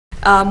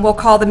We'll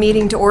call the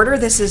meeting to order.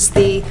 This is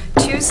the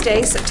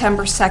Tuesday,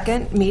 September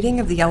 2nd meeting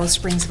of the Yellow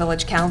Springs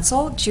Village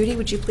Council. Judy,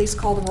 would you please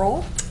call the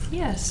roll?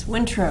 Yes.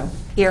 Winthrop.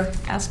 Here.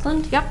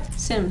 Asplund. Yep.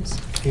 Sims.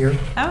 Here.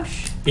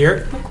 Ausch.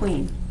 Here.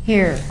 McQueen.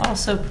 Here.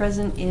 Also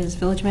present is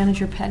Village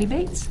Manager Patty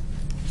Bates.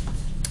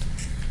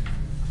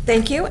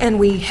 Thank you, and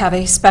we have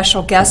a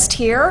special guest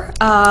here,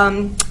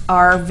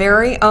 our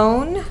very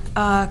own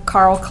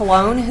Carl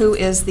Colon, who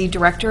is the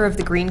director of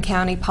the Greene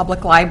County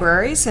Public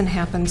Libraries and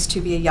happens to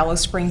be a Yellow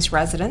Springs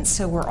resident,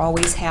 so we're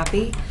always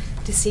happy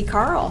to see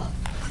Carl.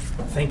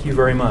 Thank you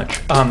very much.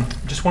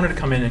 Just wanted to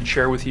come in and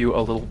share with you a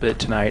little bit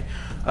tonight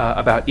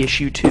about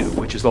Issue 2,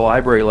 which is the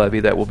library levy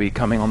that will be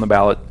coming on the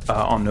ballot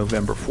on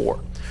November 4.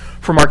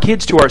 From our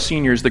kids to our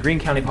seniors, the Greene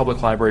County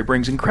Public Library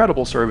brings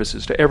incredible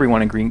services to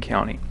everyone in Greene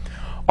County.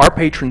 Our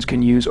patrons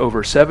can use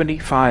over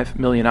 75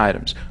 million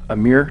items, a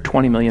mere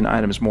 20 million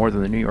items more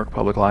than the New York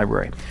Public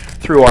Library,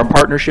 through our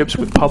partnerships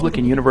with public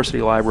and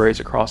university libraries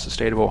across the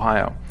state of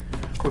Ohio.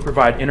 We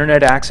provide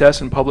internet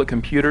access and public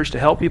computers to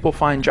help people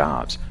find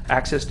jobs,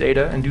 access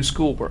data, and do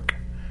schoolwork.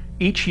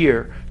 Each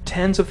year,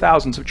 tens of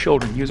thousands of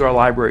children use our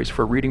libraries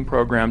for reading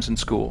programs in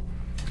school.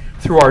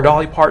 Through our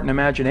Dolly Parton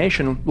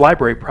Imagination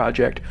Library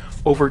Project,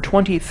 over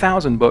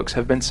 20,000 books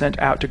have been sent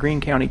out to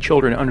Greene County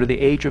children under the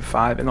age of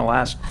 5 in the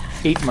last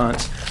 8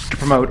 months to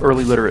promote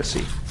early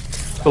literacy.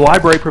 The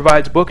library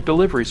provides book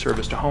delivery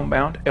service to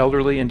homebound,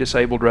 elderly, and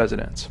disabled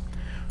residents.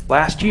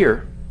 Last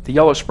year, the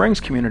Yellow Springs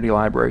Community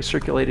Library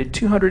circulated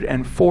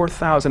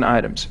 204,000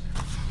 items.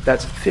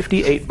 That's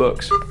 58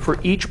 books for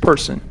each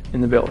person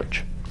in the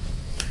village.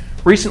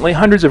 Recently,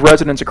 hundreds of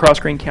residents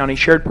across Greene County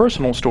shared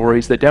personal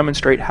stories that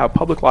demonstrate how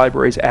public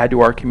libraries add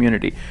to our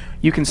community.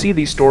 You can see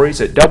these stories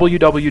at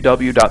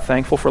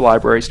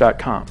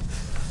www.thankfulforlibraries.com.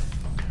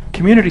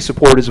 Community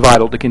support is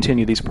vital to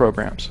continue these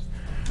programs.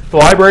 The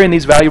library and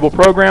these valuable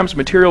programs,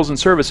 materials, and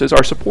services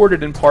are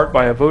supported in part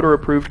by a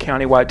voter-approved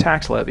countywide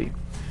tax levy.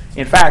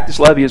 In fact, this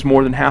levy is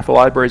more than half the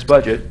library's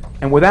budget,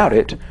 and without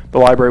it, the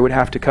library would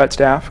have to cut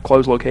staff,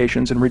 close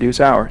locations, and reduce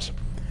hours.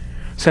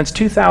 Since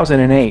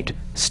 2008,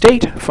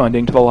 state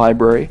funding to the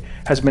library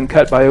has been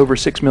cut by over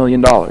 $6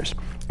 million,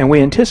 and we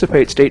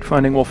anticipate state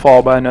funding will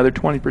fall by another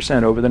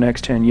 20% over the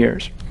next 10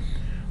 years.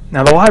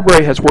 Now, the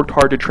library has worked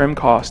hard to trim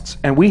costs,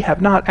 and we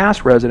have not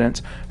asked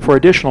residents for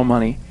additional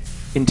money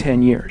in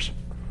 10 years.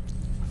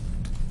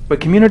 But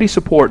community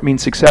support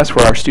means success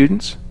for our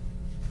students,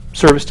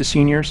 service to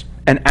seniors,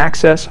 and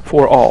access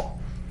for all.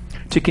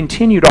 To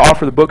continue to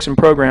offer the books and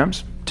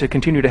programs, to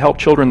continue to help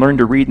children learn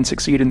to read and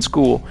succeed in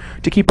school,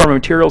 to keep our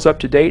materials up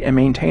to date and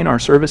maintain our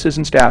services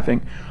and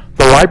staffing,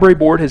 the Library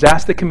Board has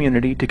asked the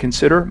community to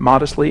consider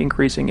modestly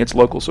increasing its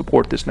local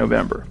support this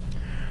November.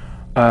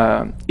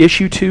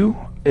 Issue 2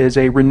 is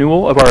a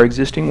renewal of our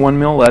existing 1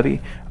 mil levy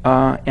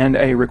and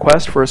a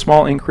request for a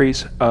small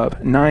increase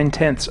of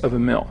 9/10 of a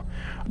mil.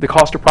 The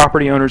cost to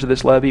property owners of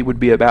this levy would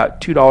be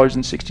about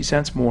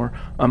 $2.60 more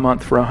a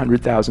month for a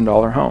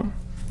 $100,000 home.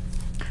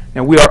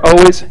 Now, we are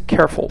always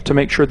careful to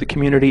make sure the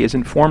community is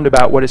informed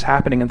about what is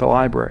happening at the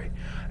library,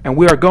 and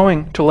we are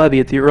going to levy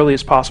at the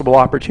earliest possible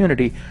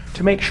opportunity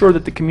to make sure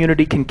that the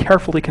community can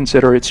carefully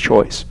consider its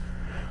choice.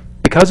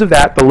 Because of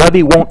that, the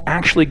levy won't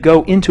actually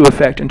go into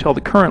effect until the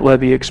current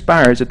levy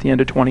expires at the end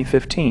of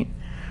 2015.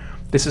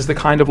 This is the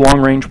kind of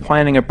long-range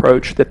planning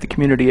approach that the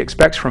community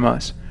expects from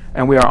us,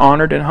 and we are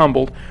honored and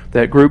humbled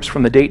that groups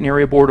from the Dayton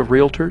Area Board of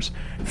Realtors,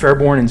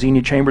 Fairborn and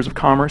Xenia Chambers of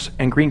Commerce,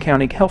 and Greene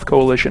County Health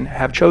Coalition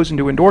have chosen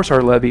to endorse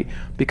our levy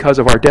because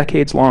of our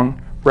decades-long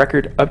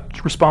record of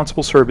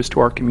responsible service to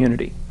our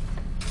community.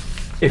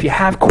 If you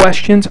have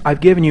questions,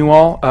 I've given you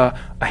all a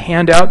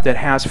handout that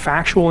has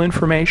factual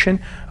information.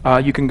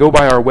 You can go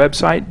by our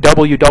website,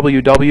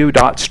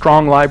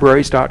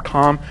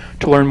 www.stronglibraries.com,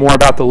 to learn more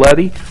about the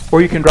levy,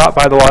 or you can drop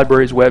by the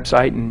library's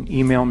website and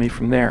email me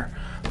from there.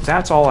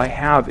 That's all I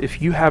have.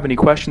 If you have any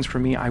questions for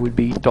me, I would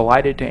be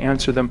delighted to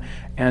answer them.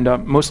 And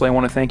mostly I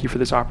want to thank you for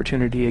this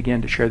opportunity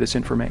again to share this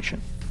information.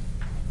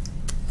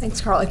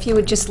 Thanks, Carl. If you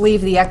would just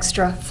leave the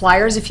extra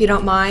flyers, if you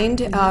don't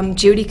mind.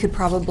 Judy could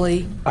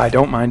probably... I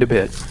don't mind a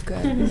bit.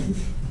 Good.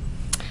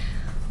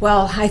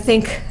 Well, I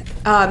think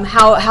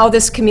how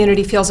this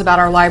community feels about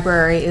our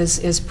library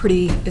is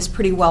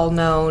pretty well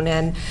known,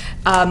 and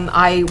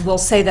I will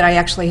say that I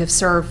actually have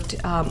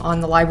served on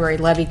the library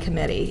levy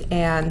committee,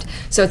 and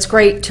so it's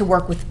great to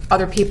work with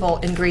other people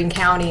in Greene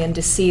County and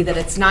to see that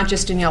it's not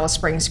just in Yellow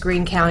Springs.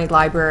 Greene County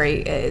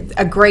Library,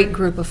 a great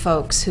group of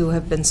folks who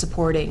have been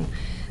supporting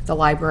the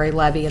library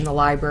levy and the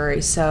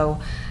library. So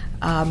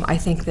I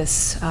think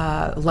this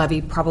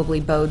levy probably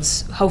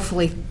bodes,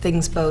 hopefully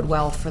things bode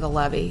well for the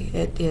levy.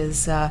 It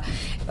is, I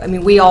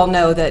mean, we all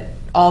know that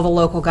all the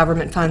local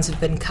government funds have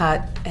been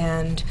cut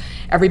and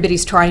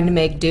everybody's trying to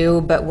make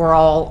do, but we're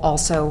all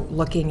also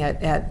looking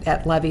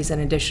at levies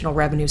and additional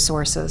revenue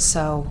sources.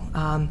 So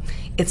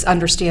it's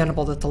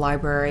understandable that the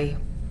library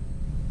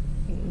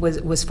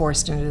was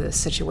forced into this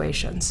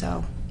situation.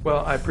 So.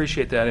 Well, I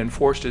appreciate that, and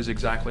forced is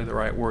exactly the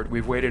right word.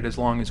 We've waited as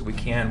long as we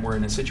can. We're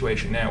in a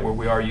situation now where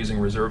we are using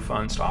reserve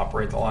funds to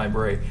operate the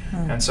library,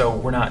 and so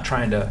we're not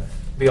trying to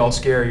be all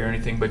scary or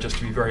anything, but just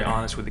to be very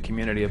honest with the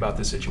community about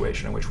the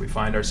situation in which we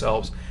find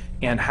ourselves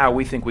and how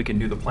we think we can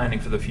do the planning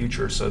for the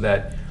future so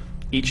that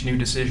each new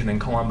decision in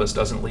Columbus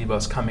doesn't leave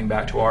us coming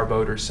back to our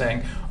voters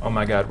saying, oh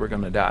my God, we're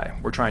going to die.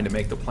 We're trying to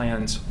make the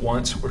plans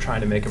once, we're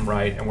trying to make them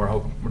right, and we're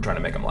trying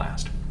to make them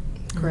last.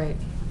 Great.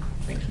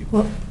 Thank you.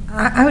 Well,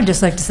 I would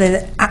just like to say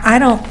that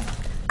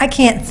I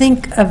can't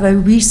think of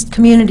a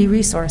community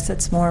resource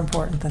that's more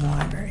important than the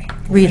library,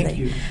 really. Thank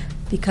you.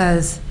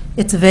 Because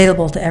it's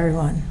available to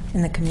everyone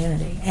in the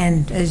community.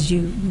 And as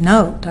you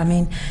note, I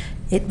mean,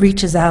 it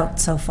reaches out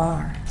so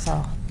far,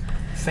 so.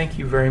 Thank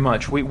you very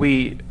much.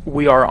 We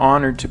are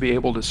honored to be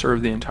able to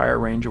serve the entire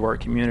range of our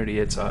community.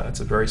 It's a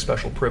very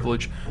special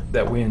privilege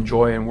that we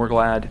enjoy, and we're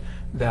glad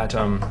that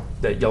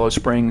that Yellow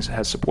Springs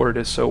has supported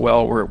us so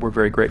well. We're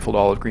very grateful to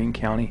all of Greene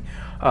County.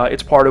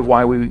 It's part of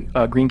why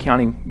Greene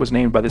County was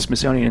named by the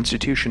Smithsonian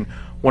Institution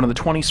one of the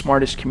 20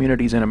 smartest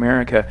communities in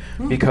America,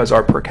 because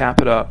our per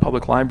capita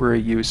public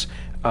library use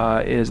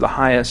is the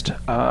highest, in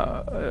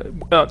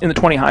the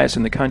 20 highest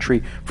in the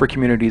country for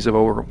communities of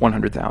over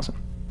 100,000.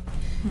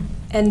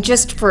 And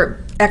just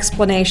for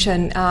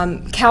explanation,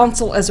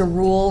 council as a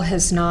rule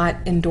has not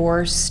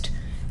endorsed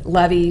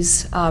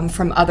levies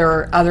from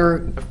other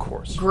Of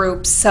course.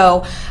 groups,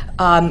 so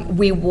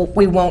we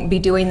won't be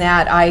doing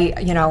that.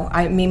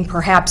 I mean,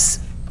 perhaps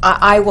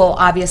I will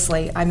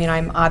obviously. I mean,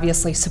 I'm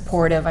obviously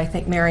supportive. I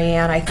think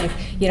Marianne. I think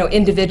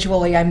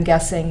individually, I'm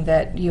guessing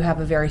that you have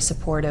a very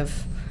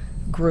supportive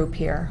group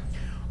here.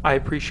 I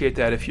appreciate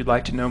that. If you'd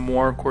like to know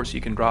more, of course, you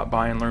can drop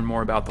by and learn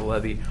more about the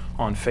levy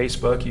on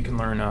Facebook. You can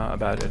learn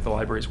about it at the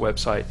library's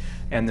website.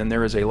 And then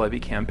there is a levy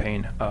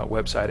campaign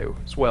website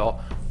as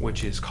well,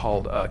 which is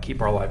called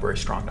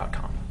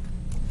keepourlibrarystrong.com.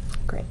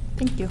 Great.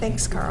 Thank you.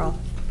 Thanks, Carl.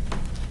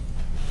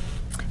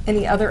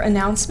 Any other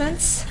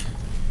announcements?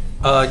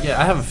 Yeah,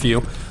 I have a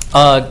few.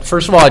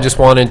 First of all, I just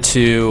wanted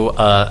to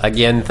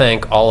again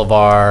thank all of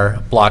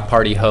our block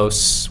party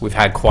hosts. We've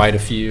had quite a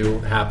few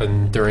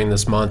happen during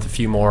this month. A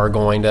few more are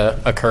going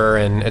to occur,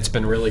 and it's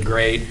been really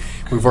great.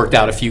 We've worked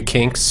out a few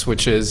kinks,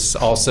 which is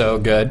also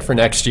good for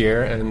next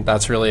year, and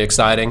that's really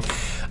exciting.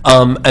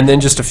 And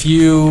then just a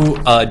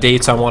few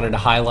dates I wanted to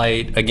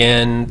highlight.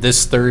 Again,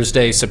 this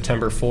Thursday,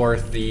 September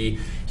 4th, the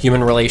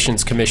Human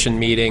Relations Commission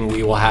meeting.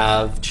 We will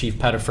have Chief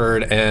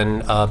Pettiford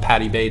and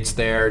Patty Bates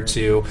there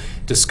to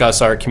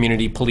discuss our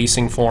community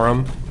policing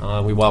forum.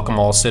 We welcome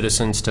all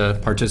citizens to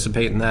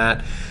participate in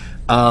that.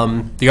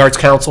 The Arts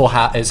Council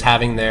is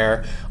having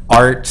their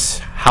art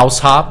house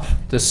hop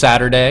this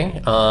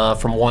Saturday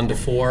from 1 to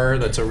 4.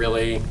 That's a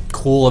really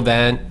cool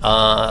event.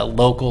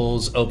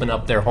 Locals open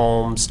up their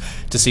homes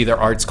to see their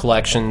arts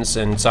collections,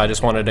 and so I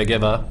just wanted to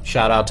give a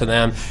shout out to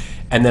them.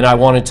 And then I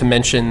wanted to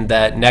mention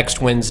that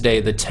next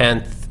Wednesday, the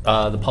 10th,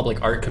 the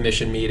Public Art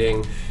Commission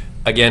meeting,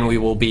 again, we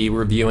will be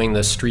reviewing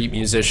the street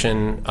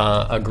musician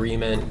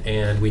agreement,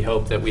 and we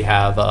hope that we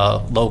have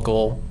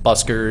local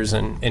buskers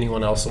and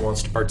anyone else that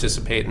wants to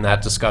participate in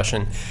that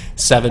discussion,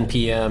 7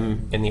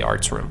 p.m. in the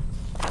Arts Room.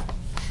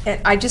 And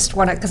I just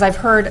want to, because I've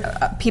heard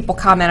people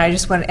comment, I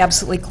just want to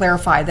absolutely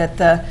clarify that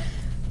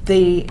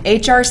the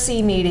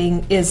HRC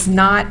meeting is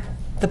not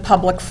the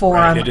public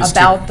forum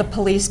about the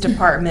police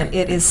department.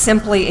 It is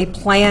simply a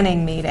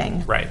planning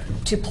meeting. Right.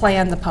 To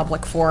plan the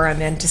public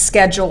forum and to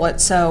schedule it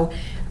so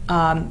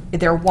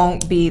there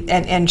won't be,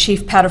 and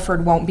Chief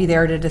Pettiford won't be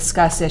there to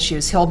discuss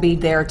issues. He'll be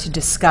there to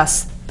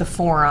discuss the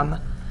forum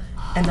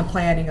and the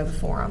planning of the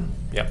forum.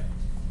 Yep.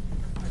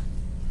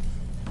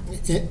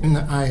 And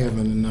I have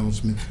an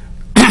announcement.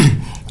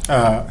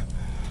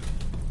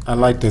 I'd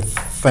like to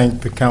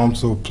thank the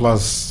council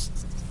plus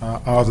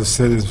all the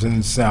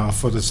citizens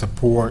for the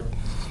support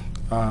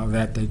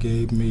that they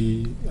gave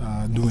me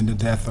during the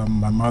death of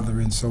my mother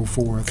and so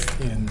forth,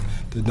 and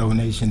the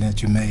donation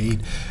that you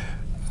made.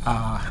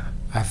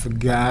 I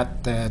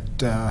forgot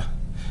that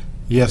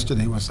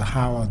yesterday was a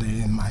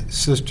holiday and my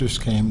sisters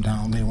came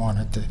down. They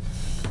wanted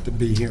to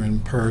be here in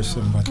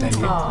person, but they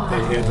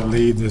had to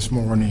leave this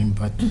morning,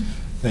 but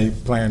they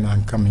plan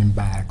on coming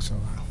back, so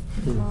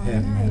I'll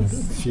have them at a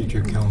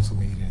future council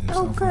meeting and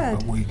so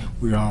forth. But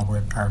we all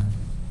are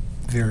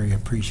very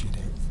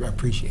appreciative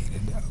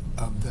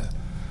of the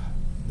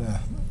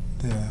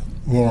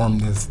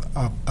warmness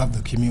of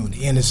the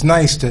community. And it's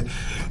nice to,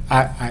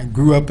 I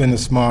grew up in a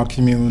small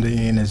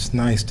community, and it's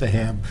nice to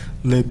have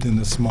lived in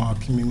a small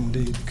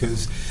community,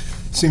 because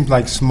it seems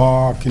like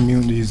small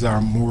communities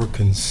are more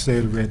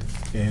considerate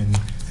and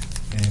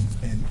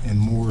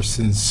more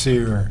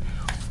sincere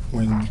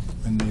when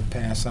they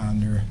pass on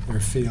their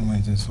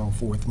feelings and so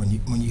forth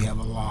when you have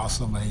a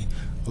loss of a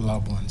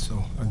loved one.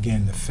 So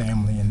again, the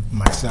family and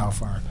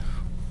myself are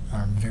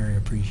very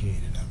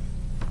appreciative of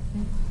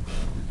it.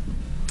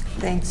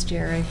 Thanks,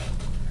 Jerry.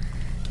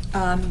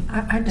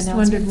 I just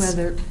wondered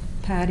whether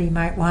Patty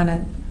might want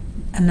to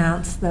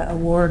announce the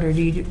award, or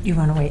do you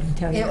want to wait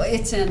until you?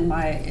 It's in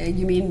my,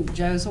 you mean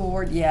Joe's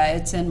award? Yeah,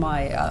 it's in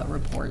my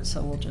report,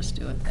 so we'll just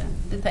do it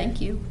then.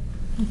 Thank you.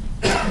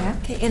 Yeah.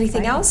 Okay,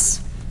 anything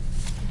else?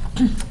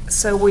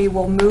 So we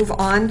will move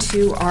on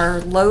to our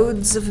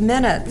loads of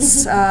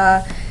minutes.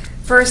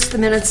 First, the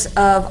minutes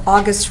of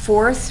August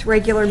 4th,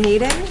 regular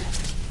meeting,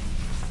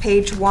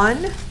 page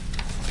 1,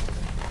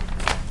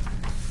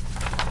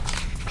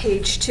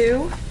 page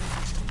 2,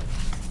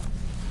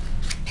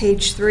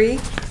 page 3,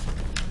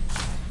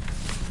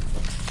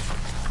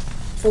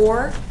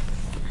 4,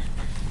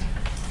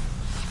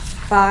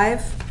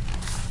 5,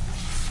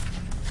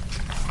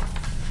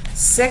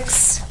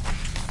 6,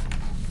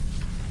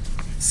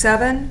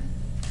 7,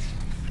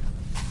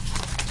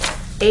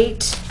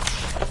 8,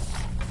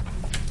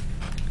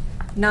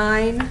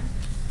 9,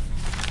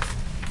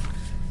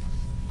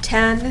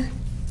 10,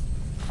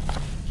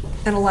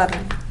 and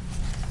 11.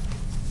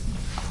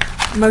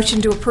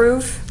 Motion to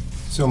approve.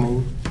 So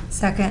moved.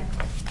 Second.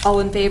 All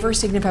in favor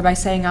signify by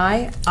saying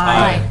aye.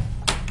 Aye.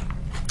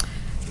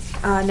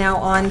 Now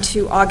on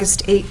to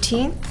August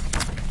 18th,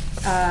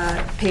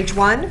 page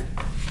 1,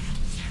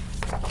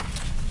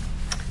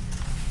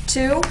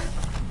 2,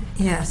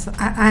 Yes,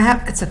 I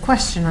have, it's a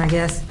question, I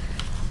guess.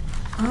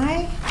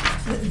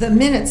 The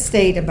minutes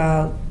state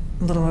about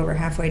a little over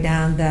halfway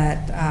down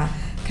that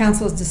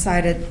council has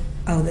decided,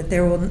 that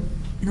there will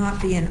not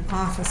be an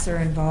officer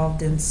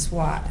involved in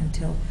SWAT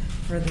until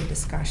further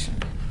discussion.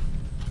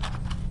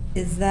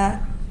 Is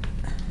that,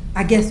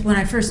 I guess when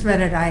I first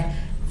read it, I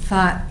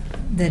thought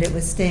that it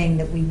was saying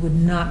that we would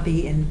not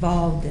be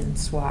involved in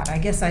SWAT. I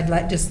guess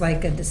I'd just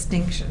like a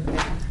distinction.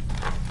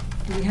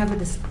 Do we have a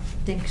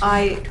distinction?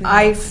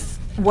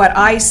 What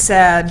I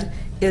said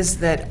is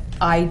that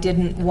I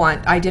didn't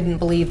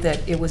believe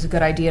that it was a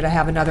good idea to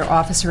have another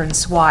officer in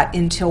SWAT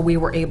until we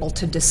were able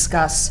to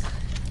discuss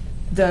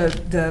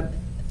to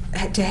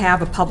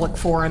have a public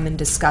forum and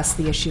discuss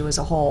the issue as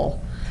a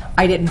whole.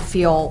 I didn't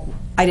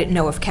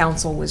know if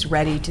council was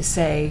ready to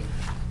say,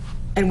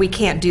 and we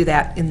can't do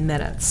that in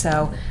minutes,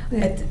 so,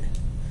 I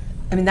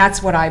mean,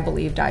 that's what I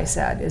believed I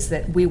said, is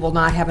that we will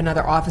not have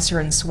another officer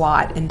in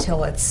SWAT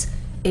until it's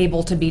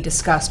able to be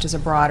discussed as a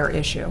broader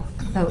issue.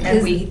 So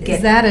And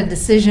is that a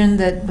decision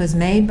that was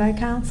made by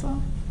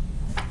council?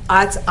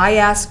 I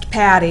asked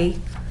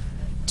Patty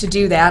to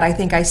do that. I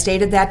think I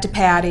stated that to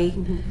Patty.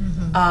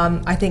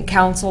 I think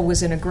council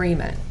was in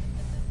agreement.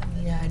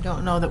 Yeah, I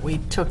don't know that we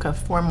took a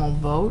formal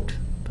vote,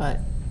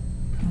 but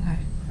Okay.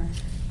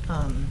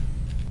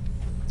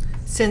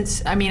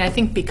 since, I mean, I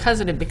think because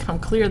it had become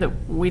clear that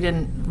we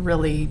didn't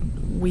really,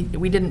 we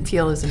didn't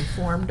feel as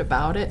informed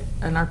about it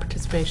and our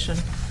participation,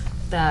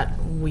 that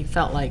we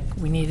felt like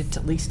we needed to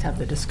at least have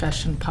the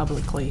discussion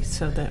publicly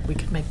so that we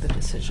could make the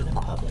decision in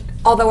public.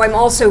 Although I'm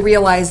also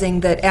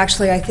realizing that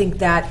actually I think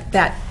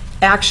that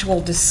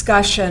actual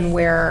discussion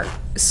where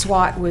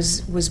SWAT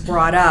was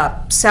brought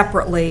up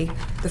separately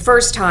the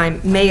first time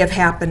may have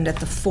happened at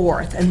the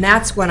 4th, and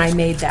that's when I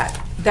made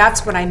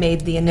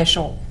the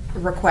initial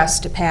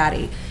request to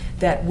Patty,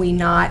 that we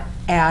not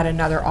add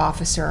another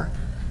officer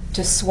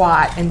to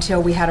SWAT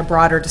until we had a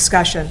broader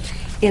discussion.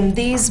 In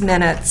these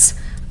minutes,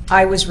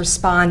 I was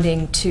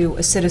responding to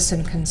a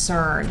citizen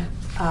concern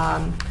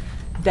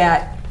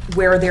that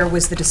where there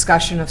was the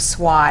discussion of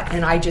SWAT,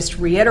 and I just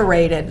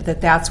reiterated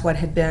that that's what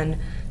had been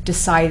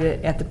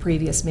decided at the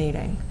previous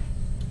meeting.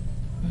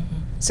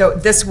 So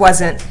this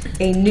wasn't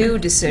a new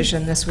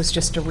decision, this was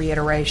just a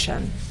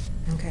reiteration.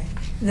 Okay.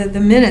 The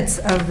minutes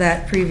of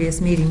that previous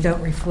meeting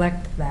don't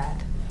reflect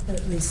that,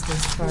 at least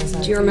as far as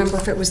I... Do you remember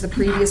if it was the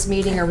previous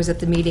meeting, or was it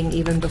the meeting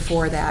even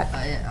before that?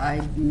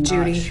 I'm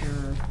Judy? not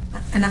sure.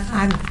 And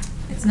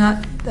it's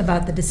not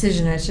about the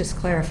decision, it's just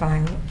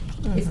clarifying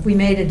if we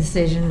made a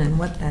decision and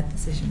what that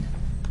decision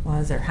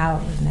was or how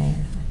it was made.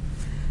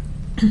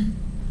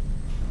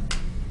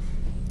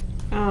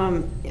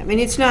 I mean,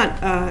 it's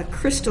not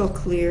crystal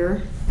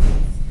clear,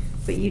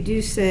 but you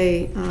do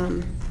say,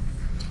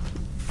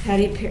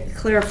 Patty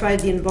clarified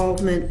the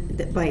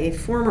involvement by a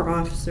former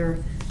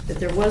officer, that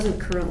there wasn't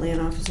currently an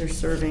officer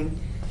serving,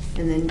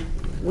 and then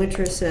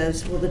Winter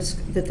says, well, that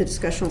the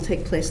discussion will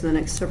take place in the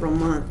next several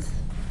months.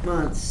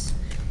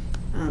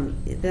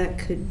 That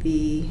could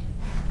be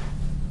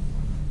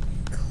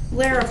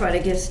clarified, I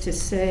guess, to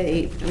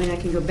say, I mean, I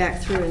can go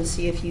back through and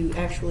see if you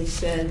actually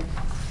said,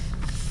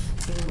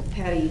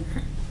 Patty,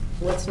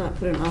 let's not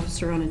put an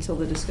officer on until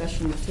the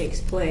discussion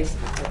takes place,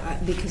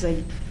 because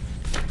I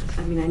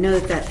mean, I know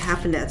that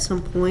happened at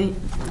some point.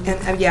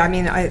 And, yeah, I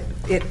mean,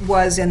 it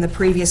was in the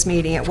previous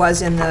meeting, it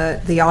was in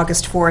the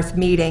August 4th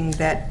meeting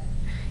that,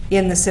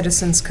 in the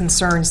citizens'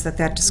 concerns,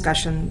 that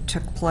discussion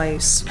took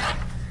place.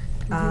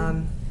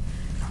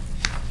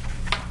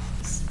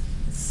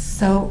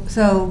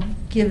 So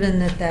given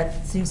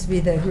that seems to be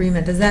the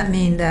agreement, does that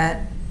mean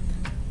that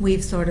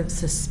we've sort of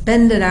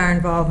suspended our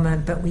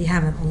involvement, but we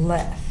haven't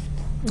left?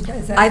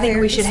 Is that I think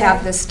fair we to should say?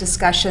 have this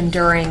discussion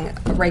during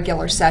a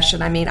regular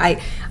session. I mean, we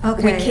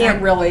Okay,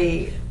 can't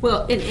really,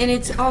 Well, and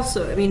it's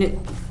also, I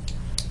mean,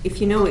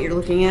 if you know what you're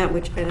looking at,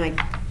 which, and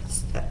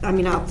I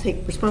mean, I'll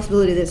take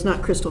responsibility that it's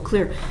not crystal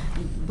clear,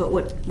 but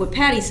what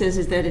Patty says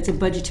is that it's a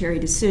budgetary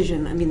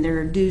decision. I mean, there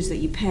are dues that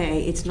you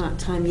pay. It's not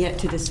time yet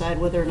to decide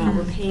whether or not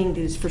we're paying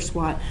dues for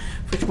SWAT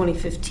for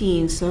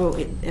 2015,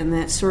 and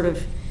that's sort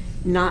of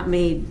not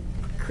made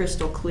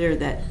crystal clear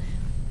that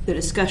the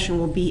discussion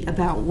will be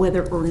about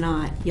whether or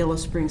not Yellow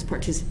Springs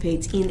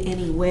participates in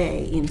any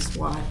way in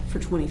SWAT for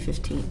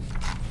 2015.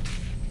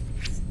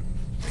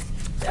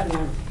 I mean,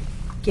 I'm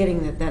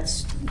getting that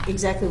that's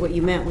exactly what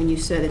you meant when you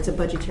said it's a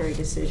budgetary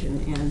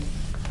decision, and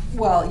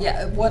Well,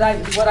 yeah, what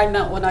I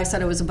meant when I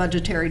said it was a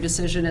budgetary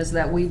decision is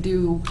that we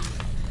do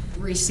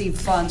receive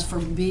funds for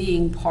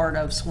being part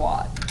of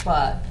SWAT,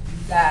 but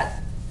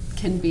that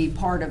can be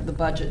part of the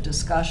budget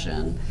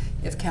discussion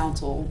if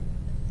council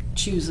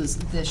chooses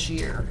this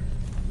year.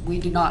 We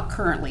do not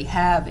currently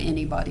have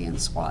anybody in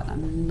SWAT.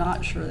 I'm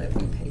not sure that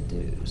we pay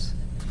dues.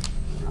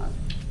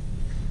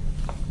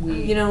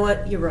 you know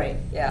what, you're right.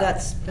 Yeah.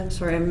 That's, I'm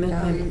sorry,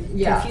 I'm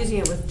yeah. confusing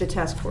it with the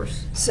task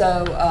force.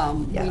 So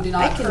Yeah, we do I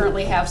not can-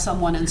 currently have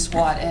someone in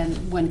SWAT,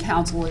 and when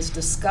council is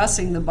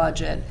discussing the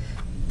budget,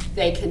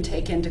 they can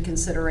take into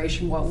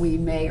consideration what we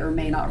may or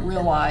may not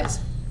realize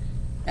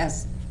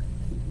as,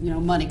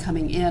 money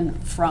coming in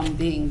from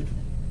being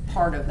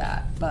part of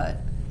that. But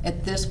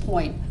at this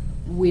point,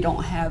 we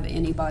don't have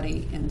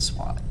anybody in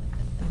SWAT.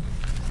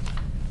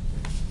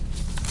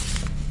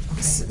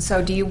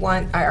 So do you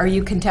want, are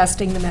you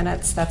contesting the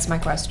minutes? That's my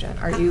question.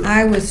 Are you?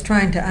 I was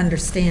trying to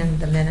understand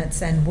the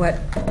minutes and what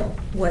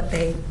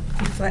they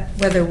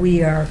reflect, whether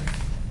we all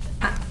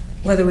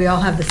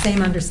have the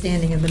same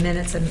understanding of the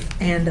minutes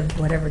and of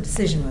whatever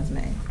decision was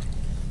made.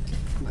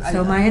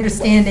 So my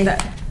understanding,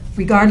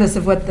 regardless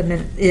of what the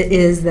minute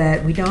is,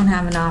 that we don't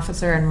have an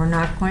officer and we're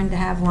not going to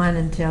have one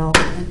until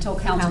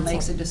Council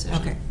makes a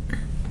decision. Okay.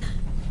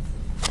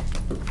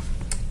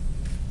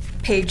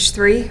 Page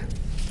 3.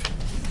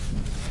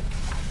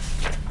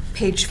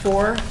 Page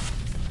 4.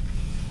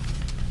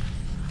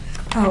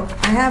 Oh,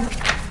 I have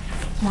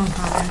one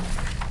comment.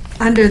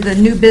 Under the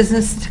new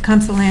business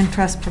Tecumseh Land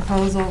Trust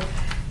proposal,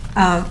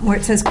 where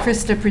it says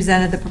Krista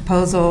presented the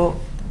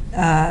proposal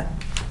that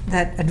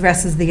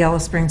addresses the Yellow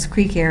Springs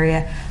Creek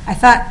area, I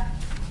thought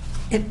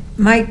it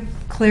might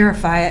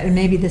clarify it, and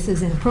maybe this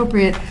is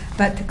inappropriate,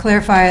 but to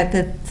clarify it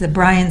that the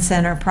Bryan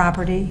Center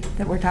property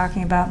that we're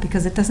talking about,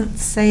 because it doesn't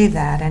say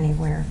that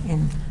anywhere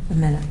in the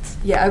minutes.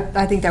 Yeah,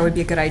 I think that would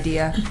be a good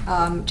idea.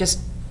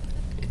 Just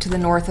to the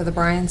north of the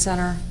Bryan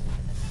Center.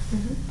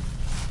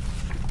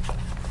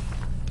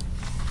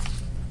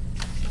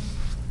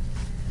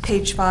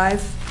 Page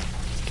 5.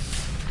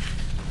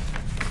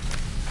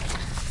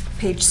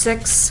 Page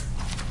 6.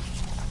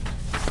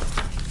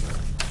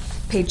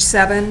 Page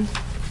 7.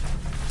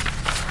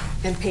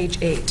 And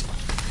page 8.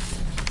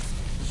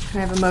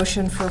 Can I have a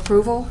motion for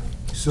approval?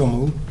 So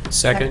moved.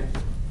 Second?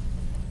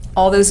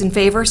 All those in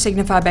favor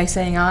signify by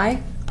saying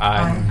aye.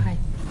 Aye.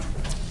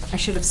 I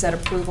should have said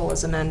approval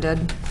as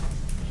amended.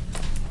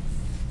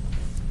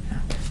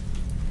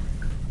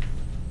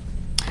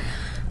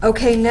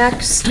 Okay,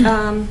 next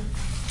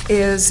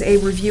is a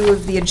review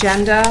of the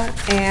agenda,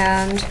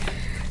 and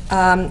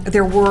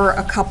there were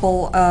a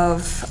couple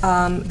of,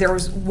 there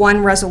was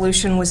one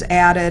resolution was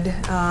added.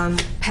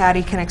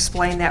 Patty can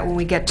explain that when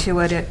we get to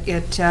it.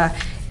 It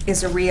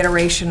is a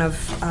reiteration of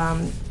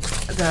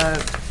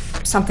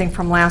something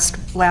from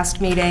last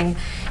meeting.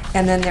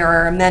 And then there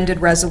are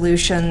amended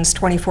resolutions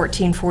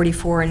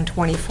 2014-44 and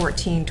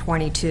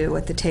 2014-22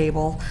 at the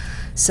table.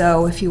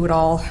 So if you would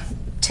all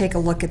take a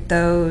look at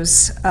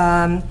those.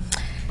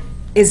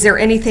 Is there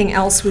anything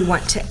else we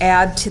want to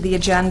add to the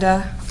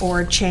agenda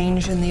or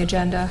change in the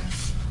agenda?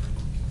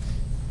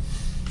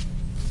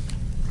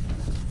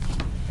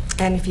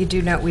 And if you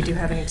do note, we do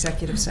have an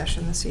executive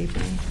session this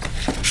evening.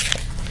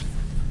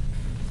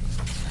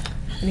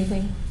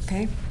 Anything?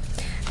 Okay.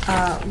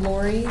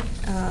 Lori,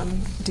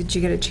 did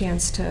you get a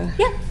chance to?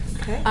 Yeah.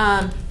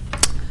 Okay.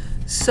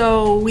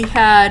 So we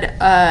had,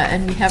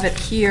 and we have it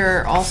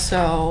here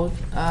also,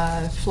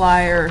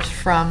 flyers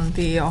from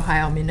the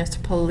Ohio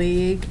Municipal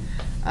League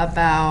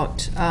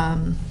about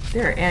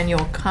their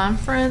annual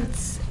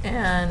conference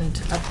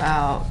and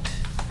about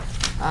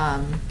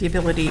the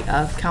ability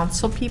of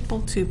council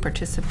people to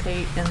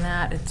participate in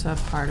that. It's a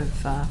part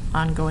of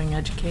ongoing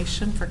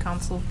education for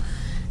council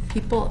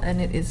people,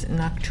 and it is in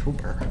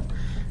October,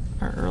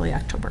 or early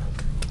October.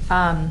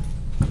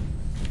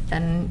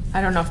 And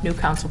I don't know if new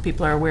council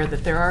people are aware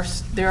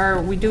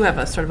that we do have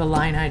a sort of a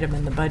line item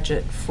in the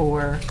budget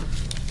for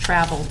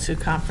travel to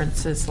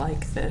conferences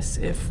like this,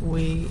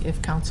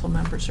 if council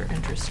members are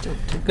interested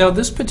to go. Now,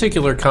 this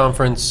particular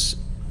conference,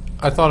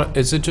 I thought,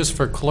 is it just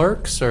for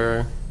clerks,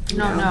 or?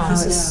 No. It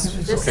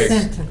was This Okay.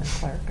 sent to the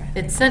clerk. I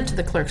think. It's sent to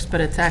the clerks,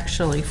 but it's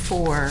actually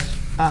for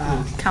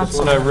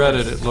council. When I read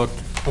it, it looked,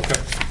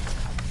 okay.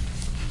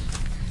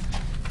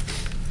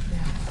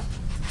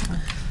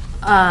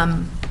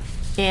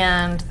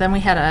 And then we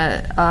had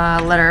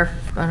a letter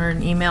or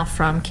an email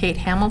from Kate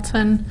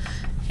Hamilton,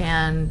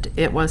 and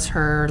it was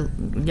her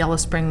Yellow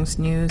Springs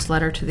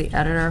newsletter to the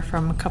editor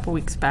from a couple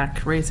weeks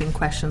back, raising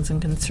questions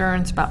and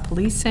concerns about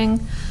policing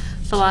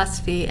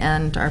philosophy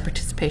and our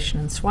participation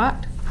in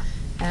SWAT.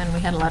 And we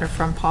had a letter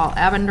from Paul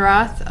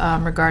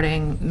Abendroth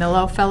regarding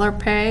Millowfeller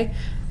pay,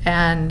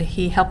 and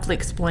he helpfully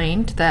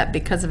explained that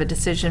because of a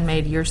decision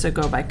made years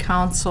ago by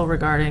council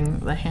regarding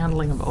the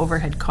handling of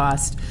overhead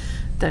costs,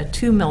 the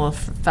 2 Miller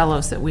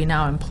Fellows that we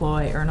now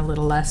employ earn a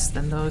little less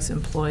than those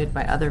employed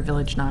by other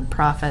village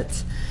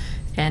nonprofits,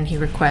 and he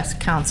requests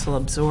council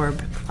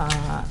absorb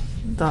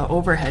the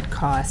overhead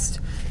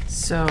cost,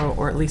 so,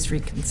 or at least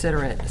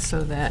reconsider it,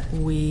 so that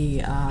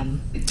we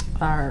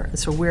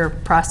we're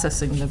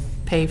processing the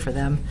pay for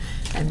them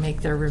and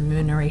make their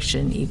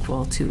remuneration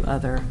equal to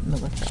other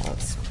Miller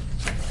Fellows.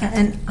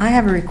 And I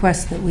have a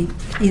request that we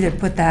either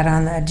put that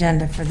on the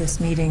agenda for this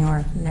meeting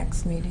or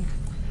next meeting.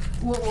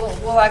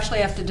 We'll actually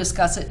have to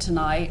discuss it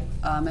tonight,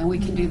 and we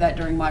can do that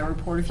during my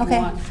report if you Okay,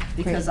 want,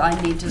 because great.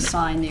 I need to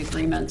sign the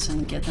agreements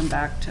and get them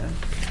back to.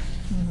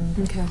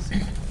 Okay.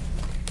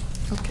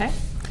 Okay.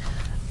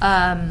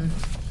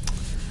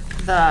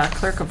 The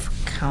clerk of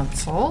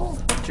council,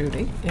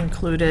 Judy,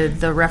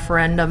 included the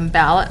referendum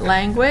ballot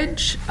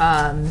language,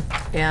 and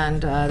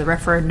the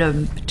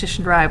referendum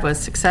petition drive was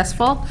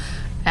successful.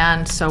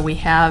 And so we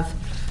have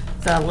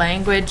the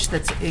language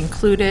that's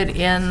included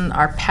in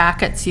our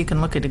packets. You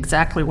can look at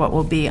exactly what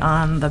will be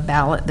on the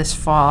ballot this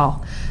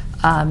fall.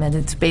 And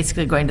it's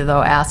basically going to,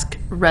 though, ask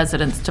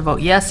residents to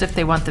vote yes if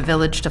they want the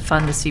village to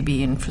fund the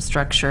CB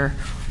infrastructure,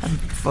 and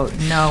vote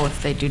no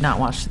if they do not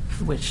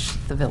wish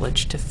the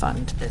village to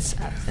fund this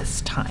at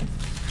this time.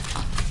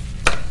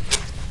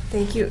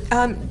 Thank you.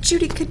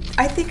 Judy,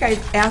 I think I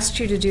asked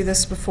you to do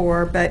this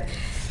before, but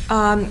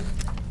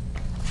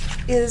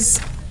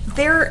is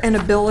there an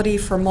ability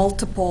for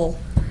multiple,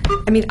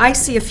 I mean, I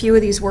see a few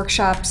of these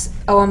workshops,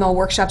 OML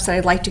workshops that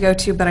I'd like to go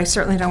to, but I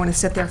certainly don't want to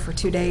sit there for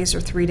 2 days or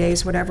 3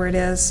 days, whatever it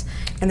is,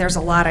 and there's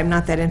a lot I'm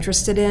not that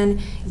interested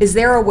in. Is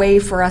there a way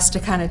for us to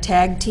kind of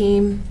tag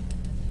team?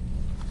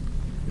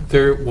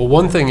 Well,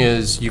 one thing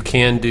is you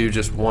can do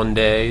just 1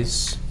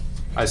 days.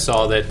 I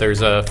saw that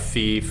there's a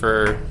fee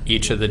for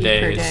each of the Fee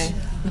per days. day.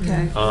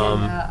 Okay.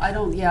 I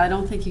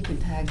don't think you can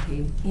tag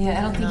team. Yeah,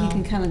 I don't think you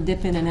can kind of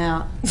dip in and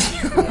out,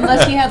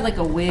 unless you had like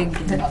a wig.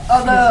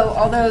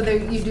 Although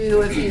you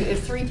do,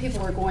 if 3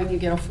 people are going, you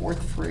get a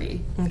 4th free.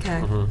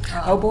 Okay.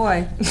 Oh,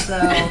 boy. So,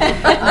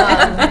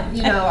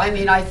 I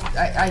mean,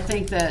 I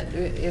think that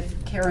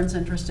if Karen's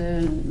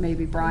interested, and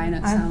maybe Brian,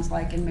 it sounds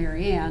like, and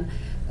Mary Ann,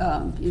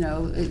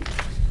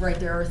 right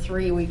there are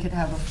 3, we could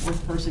have a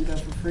 4th person go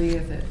for free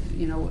if it,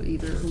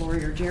 either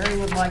Lori or Jerry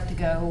would like to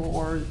go,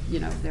 or,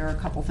 there are a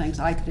couple things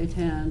I could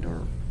attend,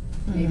 or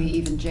maybe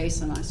even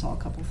Jason. I saw a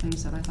couple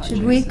things that I thought.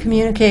 Should we Jason-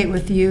 communicate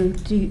with you,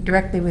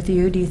 directly with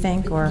you, do you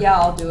think, or? Yeah,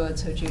 I'll do it,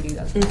 so Judy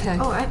doesn't. Okay.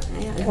 Or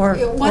Yeah, or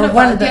one of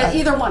one us, of the- yeah,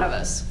 either one of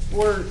us.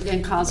 We're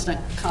in constant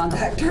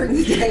contact during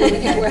the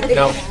day anyway.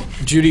 Now,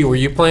 Judy, were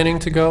you planning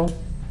to go?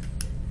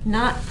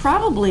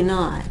 Probably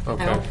not.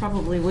 Okay. I will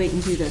probably wait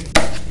and do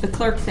the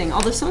clerk thing,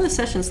 although some of the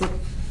sessions look,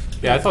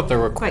 Yeah, I thought there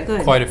were Quite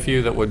good. quite a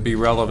few that would be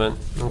relevant.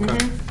 Okay.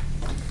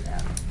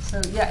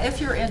 So, yeah,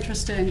 if you're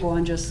interested in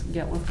going, just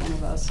get with one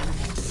of us and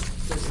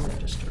we'll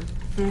register.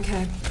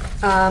 Okay.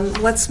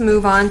 Let's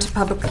move on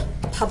to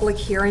public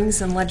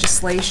hearings and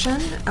legislation.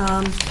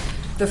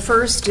 The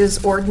first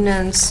is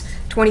ordinance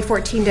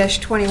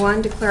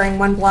 2014-21, declaring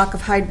 1 block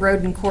of Hyde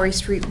Road and Corey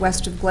Street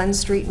west of Glen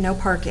Street no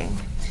parking.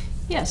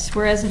 yes,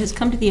 whereas it has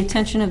come to the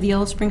attention of the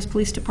Yellow Springs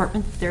Police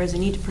Department that there is a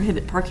need to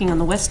prohibit parking on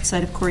the west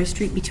side of Corey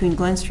Street between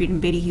Glen Street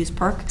and Beatty Hughes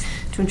Park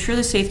to ensure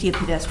the safety of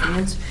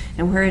pedestrians,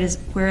 and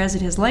whereas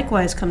it has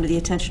likewise come to the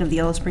attention of the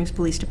Yellow Springs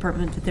Police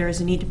Department that there is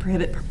a need to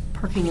prohibit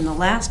parking in the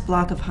last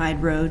block of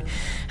Hyde Road,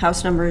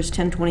 house numbers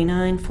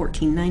 1029,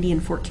 1490, and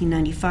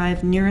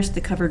 1495, nearest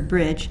the covered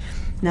bridge.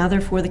 Now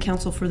therefore, the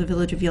Council for the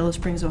Village of Yellow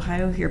Springs,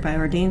 Ohio hereby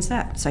ordains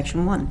that,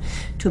 Section 1,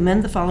 to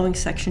amend the following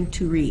section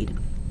to read.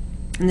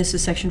 And this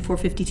is section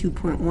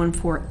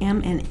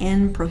 452.14M and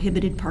N,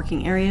 prohibited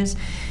parking areas.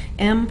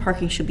 M,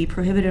 parking should be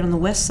prohibited on the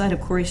west side of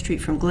Corey Street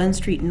from Glen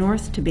Street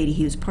north to Beatty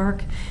Hughes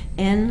Park.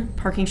 N,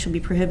 parking shall be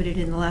prohibited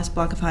in the last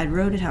block of Hyde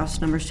Road at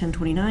house numbers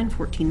 1029,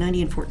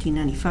 1490, and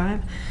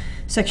 1495.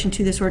 Section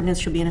 2, this ordinance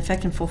shall be in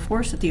effect in full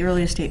force at the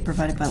earliest date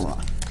provided by law.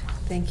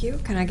 Thank you.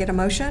 Can I get a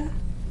motion?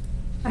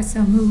 I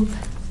so move.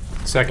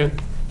 Second?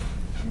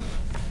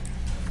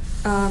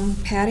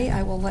 Patty,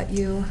 I will let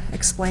you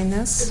explain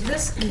this.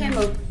 This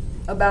came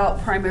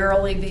about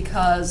primarily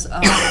because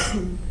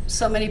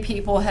so many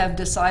people have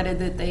decided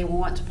that they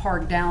want to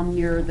park down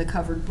near the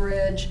covered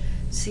bridge,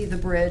 see the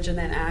bridge, and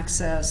then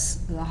access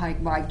the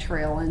hike bike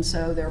trail. And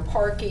so they're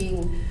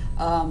parking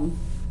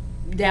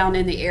down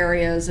in the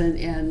areas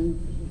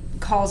and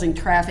causing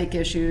traffic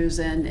issues,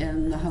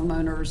 and the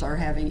homeowners are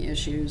having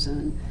issues.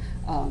 And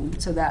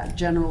so that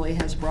generally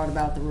has brought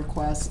about the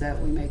request that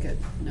we make it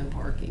no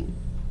parking.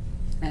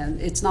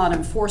 And it's not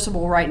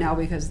enforceable right now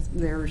because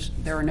there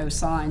are no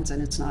signs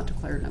and it's not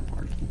declared no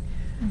parking.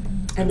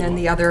 And then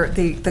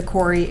the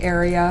Corey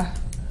area.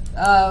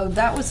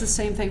 That was the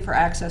same thing for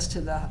access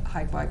to the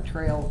hike bike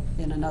trail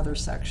in another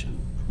section.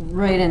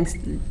 Right, and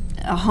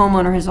a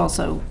homeowner has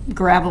also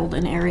gravelled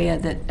an area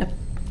that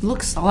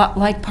looks a lot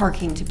like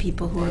parking to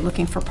people who are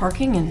looking for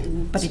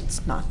parking, but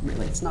it's not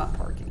really. It's not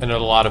parking. And at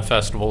a lot of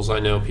festivals, I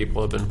know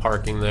people have been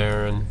parking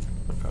there and,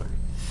 okay.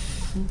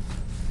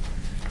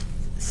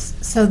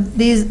 So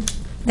these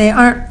They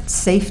aren't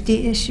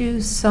safety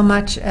issues so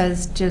much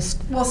as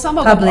just Well, some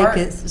of them public are,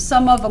 is.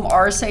 some of them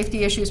are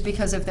safety issues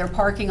because if they're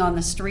parking on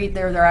the street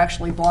there, they're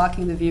actually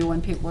blocking the view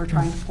when people are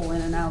trying to pull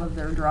in and out of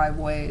their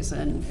driveways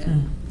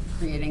and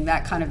creating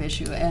that kind of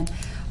issue. And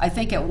I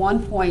think at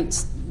one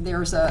point,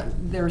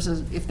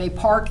 if they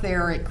park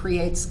there, it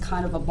creates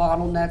kind of a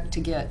bottleneck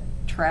to get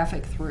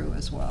traffic through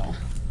as well.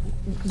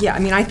 Yeah, I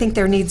mean, I think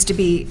there needs to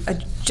be a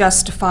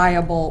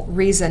justifiable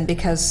reason,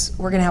 because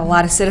we're going to have a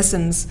lot of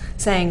citizens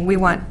saying, we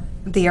want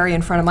the area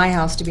in front of my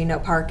house to be no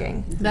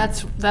parking.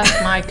 That's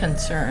my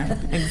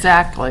concern,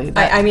 exactly.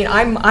 I mean,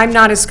 I'm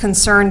not as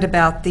concerned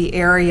about the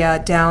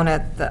area down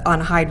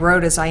on Hyde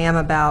Road as I am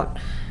about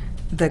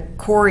the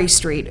Corey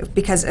Street,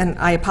 because, and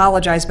I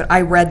apologize, but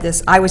I read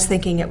this, I was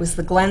thinking it was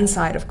the Glen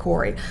side of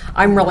Corey.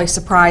 I'm really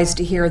surprised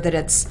to hear that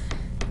it's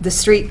the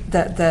street,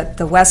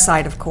 the west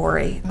side of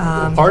Corey.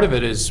 Part of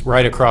it is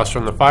right across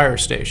from the fire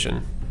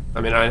station. I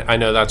mean, I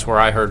know that's where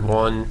I heard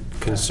one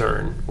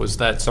concern, was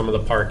that some of the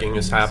parking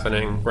is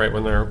happening right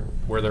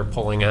where they're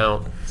pulling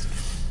out.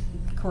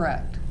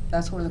 Correct.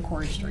 That's where the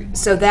Corey Street.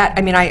 So that,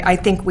 I mean, I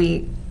think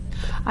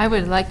I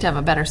would like to have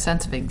a better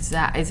sense of is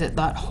it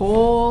that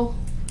whole,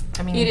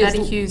 I mean, It is-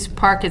 Betty Hughes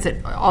Park, is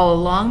it all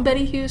along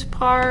Betty Hughes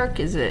Park?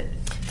 Is it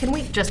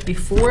just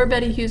before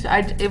Betty Hughes?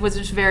 It was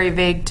just very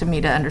vague to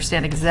me to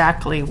understand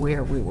exactly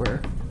where we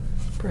were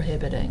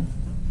prohibiting.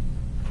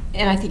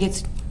 And I think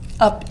it's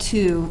up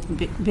to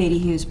Beatty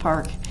Hughes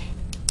Park.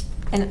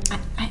 And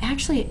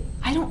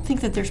I don't think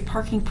that there's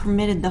parking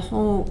permitted the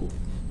whole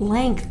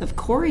length of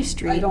Corey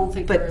Street. I don't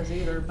think but- there is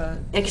either, but.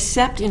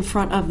 Except in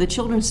front of the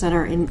Children's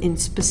Center in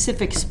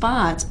specific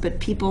spots, but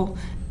people,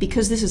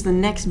 because this is the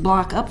next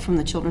block up from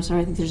the Children's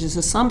Center, I think there's this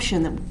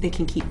assumption that they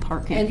can keep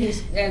parking.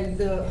 And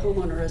the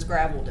homeowner has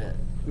gravelled it,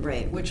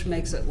 Right. which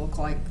makes it look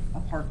like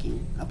a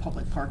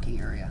public parking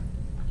area.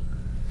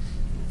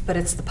 but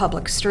it's the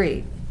public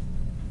street.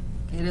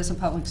 It is a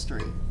public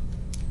street.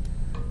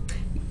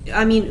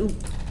 I mean,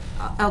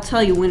 I'll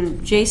tell you,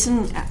 when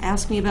Jason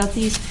asked me about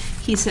these,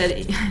 he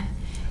said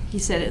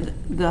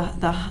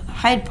the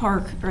Hyde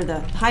Park, or the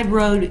Hyde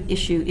Road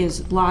issue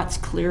is lots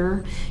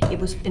clearer. It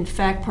was, in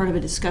fact, part of a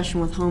discussion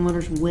with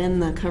homeowners when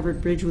the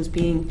covered bridge was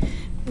being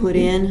put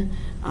in,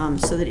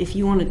 so that if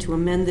you wanted to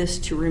amend this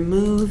to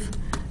remove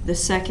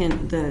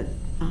the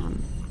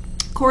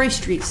Corey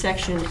Street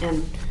section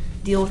and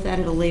deal with that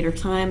at a later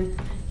time,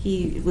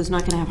 he was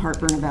not going to have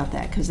heartburn about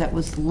that, because that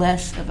was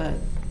less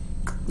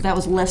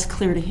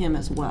clear to him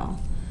as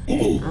well.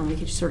 We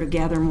could sort of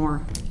gather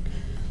more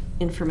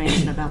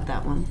information about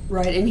that one.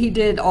 Right, and he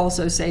did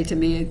also say to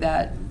me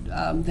that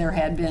there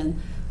had been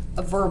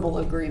a verbal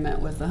agreement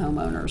with the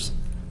homeowners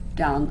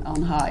down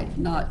on Hyde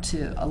not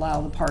to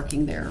allow the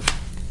parking there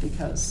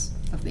because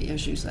of the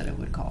issues that it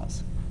would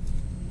cause.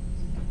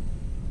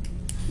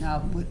 Now,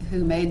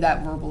 who made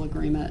that verbal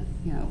agreement,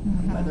 you know,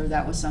 whether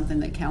that was something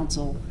that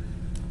council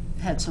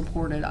had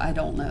supported, I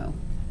don't know.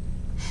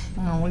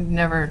 Well, we've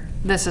never,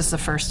 this is the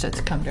first it's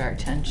come to our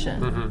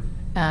attention.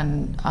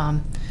 And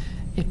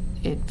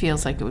it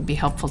feels like it would be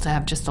helpful to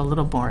have just a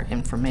little more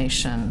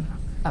information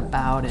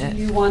about Do it.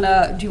 you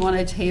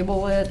wanna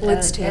table it?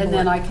 Let's table And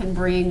then it. I can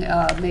bring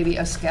maybe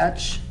a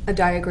sketch. A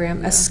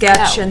diagram, a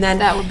sketch, and then.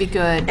 That would be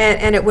good.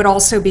 And it would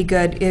also be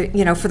good,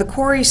 you know, for the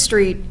Corey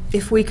Street,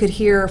 if we could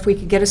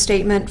get a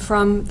statement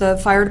from the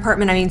fire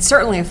department. I mean,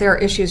 certainly if there are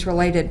issues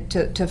related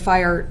to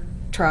fire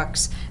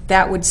trucks,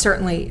 that would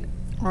certainly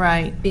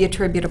Right. be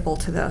attributable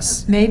to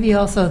this. Maybe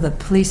also the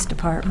police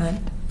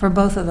department for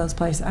both of those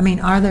places. I mean,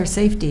 are there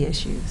safety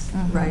issues?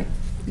 Right.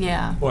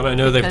 Yeah. Well, I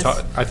know they've Because-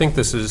 talked, I think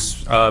this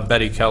is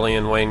Betty Kelly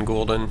and Wayne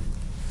Goulden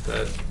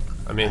that,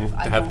 I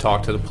have don't-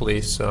 talked to the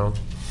police, so,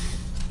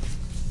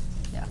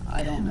 Yeah,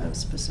 I don't know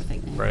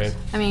specific names. right.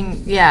 I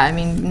mean, yeah, I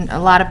mean, a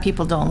lot of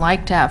people don't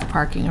like to have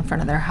parking in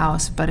front of their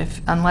house, but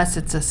unless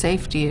it's a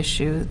safety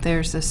issue,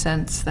 there's a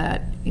sense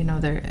that,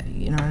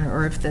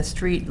 or if the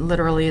street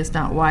literally is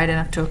not wide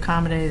enough to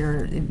accommodate,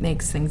 or it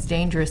makes things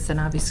dangerous, then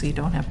obviously you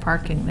don't have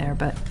parking there.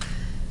 But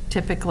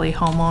typically,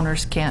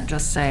 homeowners can't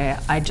just say,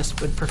 I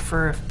just would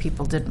prefer if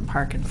people didn't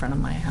park in front of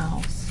my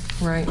house.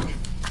 Right.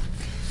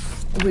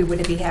 We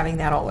would be having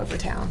that all over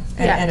town.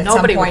 Yeah, And at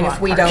nobody some would point, if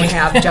want we parking. don't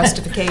have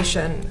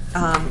justification,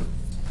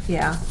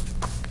 yeah.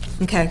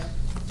 Okay,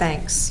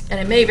 thanks. And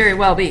it may very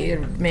well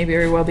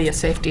be a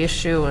safety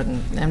issue and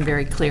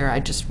very clear. I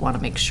just want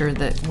to make sure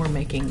that we're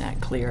making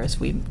that clear as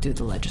we do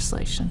the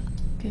legislation.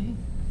 Okay.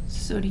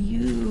 So do we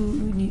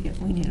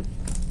need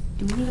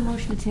a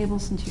motion to table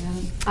since you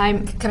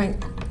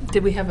haven't?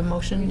 Did we have a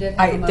motion?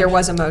 There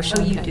was a motion.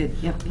 Oh, you okay. did,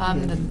 yep.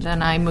 you did.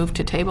 Then I move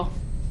to table.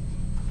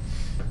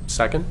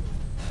 Second?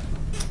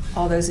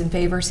 All those in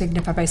favor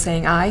signify by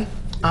saying aye.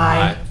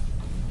 Aye.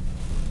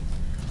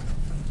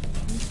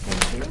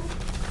 Thank you.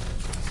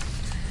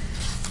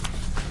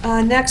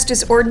 Next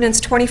is ordinance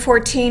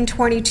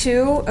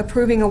 2014-22,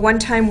 approving a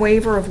one-time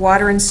waiver of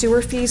water and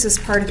sewer fees as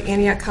part of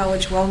Antioch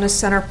College Wellness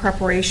Center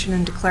preparation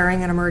and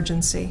declaring an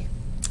emergency.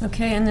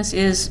 Okay, and this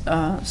is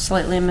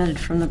slightly amended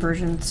from the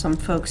version some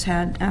folks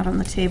had out on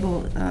the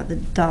table. The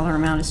dollar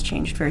amount has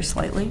changed very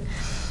slightly.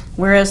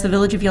 Whereas the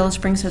Village of Yellow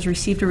Springs has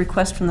received a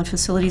request from the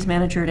facilities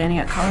manager at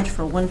Antioch College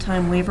for a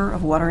one-time waiver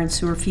of water and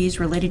sewer fees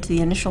related to the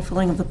initial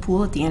filling of the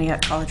pool at the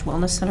Antioch College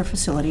Wellness Center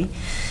facility.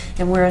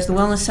 And whereas the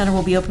Wellness Center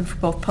will be open for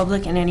both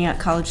public and Antioch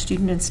College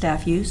student and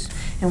staff use.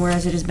 And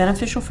whereas it is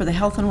beneficial for the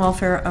health and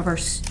welfare of our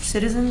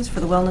citizens for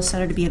the Wellness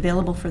Center to be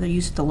available for their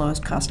use at the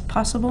lowest cost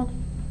possible.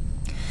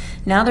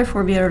 Now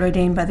therefore be it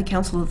ordained by the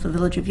Council of the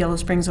Village of Yellow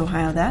Springs,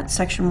 Ohio, that,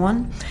 Section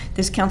 1,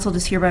 this council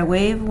does hereby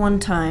waive one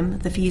time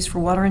the fees for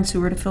water and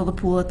sewer to fill the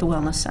pool at the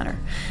Wellness Center.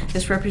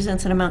 This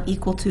represents an amount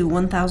equal to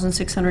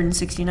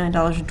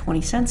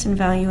 $1,669.20 in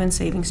value and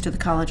savings to the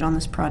college on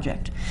this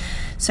project.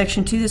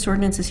 Section 2, this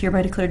ordinance is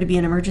hereby declared to be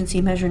an emergency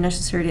measure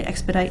necessary to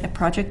expedite a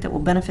project that will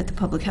benefit the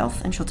public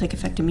health and shall take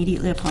effect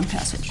immediately upon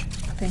passage.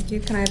 Thank you.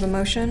 Can I have a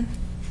motion?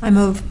 I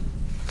move.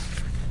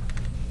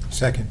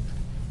 Second.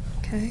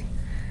 Okay.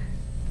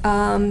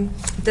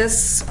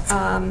 This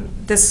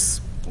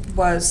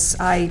was,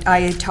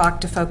 I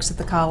talked to folks at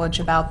the college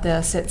about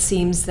this. It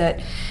seems that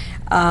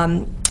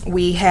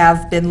we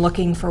have been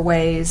looking for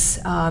ways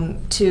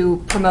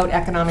to promote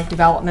economic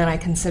development. I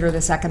consider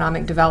this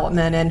economic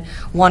development, and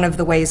one of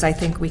the ways I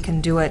think we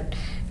can do it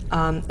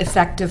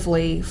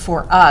effectively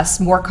for us,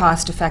 more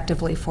cost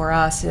effectively for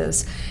us,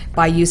 is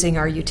by using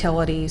our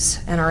utilities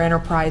and our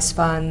enterprise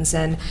funds.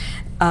 And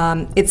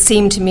it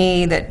seemed to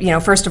me that,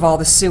 first of all,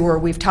 the sewer,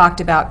 we've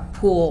talked about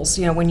pools,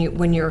 when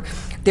you're,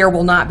 there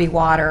will not be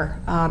water,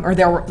 or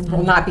there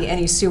will not be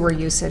any sewer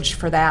usage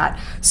for that.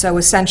 So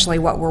essentially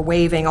what we're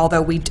waiving,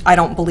 although I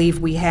don't believe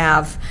we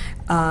have,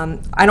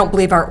 I don't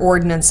believe our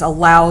ordinance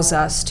allows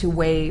us to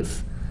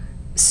waive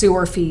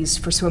sewer fees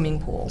for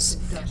swimming pools.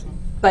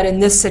 But in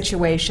this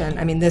situation,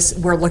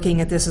 we're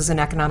looking at this as an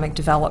economic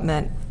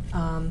development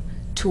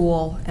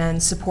tool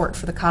and support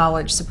for the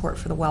college, support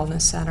for the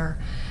Wellness Center,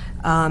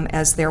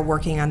 as they're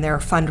working on their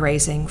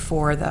fundraising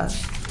for the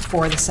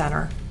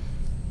center.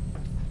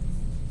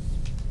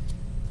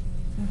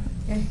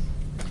 Okay.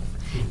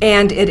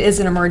 And it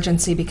is an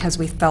emergency because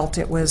we felt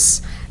it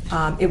was,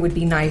 it would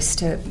be nice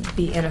to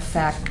be in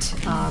effect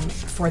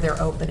for their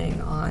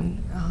opening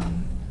on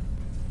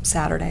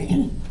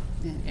Saturday.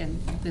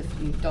 And if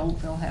you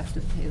don't, they'll have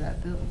to pay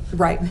that bill.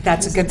 Right,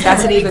 that's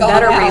an even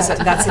better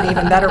reason, that's an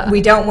even better,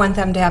 we don't want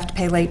them to have to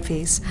pay late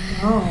fees.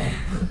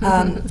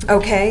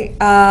 Okay,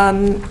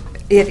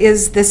 it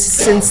is this,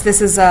 since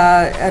this is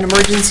an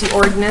emergency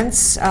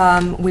ordinance,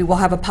 we will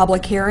have a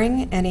public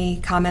hearing.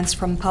 Any comments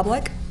from the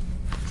public?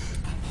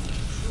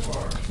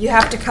 You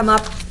have to come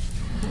up,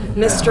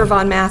 Mr.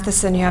 Von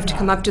Matheson, you have to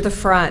come up to the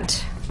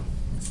front.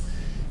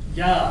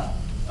 Yeah.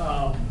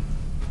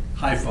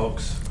 Hi,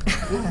 folks.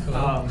 You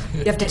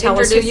have to tell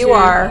us who you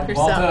are.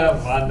 Walter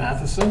Von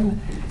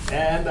Matheson,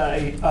 and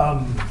I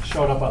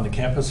showed up on the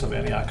campus of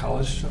Antioch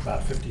College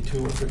about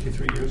 52 or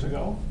 53 years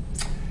ago,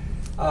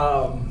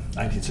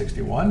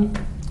 1961.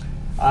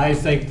 I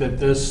think that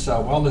this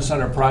Wellness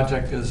Center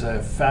project is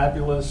a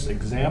fabulous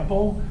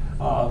example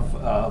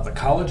of the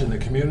college and the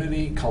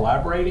community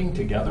collaborating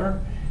together.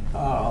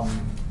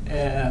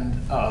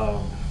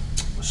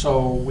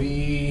 So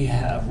we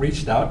have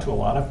reached out to a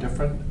lot of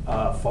different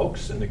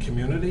folks in the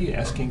community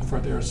asking for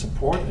their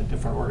support in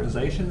different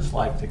organizations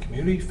like the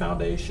Community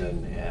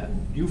Foundation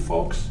and you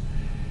folks.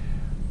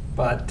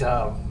 But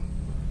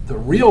the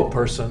real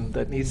person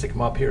that needs to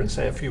come up here and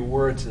say a few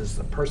words is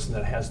the person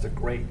that has the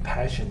great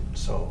passion.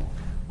 So,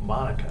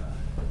 Monica.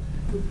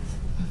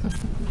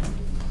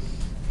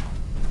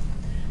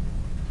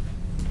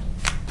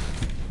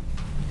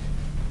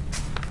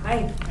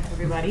 Hi,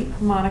 everybody.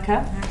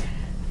 Monica. I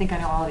think I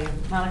know all of you.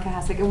 Monica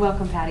Hassick, and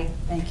welcome, Patty.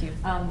 Thank you.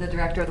 I'm the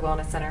director of the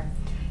Wellness Center.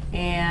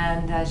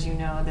 And as you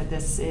know, that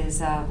this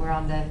is, we're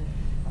on the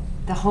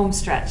home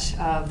stretch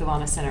of the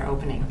Wellness Center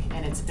opening.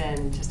 And it's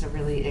been just a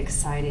really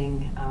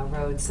exciting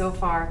road so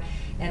far.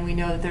 And we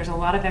know that there's a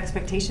lot of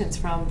expectations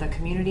from the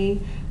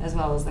community as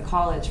well as the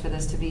college for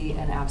this to be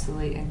an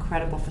absolutely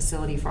incredible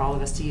facility for all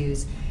of us to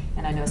use.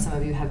 And I know some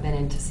of you have been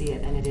in to see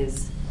it, and it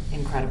is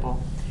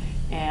incredible.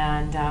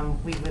 And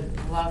we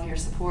would love your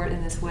support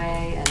in this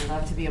way and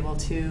love to be able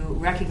to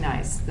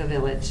recognize the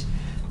village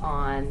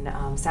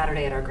on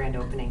Saturday at our grand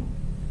opening.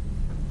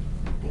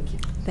 Thank you.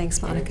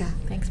 Thanks, Monica.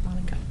 Thanks,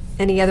 Monica.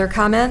 Any other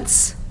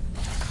comments?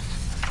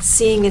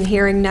 Seeing and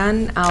hearing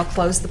none, I'll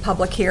close the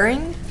public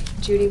hearing.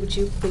 Judy, would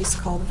you please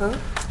call the vote?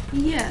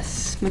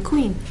 Yes.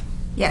 McQueen.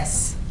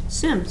 Yes.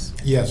 Sims.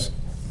 Yes.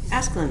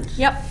 Asklund.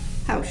 Yep.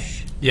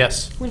 Hausch.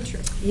 Yes.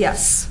 Winthrop.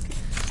 Yes.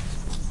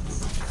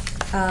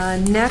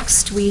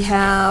 Next, we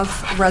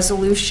have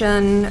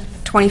Resolution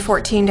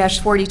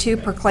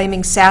 2014-42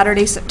 proclaiming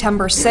Saturday,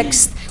 September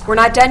 6th. We're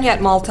not done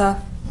yet,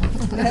 Malta.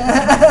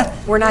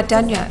 We're not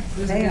done yet.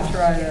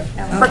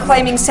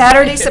 Proclaiming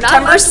Saturday,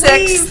 September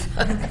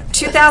 6th,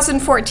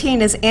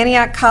 2014 as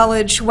Antioch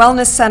College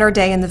Wellness Center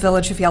Day in the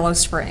Village of Yellow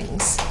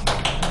Springs.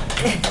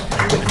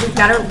 We've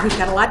got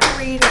a lot to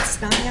read.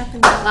 It's not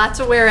happening.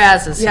 Lots of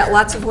whereases. Yeah,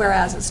 lots of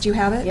whereases. Do you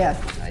have it? Yeah,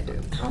 I do.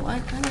 Oh, I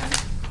got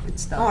it.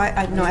 stuff.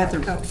 Oh, no, I have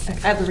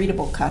the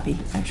readable copy,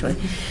 actually.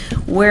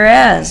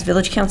 Whereas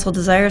Village Council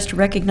desires to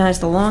recognize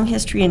the long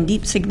history and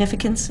deep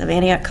significance of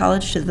Antioch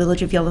College to the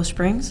Village of Yellow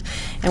Springs,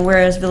 and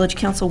whereas Village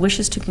Council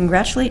wishes to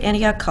congratulate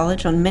Antioch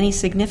College on many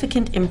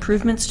significant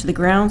improvements to the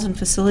grounds and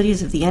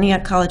facilities of the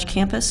Antioch College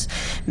campus,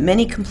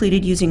 many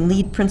completed using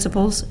LEED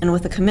principles and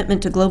with a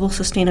commitment to global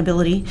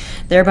sustainability,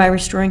 thereby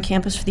restoring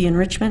campus for the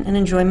enrichment and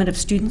enjoyment of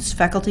students,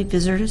 faculty,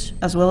 visitors,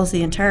 as well as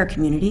the entire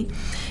community.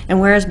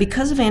 And whereas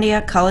because of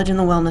Antioch College and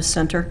the Wellness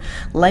Center,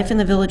 life in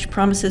the village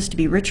promises to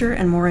be richer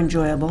and more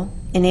enjoyable,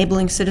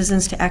 enabling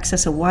citizens to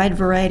access a wide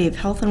variety of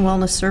health and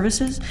wellness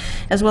services,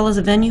 as well as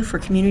a venue for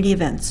community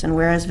events. And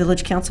whereas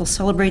Village Council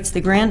celebrates the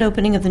grand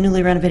opening of the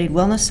newly renovated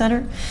Wellness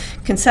Center,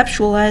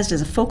 conceptualized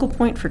as a focal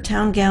point for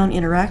town gown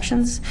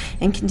interactions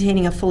and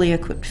containing a fully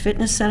equipped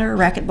fitness center,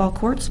 racquetball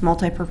courts,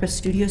 multi-purpose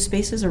studio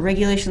spaces, a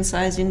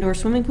regulation-sized indoor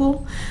swimming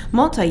pool,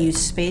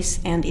 multi-use space,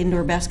 and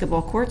indoor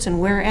basketball courts.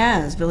 And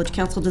whereas Village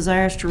Council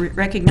desires to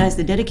recognize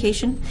the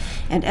dedication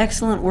and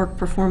excellent work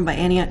performed by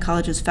Antioch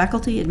College's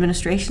faculty,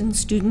 administration,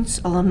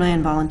 students, alumni,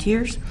 and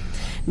volunteers.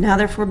 Now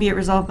therefore be it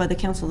resolved by the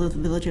Council of the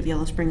Village of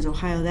Yellow Springs,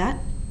 Ohio that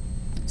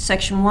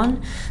Section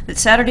 1, that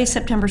Saturday,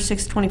 September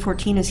 6,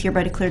 2014 is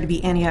hereby declared to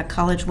be Antioch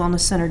College Wellness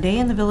Center Day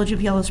in the Village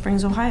of Yellow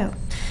Springs, Ohio.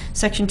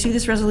 Section 2,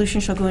 this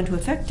resolution shall go into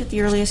effect at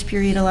the earliest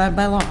period allowed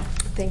by law.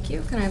 Thank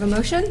you. Can I have a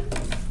motion?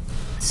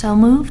 So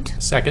moved.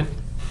 Second?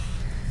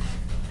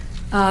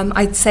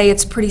 I'd say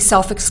it's pretty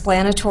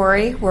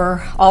self-explanatory.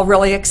 We're all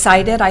really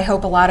excited. I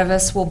hope a lot of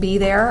us will be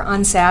there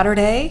on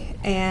Saturday.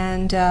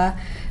 And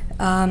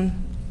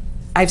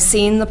I've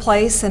seen the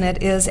place, and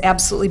it is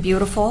absolutely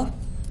beautiful.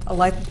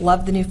 I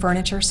love the new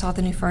furniture, saw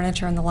the new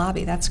furniture in the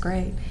lobby. That's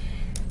great.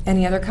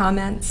 Any other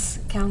comments,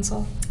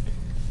 Council?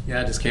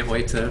 Yeah, I just can't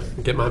wait to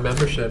get my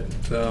membership,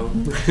 so.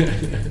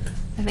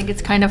 I think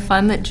it's kind of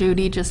fun that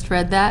Judy just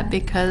read that,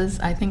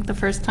 because I think the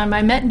first time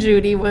I met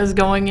Judy was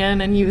going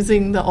in and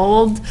using the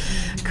old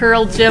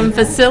Curl Gym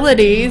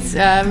facilities.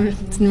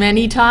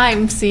 Many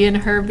times seeing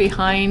her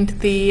behind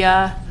the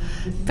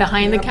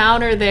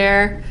counter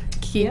there,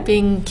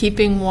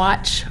 keeping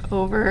watch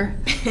over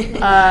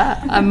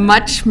a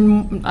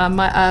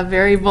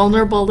very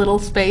vulnerable little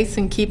space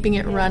and keeping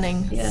it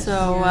running. Yes.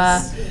 So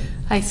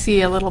I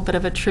see a little bit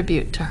of a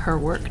tribute to her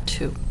work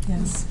too.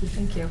 Yes,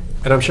 thank you.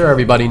 And I'm sure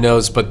everybody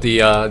knows, but the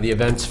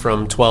events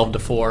from 12 to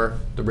 4,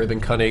 the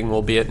ribbon cutting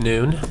will be at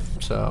noon,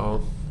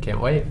 so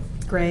can't wait.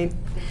 Great.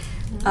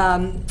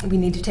 We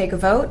need to take a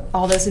vote.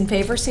 All those in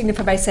favor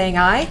signify by saying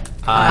aye.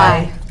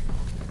 Aye.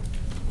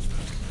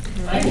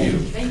 Thank you.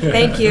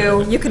 Thank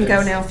you. You can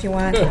go now if you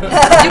want. You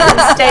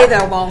can stay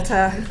though,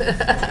 Malta.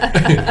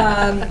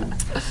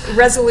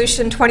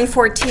 Resolution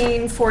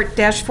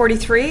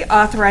 2014-43,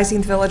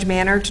 authorizing the village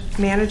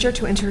manager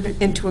to enter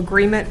into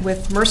agreement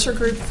with Mercer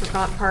Group for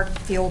Gaunt Park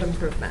field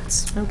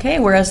improvements. Okay,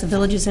 whereas the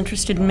village is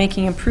interested in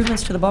making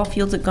improvements to the ball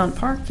fields at Gaunt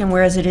Park, and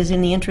whereas it is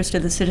in the interest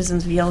of the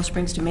citizens of Yellow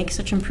Springs to make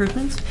such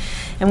improvements,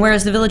 and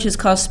whereas the village has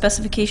caused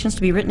specifications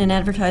to be written and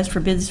advertised for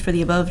bids for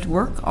the above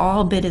work,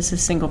 all bid is a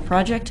single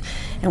project,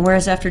 and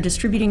whereas after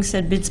distributing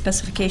said bid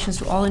specifications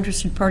to all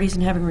interested parties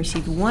and having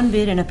received one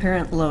bid, an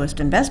apparent lowest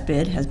and best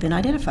bid has been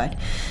identified.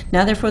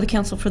 Now therefore the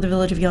Council for the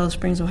Village of Yellow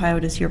Springs, Ohio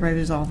does hereby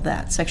resolve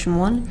that. Section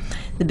 1,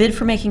 the bid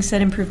for making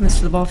said improvements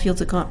to the ball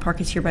fields at Gaunt Park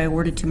is hereby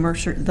awarded to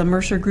the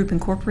Mercer Group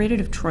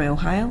Incorporated of Troy,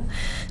 Ohio.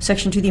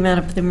 Section 2, the amount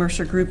of the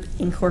Mercer Group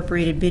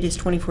Incorporated bid is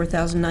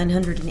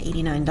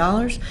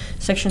 $24,989.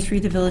 Section 3,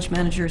 the village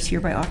manager is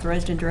hereby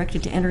authorized and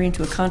directed to enter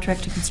into a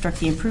contract to construct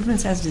the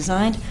improvements as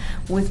designed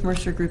with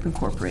Mercer Group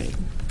Incorporated.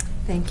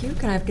 Thank you.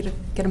 Can I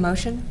get a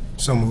motion?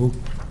 So moved.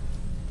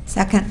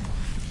 Second.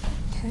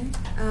 Okay.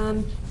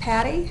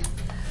 Patty?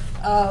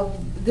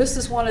 This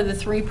is one of the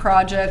 3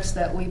 projects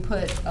that we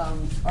put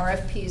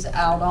RFPs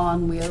out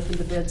on. We opened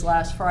the bids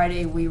last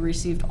Friday. We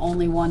received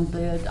only one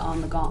bid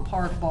on the Gaunt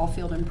Park ball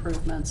field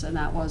improvements, and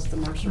that was the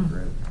Mercer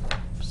Group.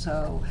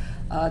 So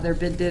their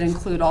bid did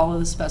include all of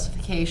the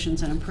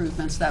specifications and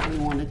improvements that we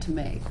wanted to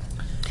make.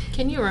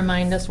 Can you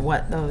remind us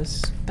what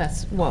those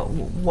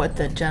what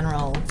the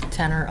general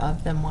tenor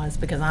of them was?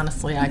 Because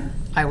honestly,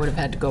 I would have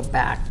had to go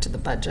back to the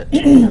budget.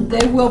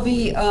 They will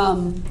be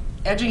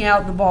edging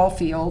out the ball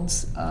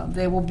fields.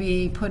 They will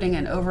be putting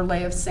an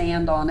overlay of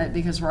sand on it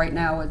because right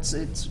now it's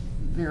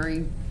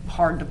very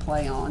hard to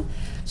play on.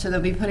 So they'll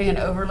be putting an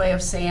overlay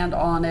of sand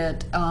on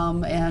it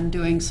and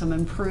doing some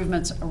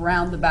improvements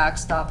around the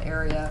backstop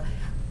area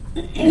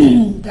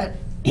that,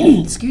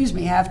 excuse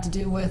me, have to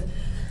do with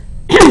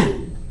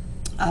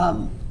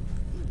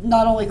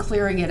not only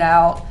clearing it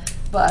out,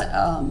 but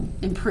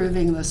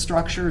improving the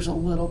structures a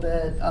little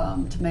bit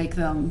to make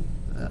them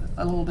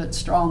a little bit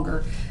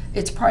stronger.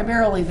 It's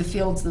primarily the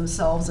fields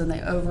themselves and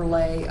the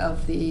overlay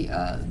of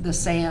the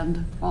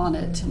sand on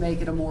it to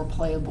make it a more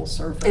playable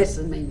surface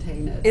and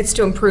maintain it. It's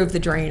to improve the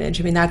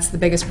drainage. I mean, that's the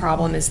biggest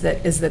problem is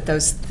that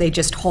those, they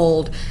just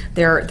hold,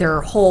 there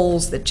are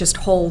holes that just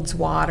holds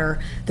water.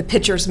 The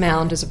pitcher's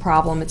mound is a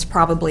problem. It's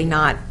probably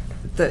not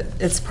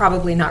it's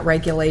probably not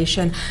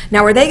regulation.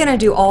 Now, are they going to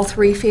do all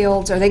 3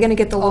 fields? Are they going to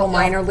get the little All-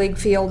 minor league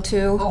field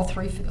too? All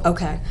 3 fields.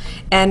 Okay.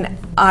 And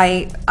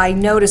I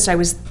noticed, I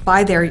was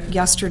by there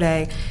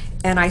yesterday,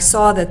 and I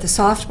saw that the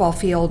softball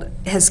field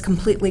has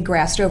completely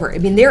grassed over. I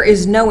mean, there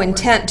is no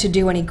intent to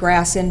do any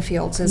grass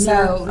infields, is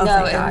there? No, Oh, no.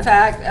 thank In God.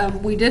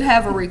 fact, we did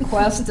have a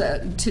request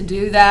to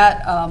do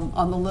that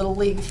on the Little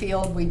League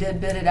field. We did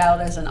bid it out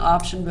as an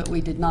option, but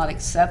we did not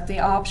accept the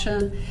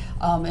option,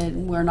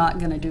 and we're not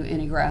going to do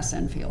any grass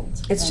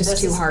infields. It's And just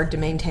this too is- hard to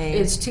maintain.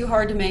 It's too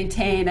hard to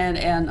maintain,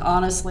 and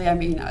honestly, I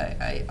mean,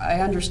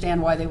 I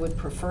understand why they would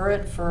prefer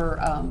it for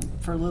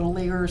little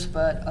leaguers,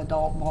 but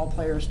adult ball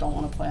players don't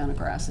want to play on a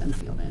grass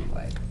infield anyway.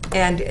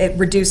 And it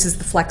reduces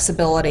the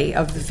flexibility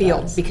of the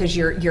field, does. because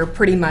you're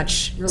pretty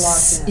much, You're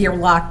locked in. you're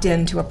locked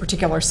into a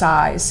particular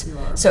size. You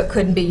are. So it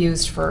couldn't be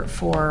used for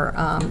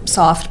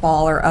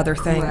softball or other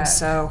things, Correct.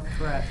 so.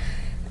 Correct.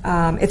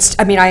 It's,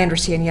 I mean, I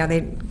understand, yeah,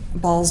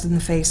 balls in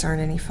the face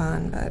aren't any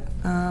fun, but,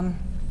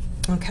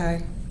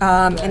 okay.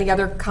 Any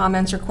other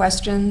comments or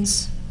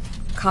questions?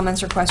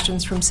 Comments or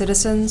questions from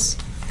citizens?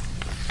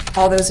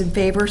 All those in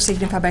favor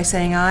signify by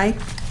saying aye.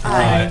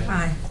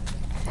 Aye.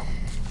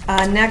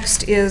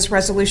 Next is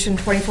Resolution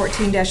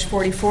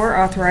 2014-44,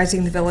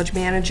 authorizing the village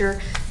manager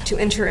to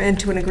enter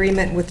into an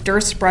agreement with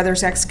Durst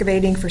Brothers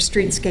Excavating for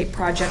streetscape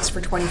projects for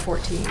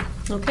 2014.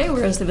 Okay,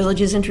 whereas the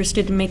village is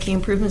interested in making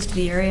improvements to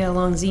the area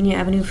along Xenia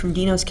Avenue from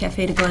Dino's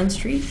Cafe to Glen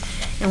Street,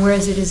 and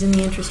whereas it is in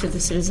the interest of the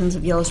citizens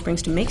of Yellow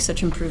Springs to make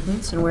such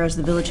improvements, and whereas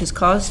the village has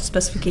caused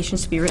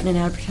specifications to be written and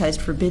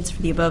advertised for bids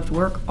for the above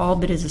work, all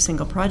bid as a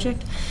single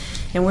project,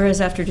 and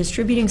whereas after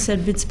distributing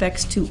said bid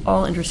specs to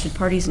all interested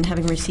parties and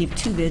having received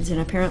 2 bids, an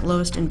apparent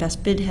lowest and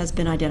best bid has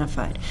been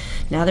identified.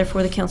 Now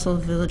therefore, the Council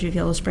of the Village of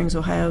Yellow Springs,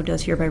 Ohio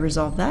does hereby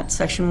resolve that.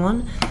 Section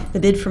 1, the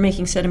bid for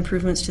making said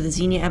improvements to the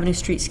Xenia Avenue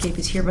streetscape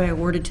is hereby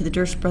awarded to the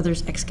Durst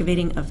Brothers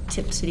Excavating of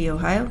Tip City,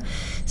 Ohio.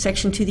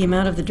 Section 2, the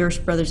amount of the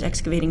Durst Brothers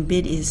Excavating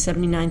bid is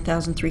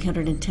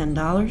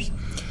 $79,310.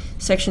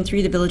 Section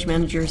 3, the village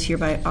manager is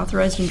hereby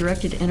authorized and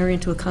directed to enter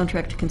into a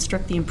contract to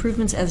construct the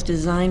improvements as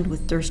designed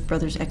with Durst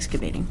Brothers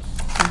Excavating.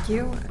 Thank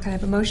you. Can I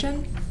have a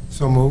motion?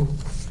 So move.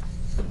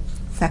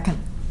 Second.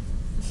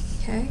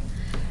 Okay.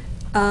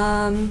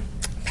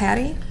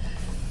 Patty?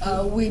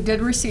 We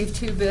did receive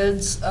 2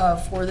 bids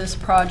for this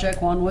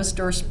project. One was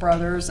Durst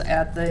Brothers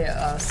at the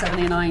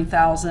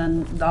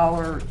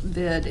 $79,000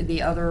 bid.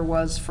 The other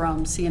was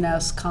from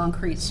CNS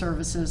Concrete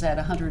Services at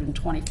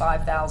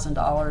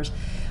 $125,000.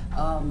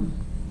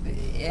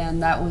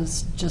 And that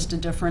was just a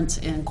difference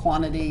in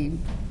quantity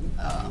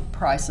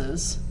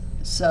prices.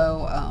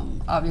 So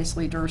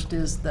obviously Durst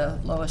is the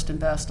lowest and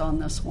best on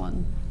this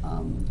one.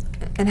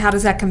 And how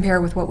does that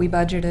compare with what we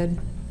budgeted?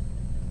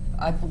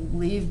 I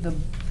believe the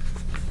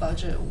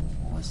budget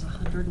was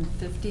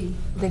 150.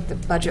 I think the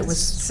budget was,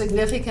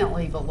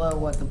 Significantly below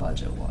what the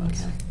budget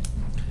was.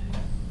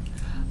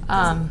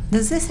 okay.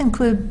 Does this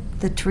include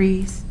the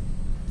trees?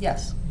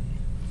 Yes.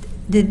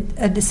 Did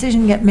a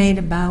decision get made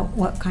about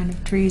what kind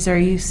of trees? Are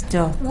you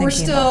still thinking We're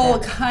still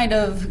about that? kind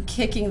of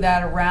kicking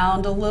that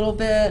around a little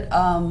bit.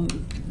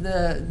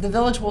 The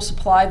village will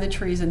supply the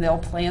trees and they'll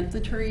plant the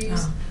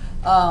trees,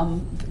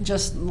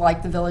 just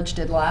like the village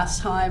did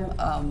last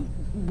time.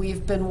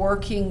 We've been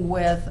working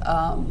with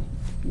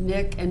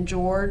Nick and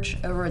George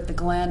over at the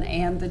Glen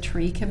and the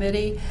Tree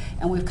Committee,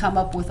 and we've come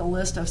up with a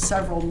list of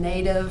several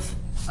native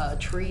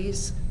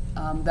trees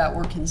that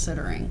we're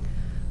considering.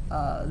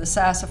 The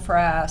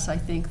sassafras, I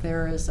think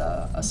there is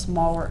a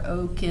smaller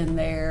oak in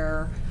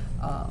there.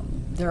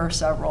 There are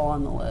several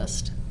on the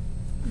list.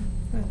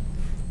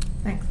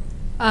 Thanks.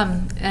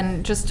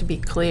 And just to be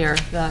clear,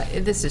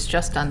 this is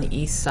just on the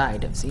east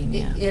side of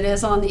Xenia, It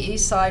is on the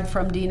east side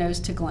from Dino's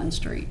to Glen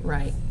Street.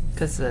 right?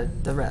 Because the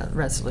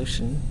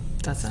resolution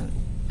doesn't,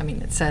 I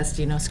mean, it says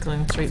Dino's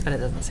Glen Street, but it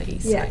doesn't say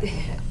east Yeah, side.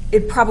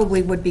 it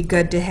probably would be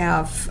good to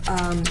have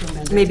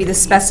maybe the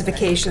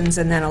specifications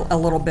and then a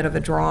little bit of a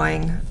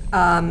drawing.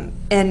 And,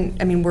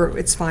 I mean,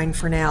 it's fine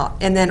for now.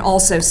 And then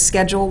also,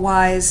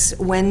 schedule-wise,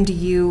 when do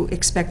you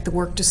expect the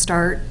work to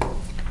start?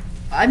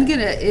 I'm going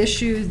to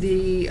issue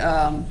the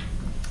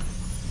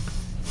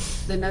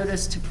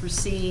notice to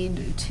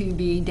proceed to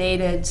be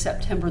dated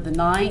September the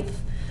 9th.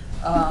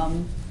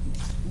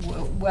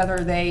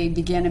 Whether they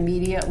begin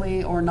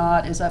immediately or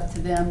not is up to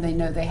them. They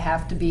know they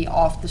have to be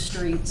off the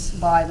streets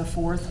by the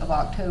 4th of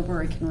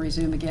October. It can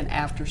resume again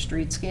after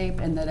streetscape,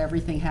 and that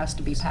everything has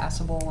to be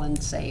passable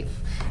and safe.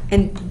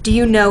 And do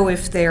you know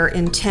if their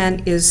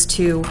intent is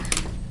to,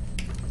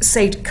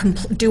 say,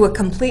 do a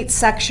complete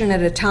section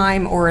at a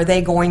time, or are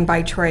they going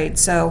by trade?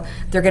 So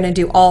they're going to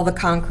do all the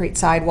concrete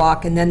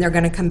sidewalk, and then they're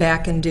going to come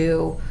back and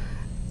do...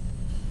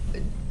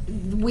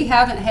 We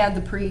haven't had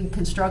the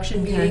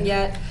pre-construction Okay. meeting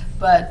yet,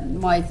 but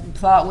my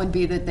thought would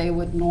be that they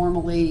would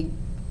normally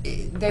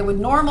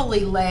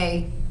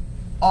lay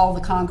all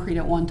the concrete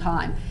at one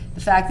time.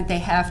 The fact that they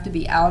have to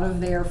be out of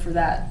there for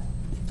that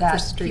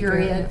street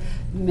period area.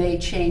 may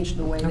change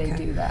the way they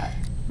Okay. do that.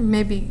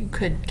 Maybe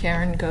could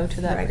Karen go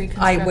to that Right.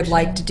 pre-construction? I would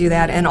like to do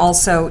that, and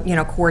also,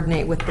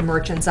 coordinate with the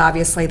merchants.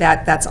 Obviously,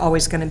 that's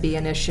always going to be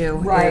an issue,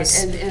 Right,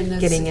 is and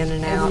this- getting in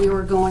and out. we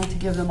were going to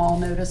give them all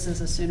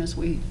notices as soon as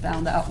we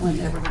found out when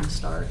they were going to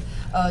start.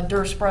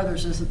 Durst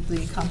Brothers is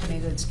the company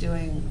that's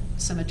doing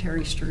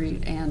Cemetery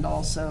Street and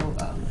also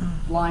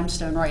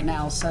Limestone right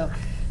now, so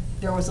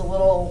there was a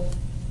little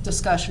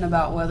discussion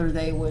about whether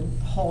they would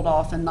hold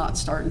off and not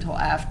start until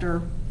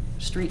after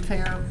Street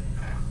Fair.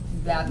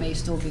 That may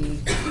still be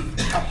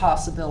a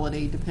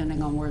possibility,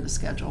 depending on where the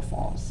schedule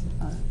falls.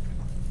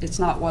 It's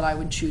not what I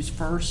would choose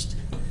first,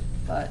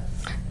 but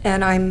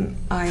And I'm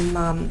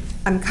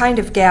kind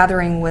of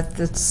gathering with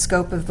the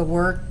scope of the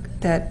work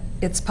that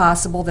it's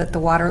possible that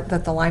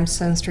the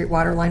Limestone Street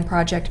water line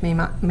project may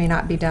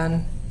not be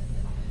done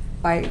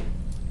by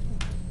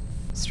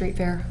Street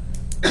Fair.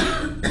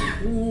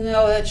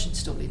 no, that should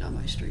still be done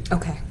by Street.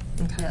 Okay.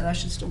 Yeah, that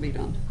should still be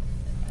done.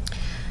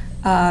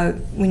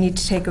 We need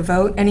to take a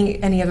vote.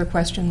 Any other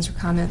questions or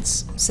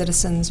comments,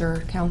 citizens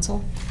or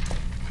council?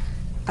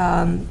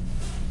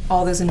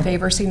 All those in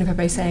favor signify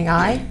by saying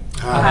aye.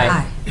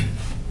 Aye.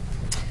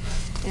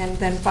 And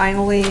then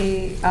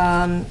finally,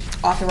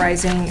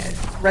 authorizing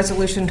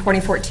Resolution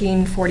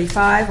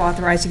 2014-45,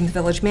 authorizing the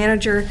village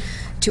manager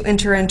to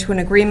enter into an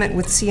agreement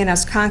with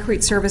CNS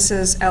Concrete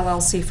Services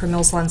LLC for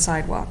Mills Lawn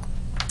Sidewalk.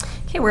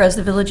 Okay, whereas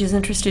the village is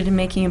interested in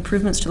making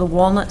improvements to the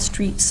Walnut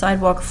Street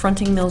sidewalk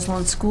fronting Mills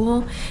Lawn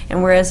School,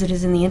 and whereas it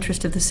is in the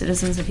interest of the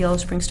citizens of Yellow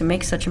Springs to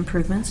make such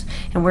improvements,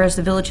 and whereas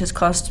the village has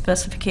caused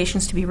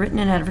specifications to be written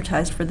and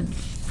advertised for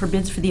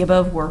bids for the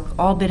above work,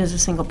 all bid as a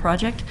single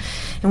project,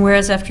 and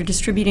whereas after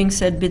distributing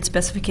said bid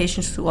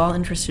specifications to all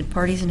interested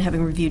parties and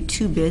having reviewed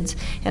 2 bids,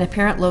 an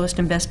apparent lowest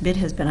and best bid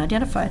has been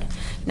identified.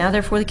 Now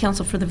therefore the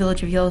Council for the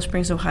Village of Yellow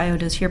Springs, Ohio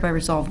does hereby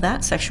resolve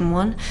that, Section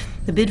 1,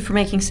 the bid for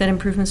making said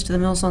improvements to the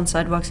Mills Lawn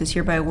sidewalks is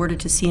hereby awarded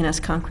to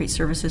CNS Concrete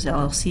Services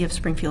LLC of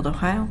Springfield,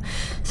 Ohio.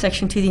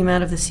 Section 2, the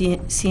amount of the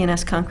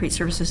CNS Concrete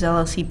Services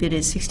LLC bid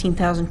is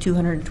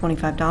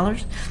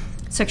 $16,225.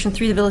 Section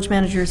 3, the village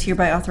manager is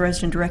hereby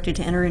authorized and directed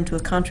to enter into a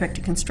contract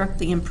to construct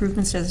the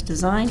improvements as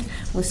designed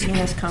with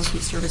CNS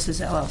Concrete Services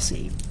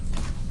LLC.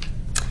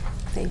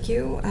 Thank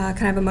you. Can I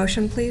have a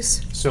motion,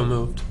 please? So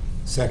moved.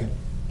 Second.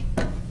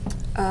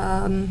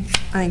 I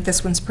think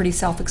this one's pretty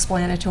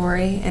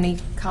self-explanatory. Any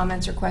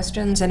comments or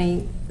questions?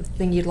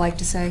 Anything you'd like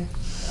to say?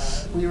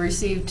 We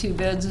received 2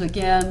 bids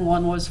again.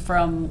 One was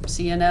from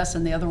CNS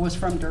and the other was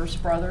from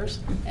Durst Brothers.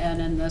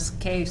 And in this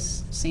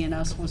case,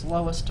 CNS was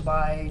lowest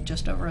by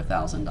just over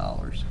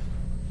 $1,000.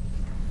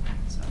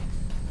 So,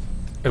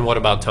 And what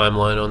about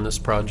timeline on this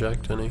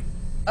project, any?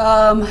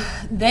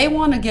 they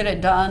want to get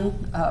it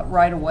done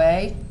right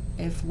away.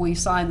 If we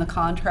sign the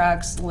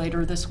contracts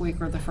later this week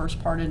or the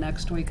first part of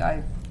next week,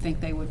 I think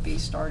they would be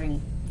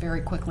starting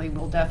very quickly.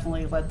 We'll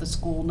definitely let the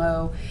school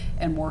know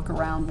and work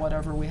around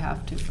whatever we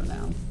have to for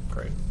them.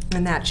 Great.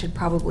 And that should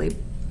probably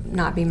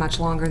not be much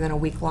longer than a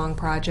week-long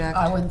project.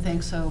 I wouldn't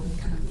think so.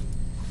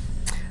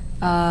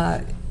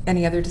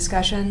 Any other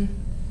discussion?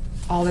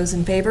 All those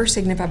in favor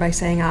signify by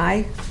saying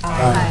aye.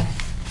 Aye.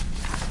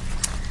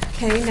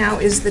 Okay, now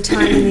is the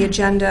time in the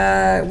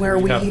agenda where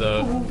we... We have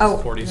the Oh.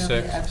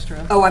 46.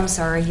 Extra. Oh, I'm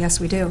sorry, yes,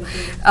 we do.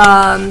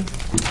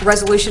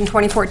 Resolution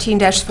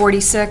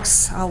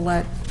 2014-46, I'll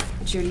let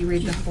Judy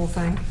read the whole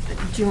thing.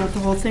 Do you want the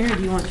whole thing, or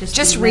do you want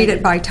Just read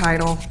it by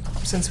title,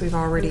 since we've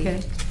already...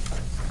 Okay.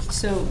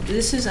 So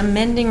this is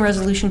amending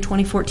Resolution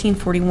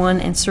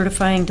 2014-41 and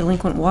certifying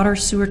delinquent water,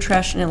 sewer,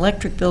 trash, and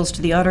electric bills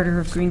to the auditor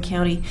of Greene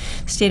County,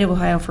 State of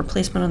Ohio, for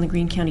placement on the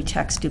Greene County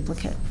tax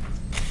duplicate.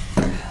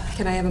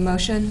 Can I have a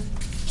motion?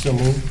 So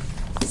moved.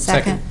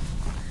 Second.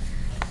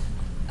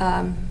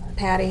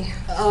 Patty?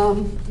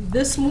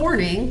 This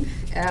morning,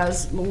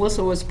 as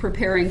Melissa was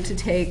preparing to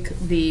take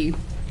the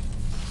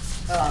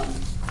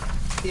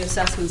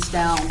assessments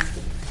down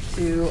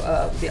to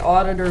the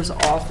auditor's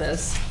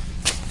office,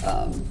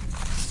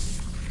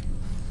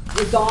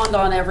 it dawned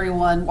on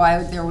everyone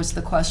why there was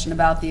the question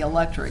about the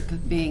electric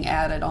being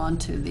added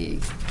onto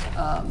this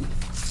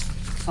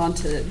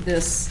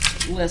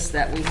list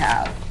that we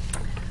have.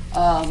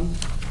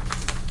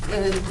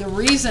 And the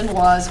reason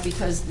was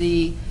because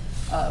the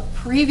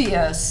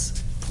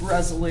previous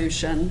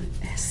resolution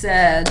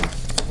said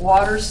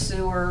water,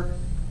 sewer,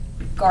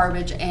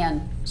 garbage,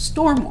 and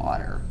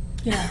stormwater.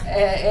 Yeah.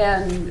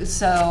 And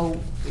so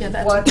Yeah,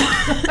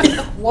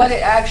 that's- what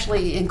it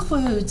actually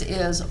includes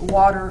is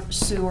water,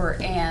 sewer,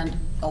 and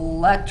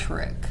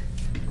electric.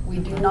 We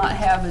do not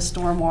have a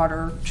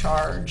stormwater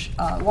charge,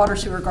 water,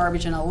 sewer,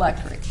 garbage, and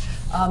electric.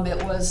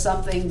 It was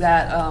something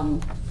that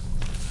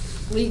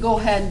legal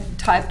had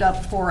typed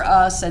up for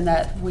us, and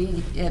that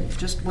it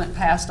just went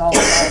past all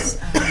of us.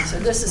 So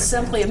this is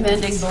simply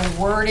amending the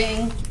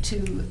wording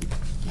to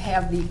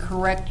have the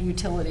correct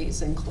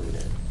utilities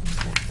included.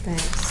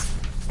 Thanks.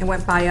 It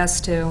went by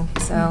us, too,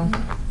 so...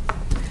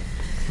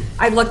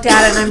 I looked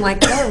at it and I'm like,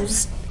 oh...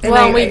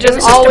 Well, we it just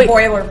was just a always-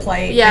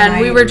 boilerplate. Yeah,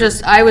 and we I- were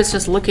I was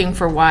just looking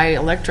for why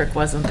electric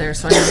wasn't there,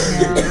 so I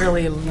didn't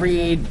really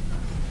read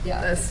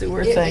the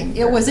sewer thing.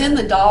 It was in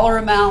the dollar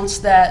amounts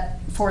that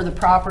for the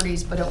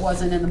properties, but it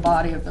wasn't in the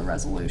body of the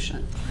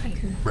resolution.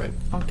 Right.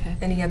 Okay.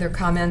 Any other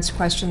comments,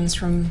 questions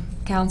from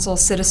council,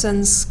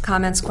 citizens,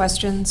 comments,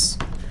 questions?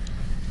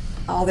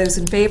 All those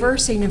in favor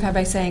signify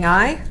by saying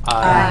aye.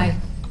 Aye.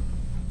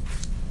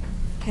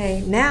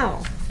 Okay,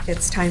 now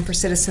it's time for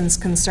citizens'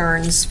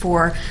 concerns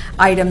for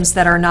items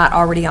that are not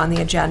already on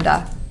the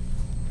agenda.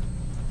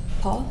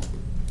 Paul?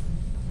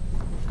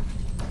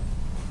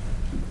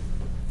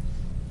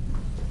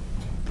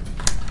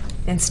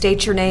 And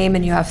state your name,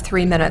 and you have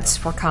 3 minutes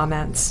for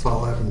comments.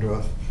 Paul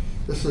Evendroth.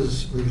 This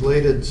is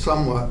related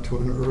somewhat to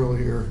an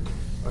earlier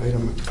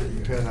item that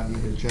you had on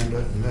the agenda,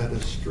 and that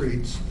is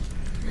streets.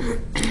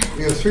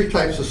 We have 3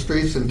 types of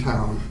streets in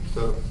town.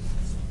 The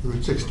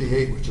Route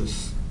 68, which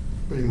is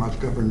pretty much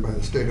governed by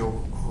the state of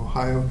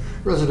Ohio.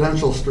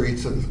 Residential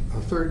streets, and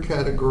a third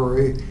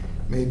category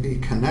may be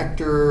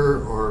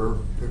connector or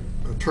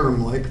a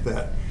term like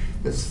that.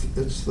 It's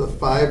the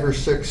 5 or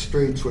 6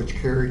 streets which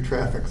carry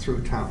traffic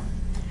through town.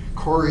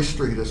 Corey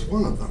Street is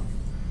one of them.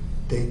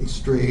 Dayton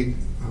Street,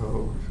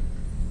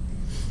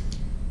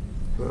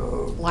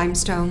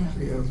 Limestone.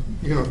 yeah,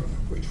 you know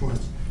which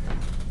ones.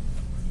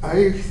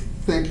 I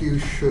think you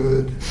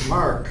should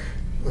mark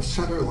a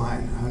center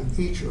line on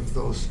each of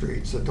those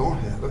streets that don't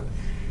have it,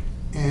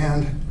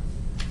 and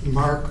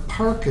mark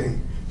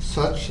parking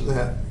such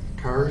that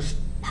cars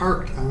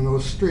parked on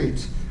those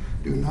streets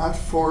do not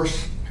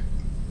force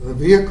the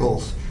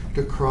vehicles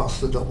to cross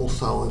the double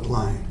solid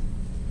line.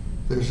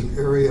 There's an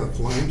area of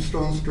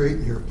Limestone Street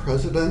near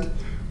President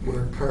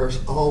where cars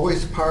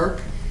always park,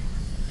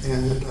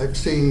 and I've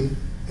seen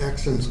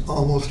accidents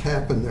almost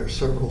happen there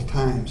several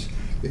times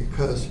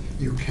because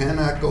you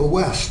cannot go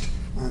west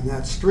on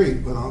that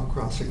street without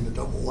crossing the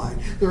double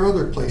line. There are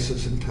other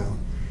places in town.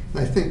 And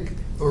I think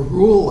a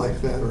rule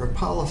like that or a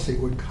policy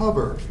would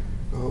cover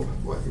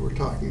what you were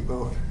talking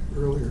about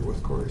earlier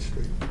with Corey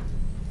Street.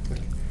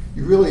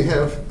 You really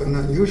have an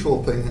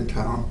unusual thing in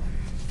town.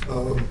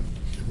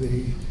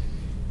 The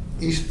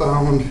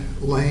eastbound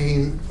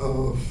lane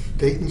of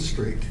Dayton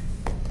Street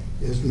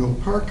is no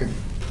parking,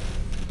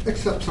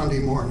 except Sunday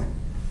morning.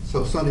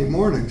 So Sunday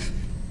mornings,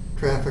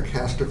 traffic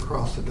has to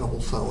cross the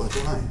double solid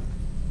line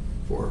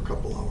for a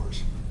couple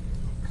hours.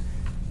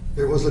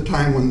 There was a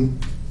time when,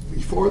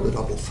 before the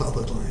double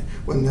solid line,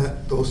 when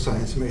those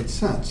signs made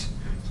sense.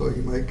 So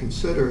you might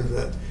consider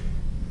that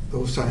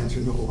those signs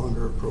are no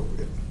longer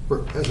appropriate,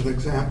 as an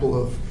example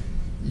of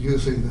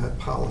using that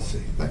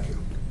policy. Thank you.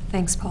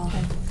 Thanks, Paul.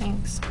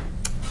 Thanks.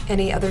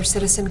 Any other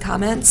citizen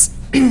comments?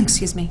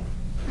 Excuse me.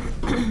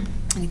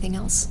 Anything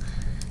else?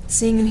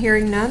 Seeing and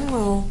hearing none,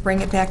 we'll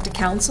bring it back to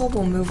council.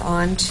 We'll move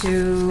on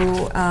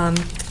to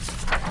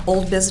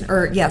old business,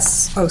 or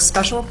yes,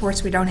 special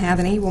reports, we don't have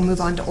any. We'll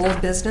move on to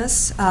old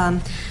business.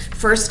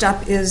 First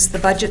up is the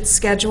budget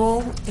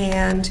schedule,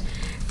 and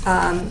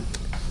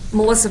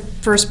Melissa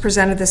first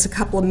presented this a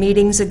couple of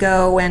meetings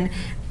ago, and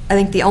I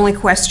think the only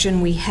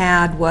question we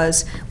had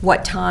was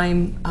what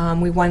time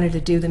we wanted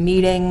to do the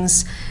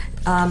meetings.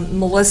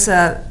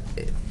 Melissa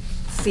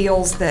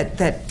feels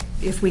that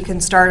if we can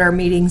start our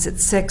meetings at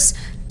 6,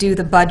 do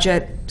the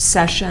budget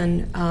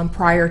session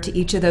prior to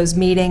each of those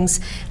meetings,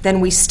 then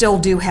we still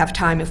do have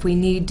time if we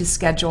need to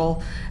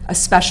schedule a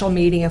special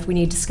meeting, if we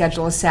need to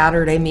schedule a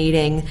Saturday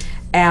meeting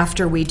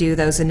after we do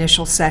those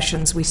initial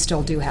sessions, we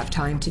still do have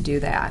time to do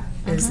that.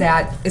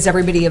 Is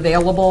everybody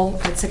available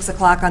at 6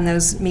 o'clock on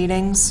those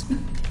meetings?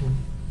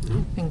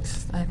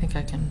 I think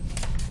I can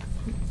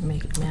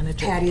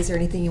manage it. Patty, is there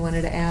anything you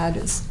wanted to add?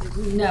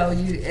 No,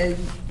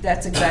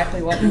 that's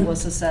exactly what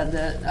Melissa said,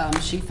 that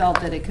she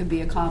felt that it could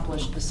be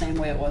accomplished the same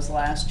way it was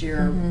last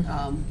year,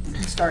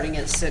 starting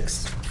at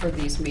 6 for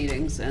these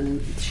meetings,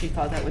 and she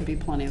thought that would be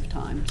plenty of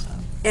time, so.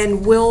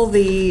 And will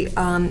the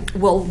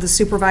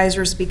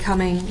supervisors be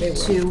coming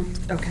to?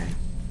 Okay.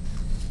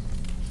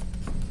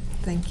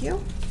 Thank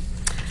you.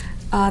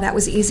 That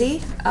was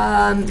easy.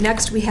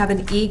 Next, we have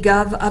an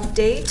eGov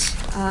update.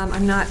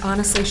 I'm not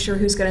honestly sure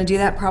who's going to do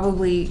that.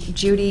 Probably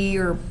Judy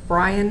or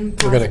Brian.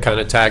 We're going to kind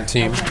of tag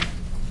team. Okay.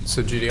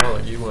 So Judy, I'll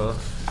let you.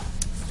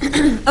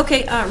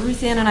 Okay,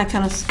 Ruth Ann and I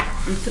kind of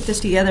put this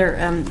together.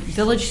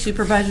 Village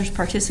supervisors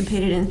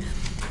participated in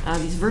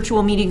these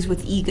virtual meetings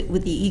with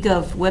the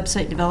eGov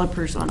website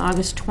developers on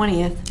August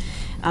 20th,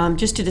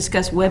 just to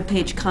discuss web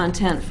page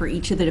content for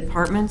each of the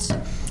departments.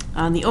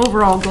 The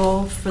overall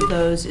goal for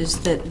those is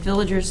that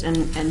villagers and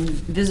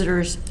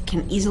visitors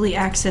can easily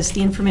access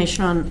the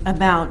information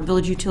about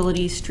village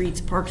utilities,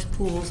 streets, parks,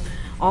 pools,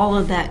 all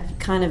of that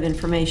kind of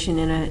information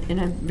in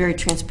a very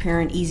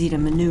transparent, easy to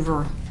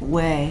maneuver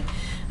way.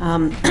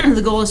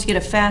 The goal is to get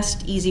a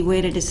fast, easy way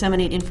to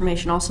disseminate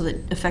information also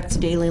that affects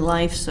daily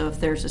life. So if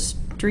there's a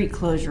street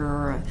closure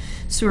or a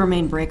sewer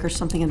main break or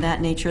something of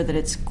that nature, that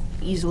it's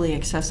easily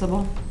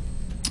accessible.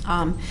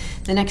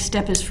 The next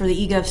step is for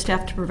the eGov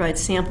staff to provide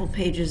sample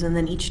pages, and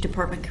then each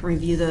department can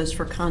review those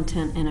for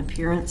content and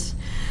appearance,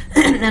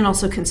 and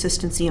also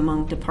consistency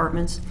among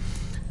departments.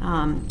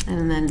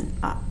 And then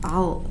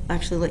I'll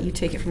actually let you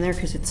take it from there,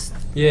 because it's.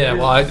 Yeah,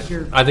 well,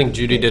 you're- I think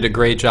Judy did a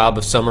great job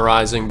of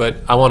summarizing, but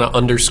I want to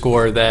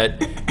underscore that,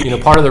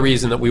 part of the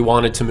reason that we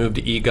wanted to move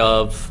to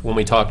eGov when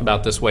we talked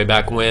about this way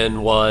back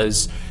when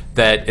was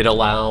that it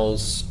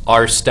allows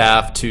our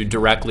staff to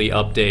directly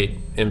update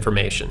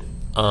information.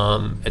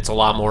 It's a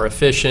lot more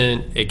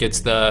efficient. It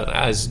gets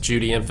as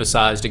Judy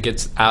emphasized, it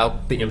gets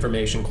out the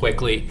information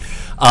quickly.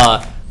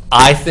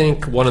 I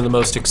think one of the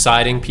most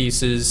exciting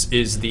pieces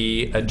is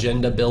the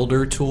agenda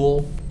builder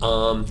tool,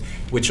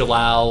 which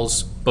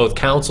allows both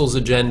council's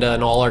agenda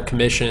and all our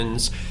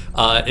commissions.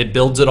 It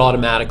builds it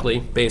automatically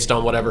based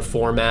on whatever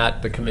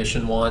format the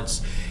commission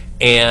wants,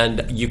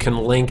 and you can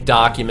link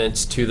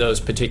documents to those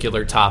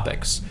particular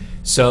topics.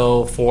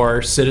 So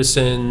for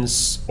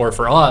citizens, or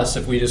for us,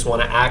 if we just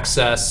want to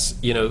access,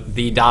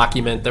 the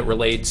document that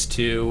relates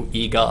to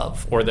eGov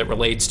or that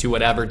relates to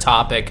whatever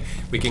topic,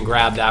 we can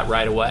grab that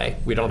right away.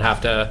 We don't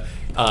have to,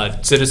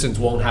 citizens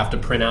won't have to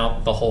print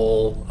out the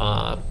whole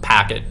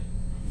packet.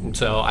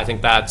 So I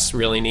think that's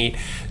really neat.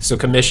 So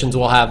commissions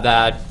will have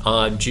that.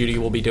 Judy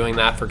will be doing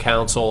that for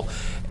council.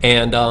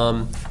 And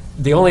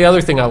the only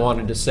other thing I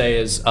wanted to say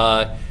is,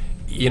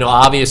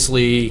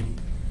 obviously,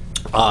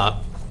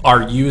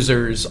 our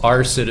users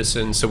are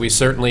citizens, so we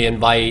certainly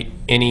invite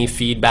any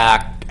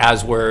feedback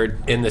as we're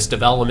in this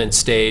development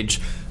stage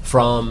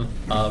from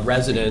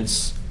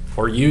residents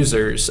or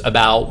users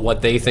about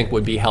what they think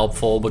would be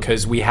helpful,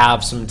 because we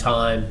have some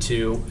time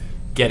to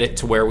get it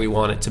to where we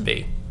want it to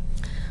be.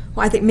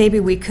 Well, I think maybe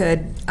we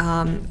could,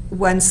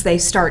 once they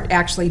start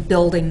actually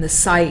building the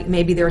site,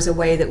 maybe there's a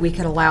way that we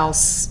could allow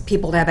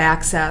people to have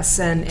access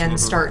and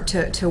start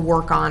to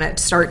work on it,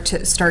 start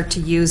to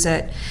use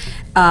it.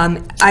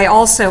 I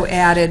also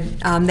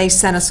added, they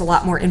sent us a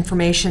lot more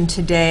information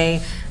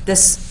today.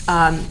 This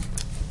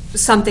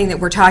something that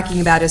we're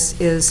talking about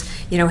is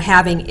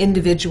having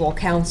individual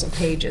council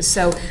pages.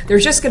 So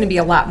there's just going to be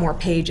a lot more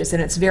pages,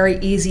 and it's very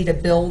easy to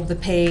build the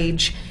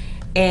page.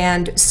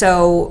 And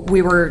so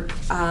we were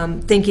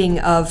thinking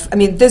of,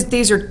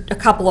 these are a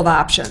couple of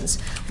options.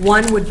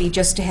 One would be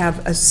just to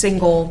have a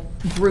single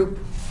group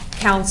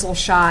council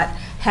shot,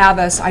 have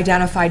us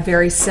identified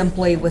very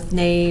simply with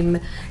name,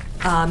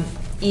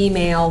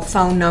 email,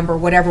 phone number,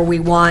 whatever we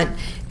want.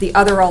 The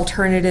other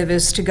alternative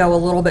is to go a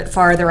little bit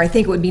farther. I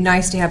think it would be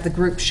nice to have the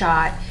group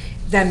shot,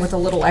 then with a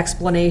little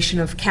explanation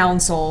of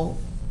council,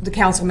 the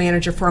council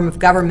manager form of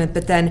government,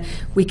 but then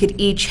we could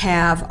each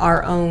have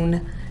our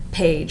own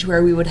page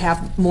where we would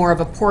have more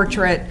of a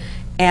portrait.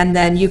 And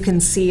then you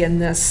can see in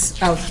this,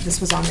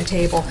 this was on the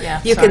table.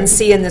 Yeah, you sorry. can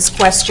see in this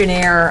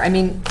questionnaire,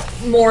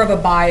 more of a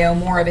bio,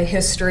 more of a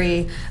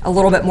history, a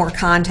little bit more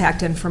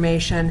contact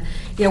information.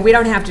 We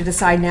don't have to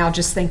decide now,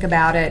 just think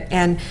about it.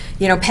 And,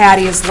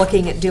 Patty is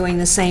looking at doing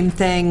the same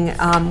thing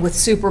with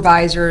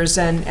supervisors,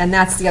 and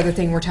that's the other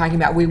thing we're talking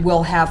about. We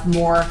will have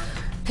more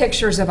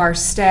pictures of our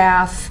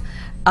staff,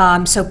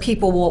 so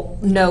people will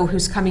know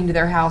who's coming to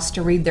their house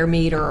to read their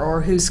meter,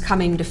 or who's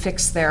coming to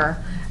fix the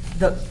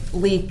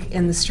leak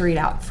in the street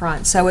out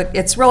front. So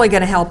it's really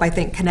going to help, I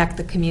think, connect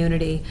the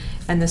community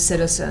and the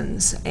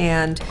citizens.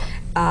 And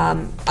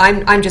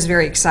I'm just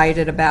very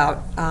excited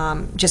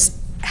about just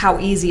how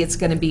easy it's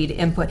going to be to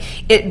input.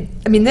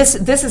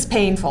 This is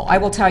painful. I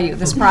will tell you,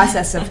 this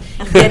process of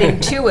getting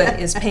to it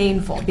is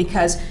painful,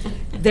 because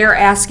they're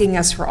asking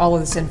us for all of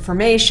this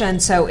information,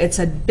 so it's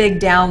a big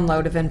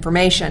download of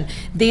information.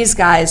 These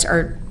guys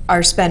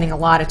are spending a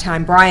lot of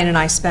time. Brian and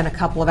I spent a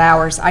couple of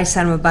hours. I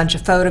sent him a bunch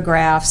of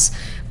photographs,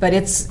 but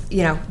it's,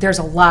 there's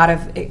a lot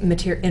of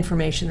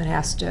information that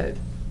has to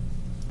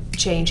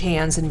change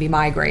hands and be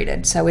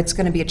migrated, so it's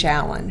going to be a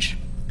challenge.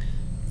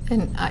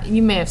 And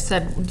you may have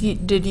said,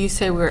 did you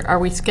say are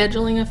we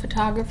scheduling a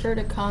photographer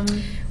to come?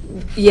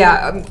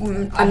 Yeah,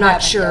 I'm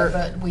not haven't sure.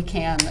 yet, but we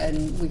can,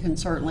 and we can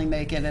certainly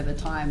make it at a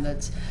time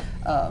that's,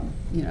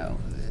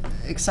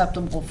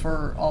 acceptable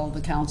for all of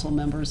the council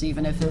members,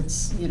 even if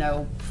it's,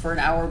 for an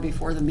hour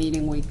before the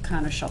meeting, we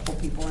kind of shuffle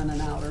people in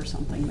and out or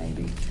something,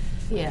 maybe.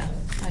 Yeah,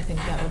 I think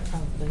that would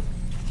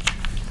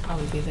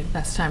probably be the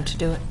best time to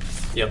do it.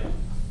 Yep.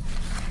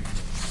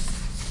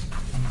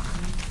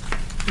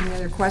 Any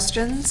other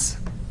questions?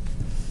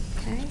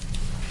 Okay.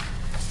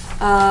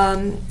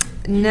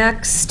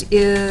 Next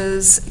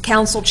is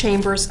council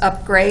chambers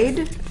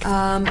upgrade.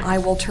 I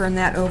will turn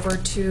that over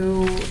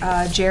to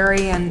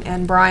Jerry,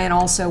 and Brian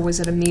also was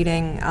at a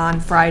meeting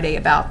on Friday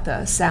about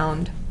the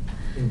sound.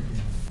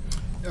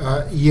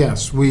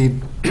 Yes,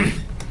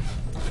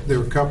 there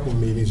were a couple of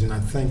meetings, and I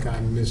think I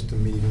missed a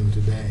meeting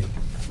today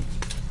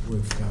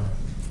with,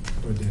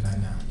 or did I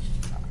not?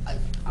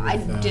 I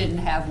didn't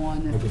have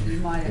one. Okay. You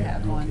might have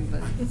had one,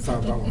 but I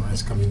thought about one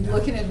that's coming down.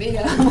 looking at me,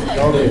 I'm like.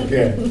 Okay,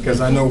 good,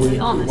 because I know we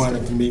Honest.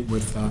 wanted to meet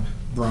with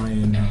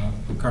Brian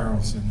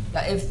Carlson.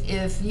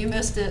 If you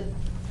missed it,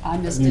 I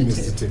missed You it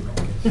missed too. it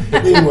too.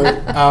 Okay.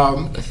 Anyway,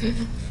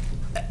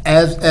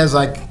 as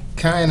I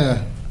kind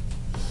of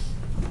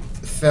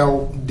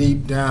felt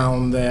deep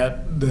down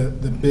that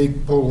the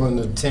big pull in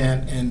the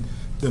tent and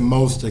the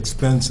most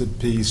expensive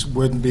piece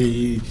would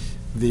be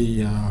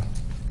the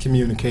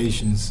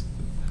communications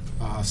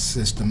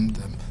system,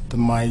 the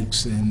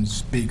mics and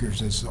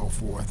speakers and so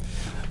forth.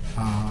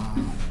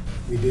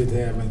 We did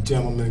have a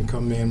gentleman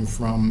come in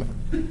from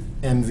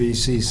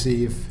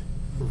NVCC,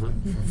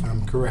 if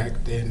I'm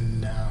correct,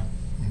 and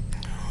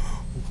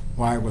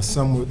why it was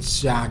somewhat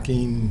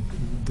shocking,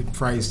 the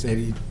price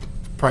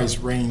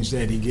range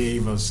that he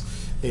gave us.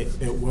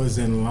 It was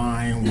in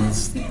line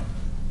with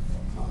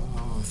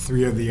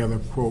 3 of the other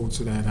quotes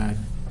that I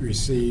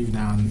received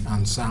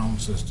on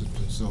sound systems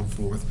and so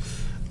forth.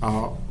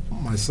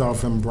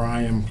 Myself and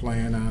Brian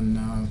plan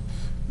on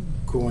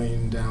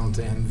going down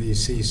to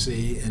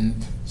NVCC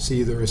and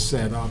see their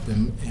setup,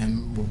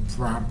 and we'll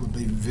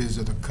probably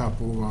visit a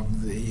couple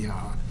of the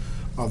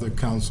other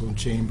council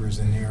chambers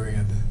in the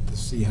area to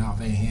see how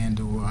they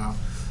handle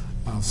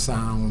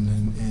sound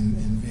and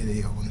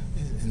video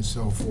and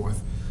so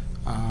forth.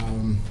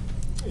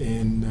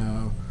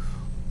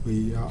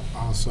 We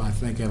also, I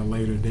think at a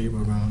later date,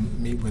 we're going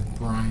to meet with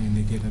Brian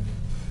to get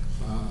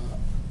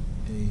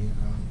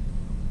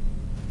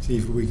see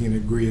if we can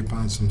agree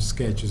upon some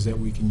sketches that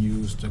we can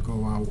use to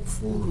go out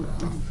for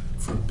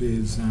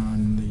bids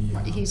on the.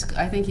 I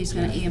think he's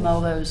going to email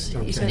those.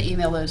 Okay. He's going to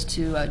email those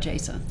to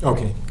Jason.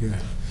 Okay, good.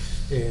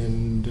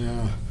 And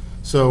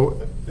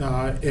so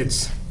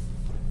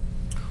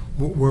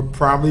we're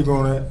probably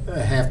going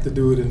to have to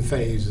do it in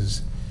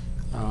phases.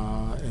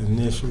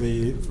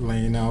 Initially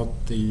laying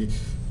out the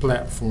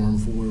platform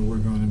for where we're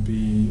going to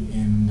be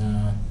and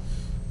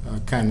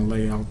kind of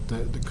lay out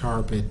the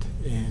carpet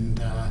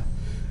and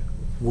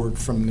work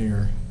from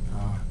there.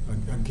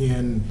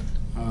 Again,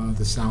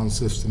 the sound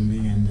system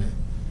being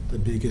the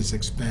biggest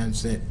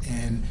expense,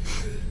 and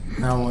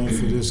not only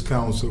for this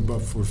council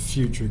but for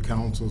future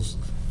councils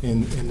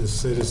and the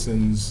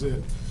citizens.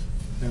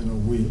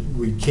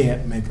 We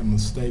can't make a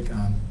mistake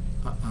on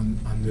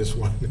this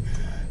one.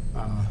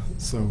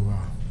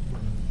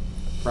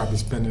 Probably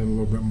spending a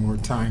little bit more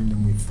time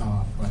than we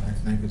thought, but I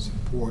think it's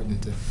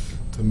important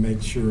to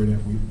make sure that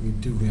we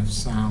do have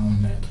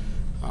sound that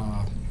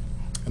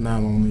not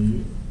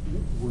only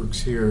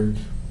works here,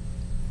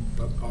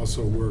 but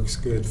also works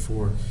good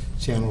for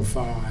Channel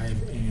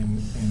 5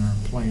 and our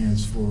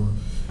plans for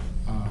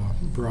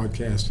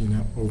broadcasting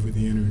over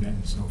the internet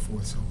and so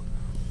forth. So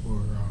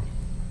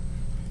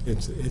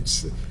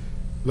it's a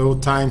little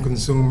time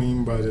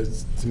consuming, but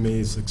to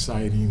me it's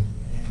exciting.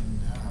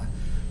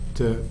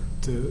 And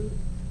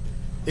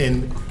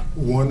and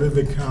one of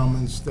the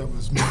comments that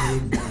was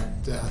made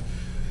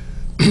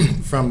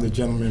from the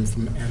gentleman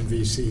from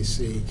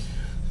NVCC,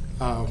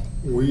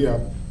 we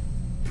are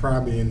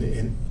probably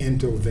an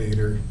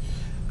innovator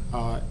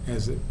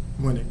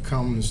when it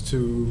comes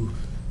to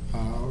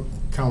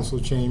council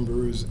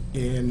chambers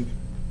and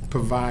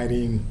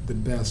providing the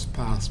best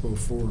possible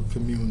for a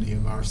community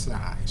of our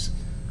size.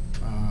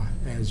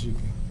 As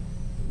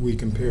we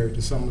compare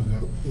to some of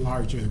the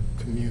larger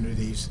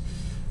communities.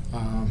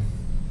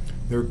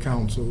 Their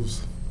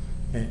councils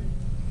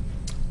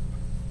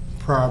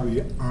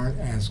probably aren't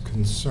as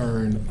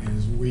concerned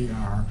as we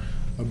are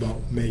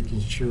about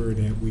making sure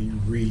that we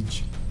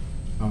reach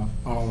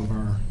all of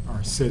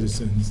our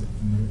citizens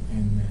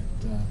and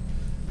that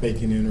they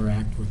can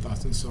interact with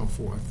us and so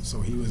forth.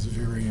 So he was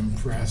very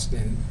impressed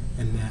in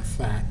that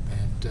fact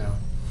that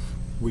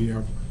we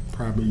are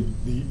probably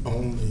the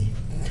only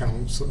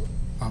council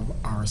of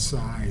our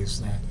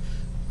size that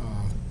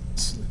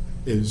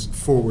is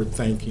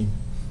forward-thinking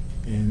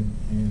and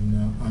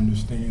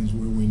understands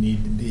where we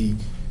need to be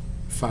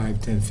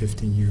 5, 10,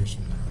 15 years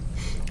from now.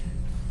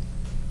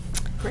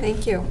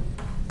 Thank you.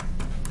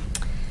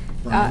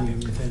 Brian, you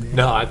have anything to add?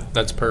 No,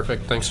 that's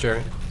perfect. Thanks,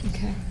 Jerry.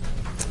 Okay.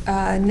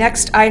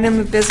 Next item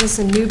of business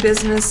and new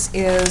business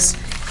is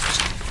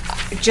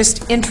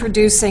just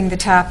introducing the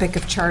topic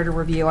of charter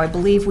review. I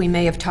believe we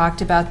may have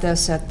talked about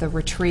this at the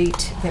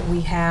retreat that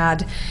we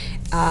had.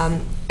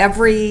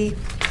 Every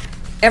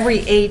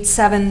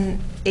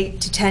 8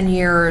 to 10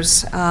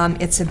 years,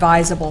 it's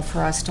advisable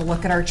for us to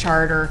look at our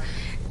charter.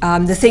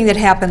 The thing that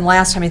happened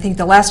last time, I think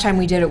the last time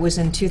we did it was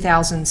in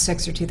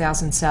 2006 or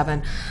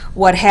 2007.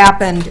 What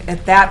happened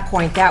at that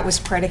point, that was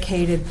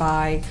predicated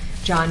by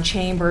John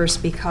Chambers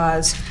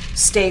because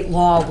state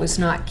law was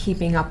not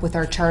keeping up with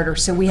our charter.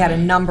 So we had a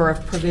number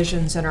of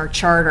provisions in our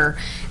charter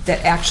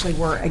that actually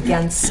were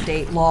against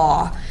state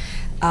law.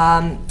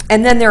 And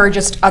then there are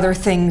just other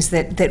things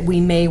that we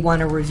may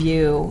want to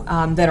review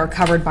that are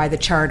covered by the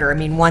charter. I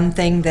mean, one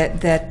thing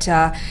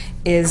that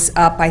is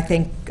up, I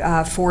think,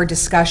 for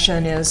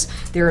discussion is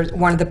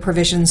one of the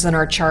provisions in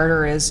our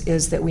charter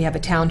is that we have a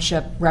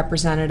township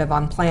representative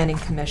on Planning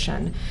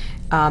Commission.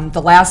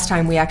 The last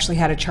time we actually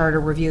had a charter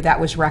review, that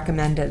was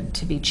recommended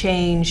to be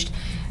changed.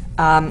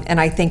 And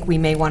I think we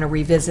may want to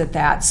revisit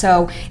that.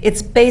 So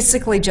it's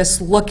basically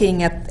just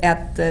looking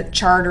at the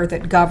charter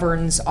that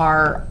governs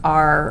our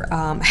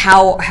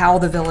how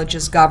the village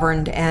is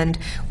governed, and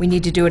we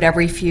need to do it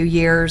every few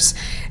years.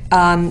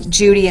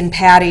 Judy and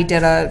Patty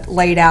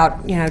laid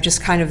out,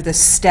 just kind of the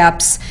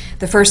steps.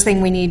 The first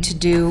thing we need to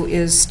do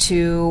is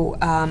to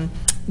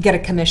get a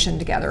commission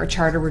together, a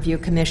charter review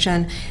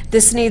commission.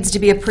 This needs to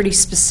be a pretty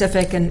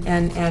specific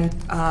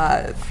and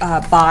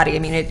body. I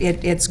mean,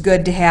 it's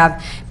good to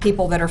have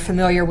people that are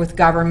familiar with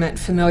government,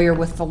 familiar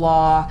with the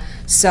law.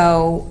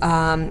 So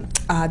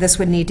this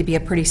would need to be a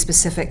pretty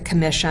specific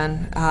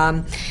commission.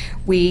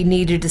 We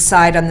need to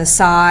decide on the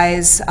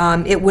size.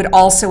 It would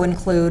also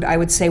include, I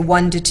would say,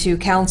 1 to 2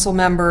 council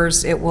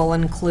members. It will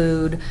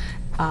include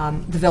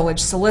the village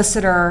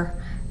solicitor,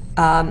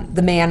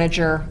 the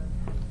manager.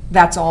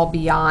 That's all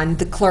beyond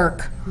the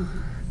clerk.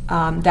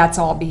 That's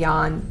all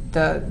beyond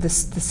the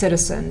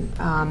citizen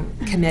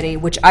committee,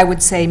 which I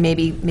would say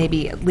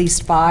maybe at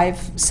least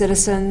 5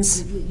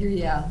 citizens.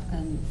 Yeah,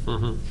 and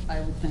I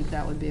would think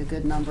that would be a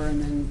good number,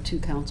 and then 2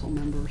 council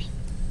members.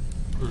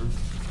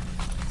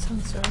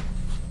 Sounds right.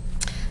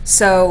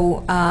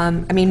 So,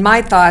 I mean,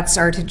 my thoughts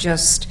are to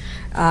just,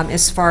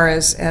 as far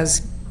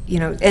as you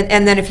know,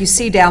 and then if you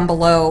see down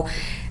below,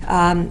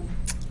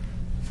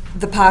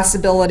 the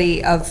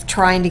possibility of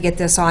trying to get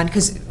this on,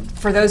 because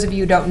for those of you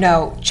who don't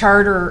know,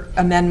 charter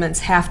amendments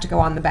have to go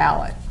on the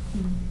ballot.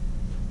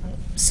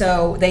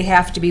 So they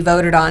have to be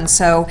voted on.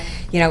 So,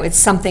 you know, it's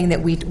something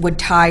that we would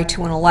tie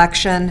to an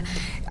election.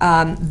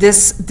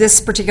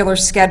 This particular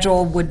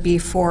schedule would be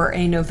for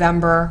a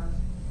November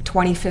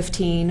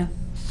 2015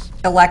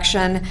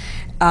 election.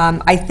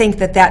 I think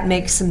that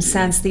makes some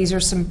sense. These are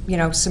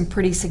some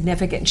pretty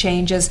significant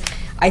changes.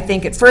 I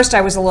think at first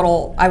I was a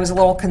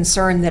little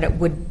concerned that it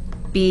would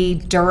be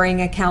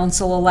during a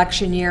council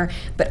election year,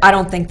 but I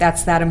don't think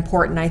that's that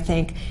important. I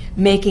think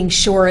making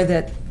sure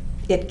that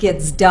it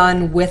gets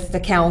done with the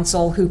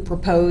council who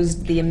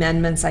proposed the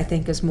amendments, I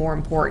think, is more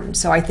important.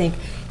 So I think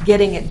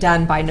getting it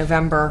done by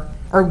November,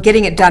 or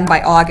getting it done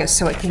by August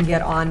so it can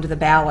get onto the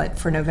ballot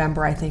for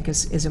November, I think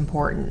is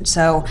important.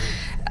 So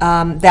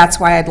that's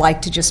why I'd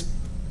like to just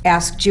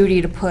ask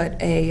Judy to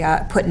put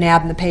an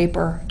ad in the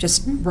paper,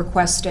 just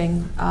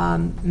requesting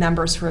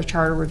members for a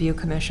charter review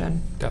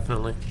commission.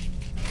 Definitely.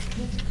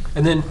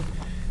 And then,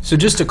 so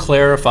just to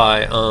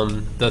clarify,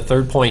 the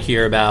third point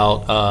here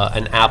about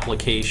an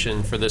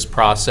application for this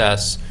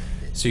process,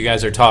 so you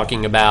guys are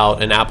talking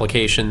about an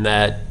application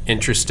that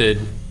interested.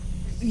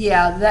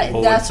 Yeah, People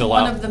would that's fill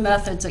one out. of the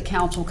methods that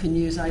council can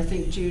use. I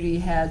think Judy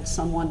had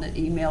someone that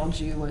emailed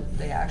you,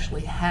 they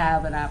actually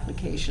have an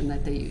application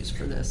that they use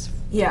for this.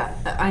 Yeah,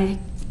 I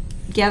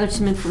gathered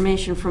some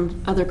information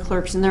from other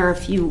clerks, and there are a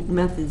few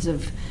methods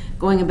of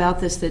going about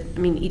this that, I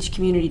mean, each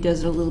community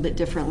does it a little bit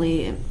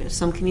differently.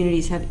 Some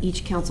communities have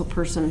each council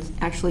person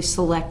actually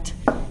select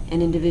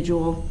an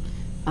individual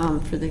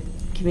for the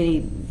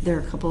committee. There are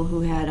a couple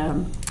who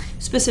had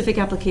specific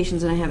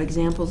applications, and I have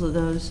examples of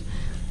those.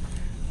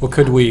 Well,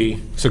 could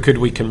we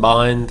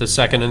combine the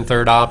second and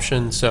third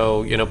option?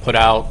 So, you know, put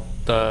out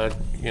the,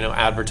 you know,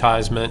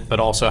 advertisement,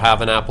 but also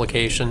have an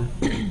application?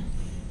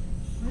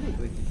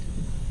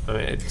 I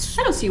mean,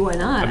 I don't see why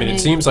not. I mean, it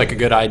seems like a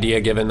good idea,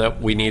 given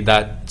that we need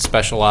that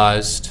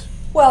specialized.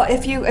 Well,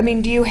 if you, I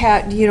mean, you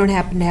don't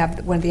happen to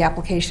have one of the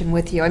application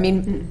with you? I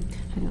mean,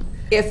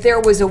 if there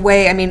was a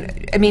way, I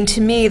mean, to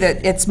me,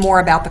 that it's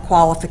more about the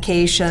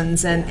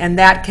qualifications, and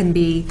that can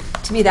be,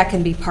 to me, that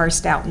can be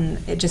parsed out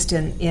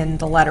in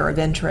the letter of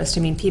interest.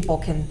 I mean, people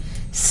can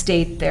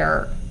state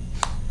their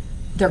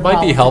It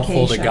might be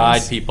helpful to guide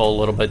qualifications. people a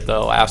little bit,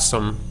 though, ask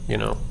them, you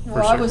know, for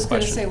Well, I certain was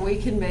going to questions. say,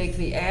 we can make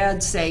the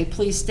ad say,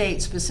 please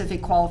state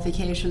specific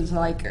qualifications,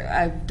 like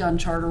I've done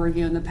charter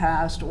review in the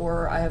past,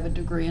 or I have a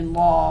degree in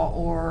law,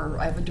 or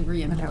I have a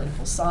degree in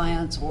political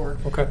science, or,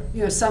 Okay.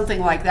 you know, something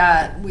like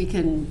that. We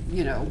can,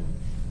 you know,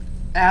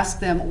 ask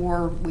them,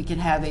 or we can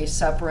have a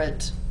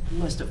separate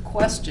list of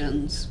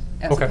questions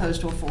as Okay. opposed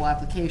to a full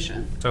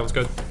application. Sounds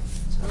good.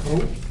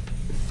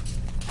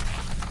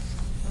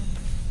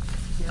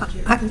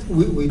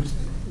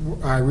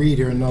 I read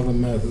here another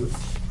method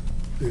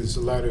is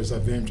letters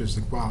of interest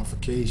and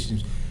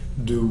qualifications.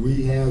 Do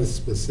we have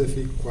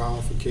specific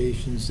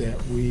qualifications that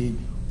we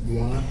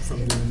want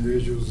from the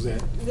individuals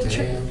that to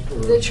have?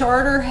 Or- The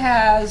charter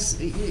has,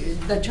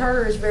 the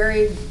charter is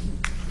very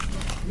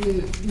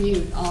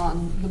mute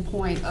on the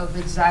point of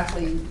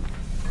exactly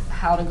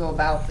how to go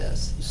about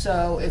this.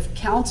 So if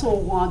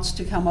council wants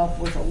to come up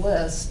with a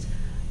list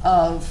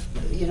of,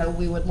 you know,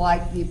 we would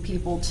like the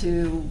people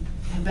to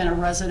have been a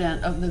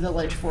resident of the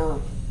village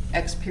for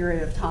X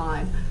period of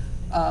time,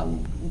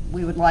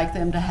 we would like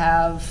them to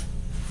have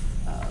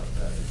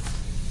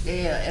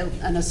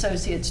an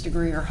associate's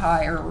degree or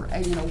higher,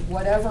 you know,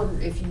 whatever.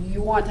 If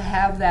you want to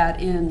have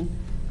that in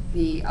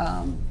the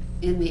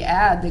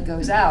ad that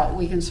goes out,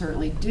 we can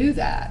certainly do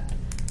that.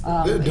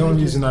 The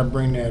only reason I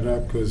bring that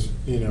up, because,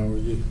 you know,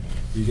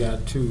 you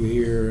got two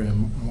here,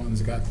 and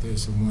one's got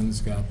this and one's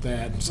got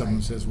that, and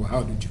someone says, well,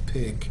 how did you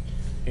pick?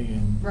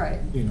 And, Right.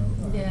 you know.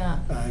 Yeah.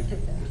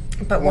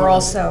 But we're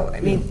also,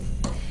 I mean,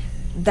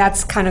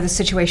 that's kind of the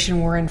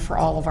situation we're in for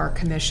all of our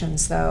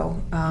commissions, though.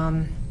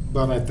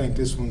 But I think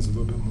this one's a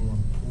little bit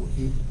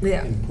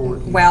more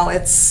important. Well,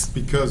 it's,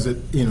 Because it,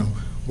 you know,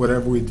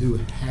 whatever we do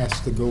has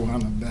to go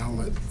on a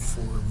ballot for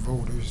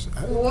voters,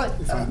 What-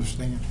 if I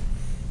understand.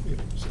 Yeah,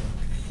 so.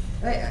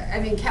 I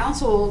mean,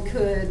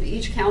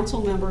 each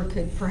council member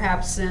could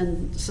perhaps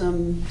send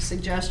some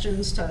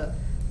suggestions to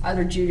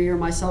either Judy or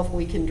myself.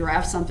 We can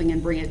draft something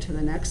and bring it to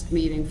the next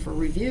meeting for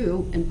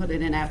review and put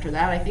it in after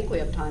that. I think we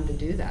have time to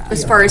do that.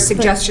 As far as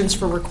suggestions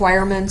for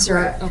requirements or?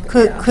 Correct.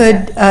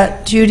 Okay.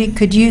 Could, Judy,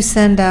 could you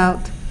send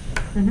out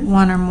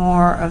one or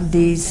more of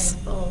these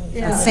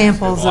Yeah.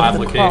 samples of the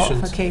Applications.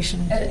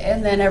 qualification?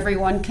 And then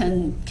everyone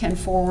can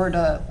forward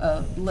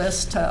a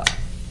list to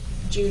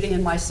Judy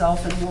and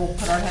myself, and we'll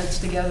put our heads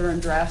together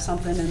and draft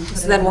something and put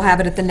So it then in. we'll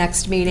have it at the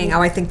next meeting.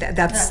 Oh, I think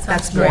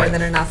that's more great.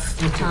 than enough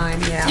time,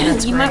 yeah. And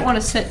that's you might great. want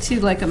to set too,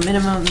 like a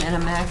minimum and a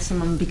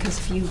maximum, because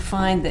if you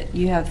find that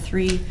you have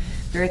 3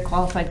 very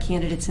qualified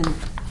candidates and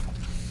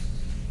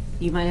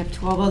you might have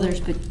 12 others,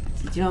 but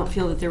you don't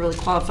feel that they're really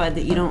qualified,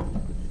 that you don't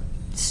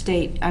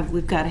state,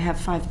 we've got to have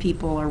 5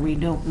 people or we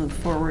don't move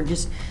forward,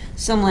 just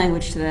some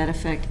language to that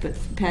effect, but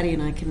Patty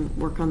and I can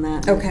work on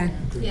that. Okay,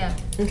 Yeah,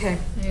 okay.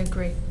 I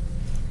agree.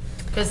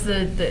 Because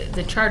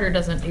the charter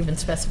doesn't even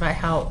specify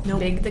how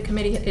big the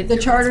committee, The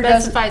charter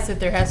doesn't- specifies that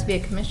there has to be a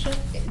commission?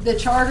 The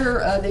charter,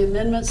 the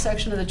amendment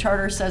section of the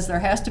charter says there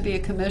has to be a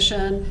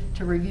commission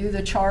to review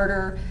the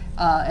charter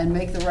and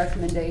make the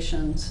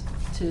recommendations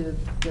to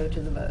go to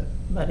the vote.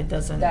 But it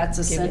doesn't. That's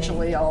give any-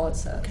 essentially all it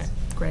says. Okay,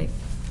 great.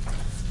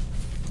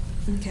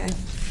 Okay.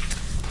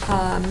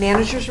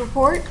 Managers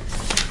report?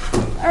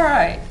 All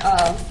right,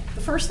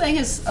 the first thing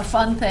is a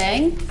fun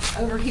thing.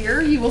 Over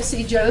here, you will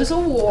see Joe's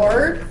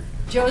award.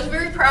 Joe is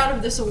very proud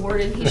of this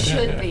award, and he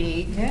should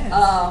be.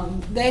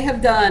 Yes. They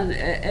have done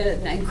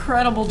an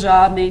incredible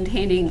job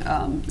maintaining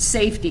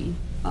safety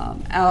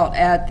out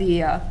at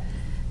the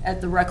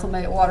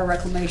water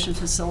reclamation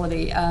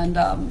facility, and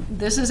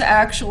this is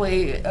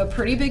actually a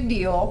pretty big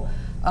deal.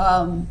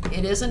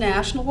 It is a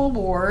national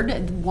award,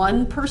 and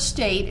one per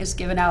state is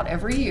given out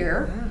every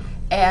year.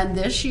 And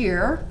this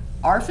year,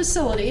 our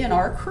facility and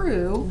our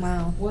crew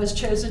Wow. was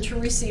chosen to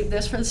receive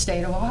this for the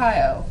state of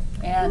Ohio.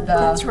 And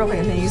That's really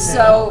amazing.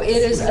 so it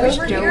is I wish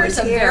over Joe here. was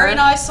It's a here. very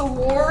nice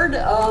award,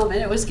 and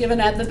it was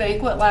given at the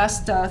banquet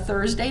last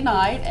Thursday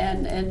night,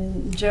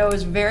 and Joe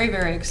is very,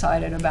 very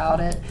excited about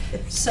it.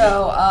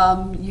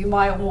 So you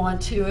might want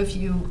to, if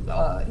you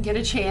get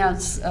a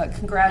chance,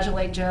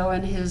 congratulate Joe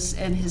and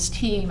his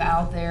team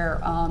out there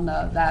on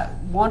that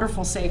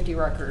wonderful safety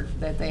record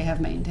that they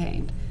have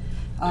maintained.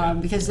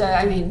 Because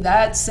I mean,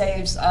 that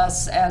saves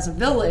us as a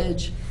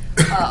village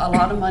a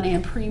lot of money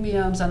in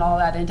premiums and all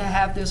that, and to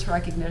have this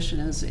recognition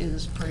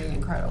is pretty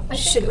incredible.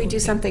 Should we do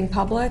something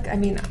public? I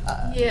mean,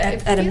 Yeah,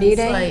 it at a feels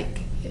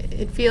meeting?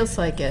 it feels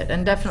like it,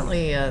 and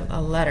definitely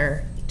a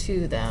letter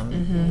to them,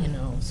 Mm-hmm. you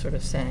know, sort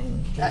of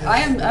saying.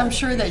 I'm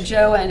sure that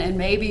Joe and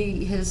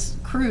maybe his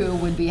crew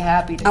would be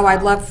happy to Oh, I'd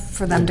come. love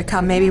for them to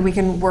come. Maybe we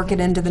can work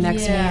it into the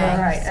next meeting. Yeah,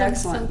 All right, some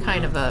excellent.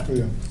 kind of a,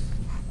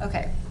 Yeah.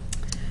 Okay.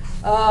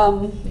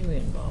 maybe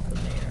involve the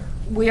mayor.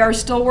 We are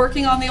still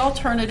working on the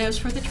alternatives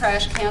for the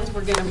trash cans.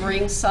 We're going to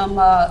bring some,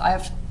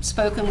 I've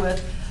spoken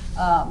with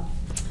Beth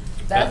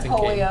Beth and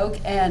Katie. Holyoke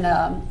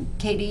and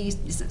Katie,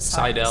 is it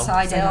Seidel.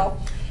 Seidel.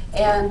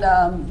 And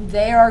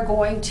they are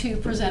going to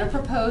present a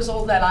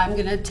proposal that I'm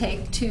going to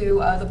take to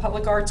the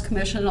Public Arts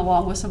Commission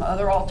along with some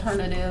other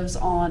alternatives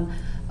on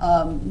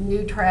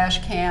new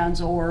trash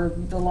cans or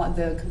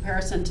the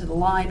comparison to the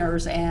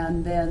liners,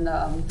 and then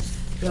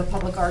the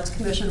Public Arts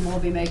Commission will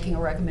be making a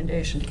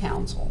recommendation to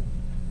council.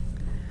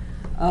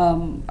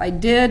 I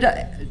did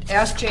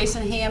ask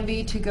Jason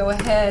Hamby to go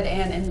ahead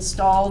and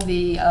install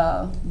the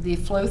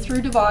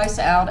flow-through device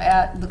out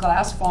at the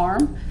Glass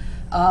Farm.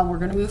 We're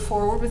going to move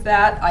forward with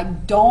that. I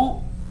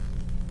don't,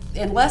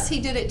 unless he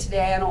did it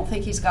today, I don't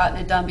think he's gotten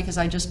it done, because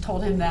I just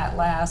told him that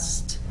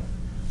last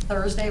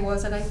Thursday,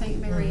 was it, I think,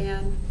 Mary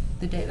Ann?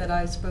 The day that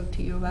I spoke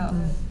to you about?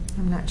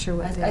 I'm not sure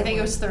what day I think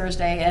it was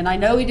Thursday, and I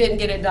know he didn't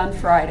get it done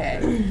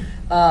Friday.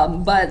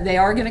 But they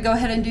are going to go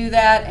ahead and do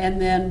that, and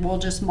then we'll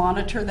just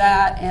monitor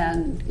that,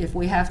 and if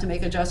we have to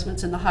make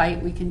adjustments in the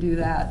height, we can do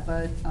that,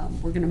 but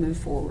we're going to move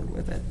forward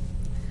with it.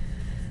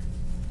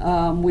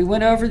 We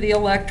went over the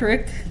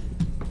electric.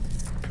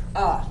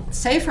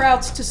 Safe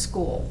routes to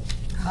school.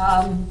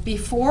 Long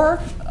before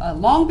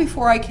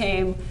I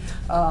came,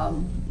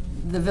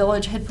 the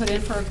village had put in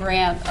for a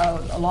grant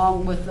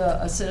along with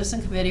a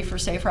citizen committee for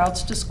safe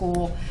routes to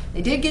school.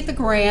 They did get the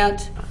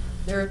grant.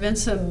 There have been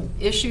some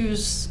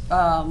issues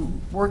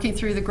working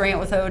through the grant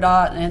with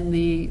ODOT, and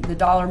the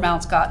dollar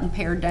amount's gotten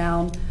pared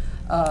down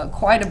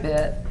quite a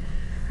bit.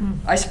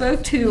 I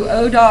spoke to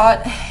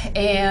ODOT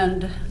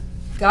and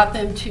got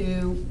them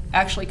to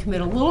actually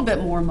commit a little bit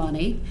more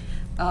money.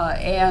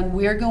 And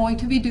we're going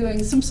to be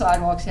doing some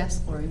sidewalks.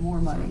 Yes, Lori, more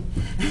money.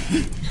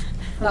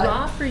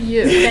 Hurrah for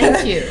you,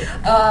 thank you.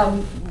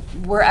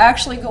 We're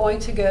actually going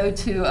to go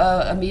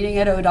to a meeting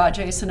at ODOT,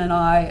 Jason and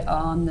I,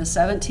 on the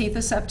 17th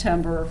of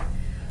September.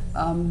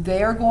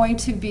 They are going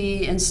to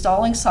be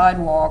installing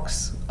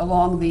sidewalks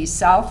along the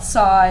south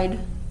side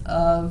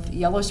of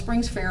Yellow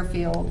Springs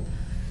Fairfield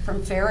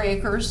from Fair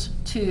Acres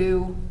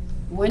to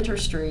Winter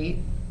Street.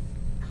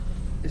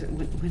 Is it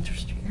Winter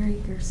Street? Fair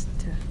Acres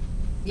to.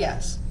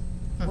 Yes,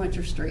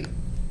 Winter Street.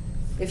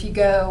 If you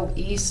go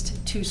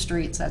east 2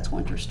 streets, that's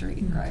Winter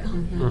Street, right?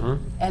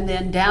 And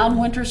then down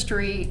Winter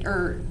Street,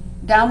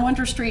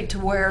 to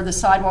where the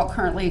sidewalk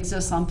currently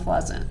exists on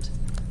Pleasant,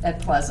 at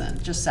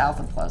Pleasant, just south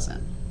of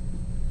Pleasant.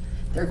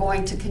 They're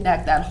going to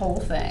connect that whole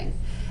thing.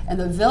 And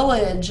the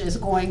village is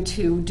going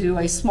to do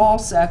a small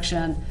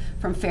section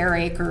from Fair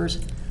Acres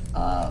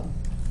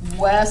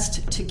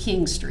west to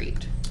King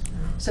Street.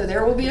 So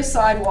there will be a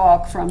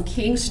sidewalk from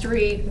King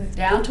Street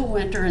down to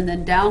Winter and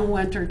then down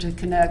Winter to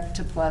connect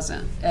to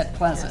Pleasant, at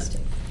Pleasant.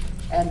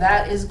 And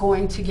that is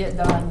going to get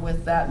done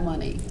with that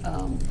money.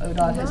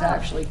 ODOT has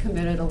actually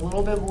committed a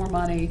little bit more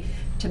money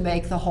to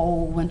make the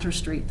whole Winter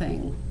Street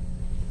thing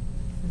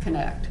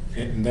connect.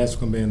 And that's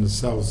going to be on the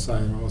south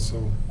side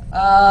also.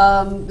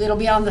 It'll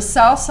be on the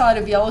south side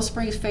of Yellow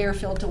Springs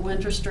Fairfield to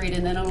Winter Street,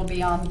 and then it'll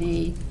be on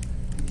the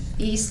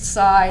east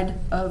side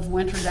of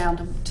Winter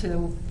down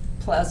to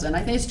Pleasant.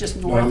 I think it's just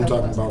No, north I'm of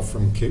talking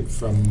Pleasant. about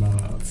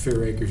from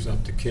Fair Acres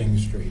up to King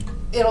Street.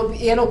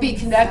 It'll be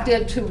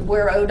connected to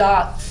where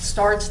ODOT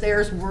starts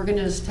theirs. We're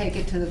gonna just take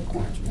it to the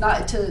corner,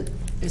 not to,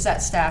 is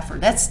that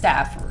Stafford? That's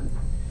Stafford.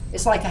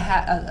 It's like a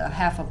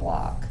half a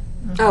block.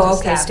 Oh,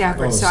 okay,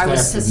 Stafford. Oh, So I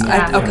was,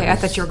 Stafford. okay, I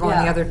thought you were going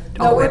the Yeah. other.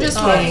 No, we're way. just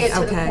taking it to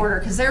the Okay. corner,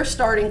 because they're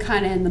starting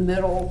kind of in the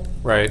middle.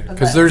 Right, of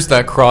because that. there's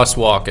that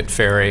crosswalk at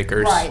Fair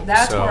Acres. Right,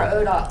 that's so- where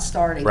ODOT's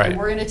starting. Right. And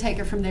we're gonna take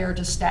it from there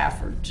to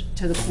Stafford,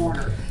 to the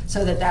corner,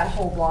 so that that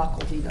whole block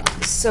will be done.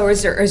 So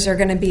is there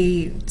going to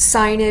be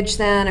signage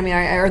then? I mean,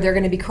 are there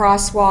going to be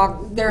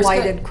There's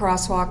lighted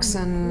crosswalks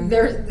and?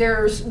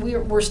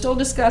 We're still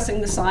discussing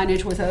the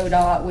signage with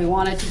ODOT. We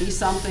want it to be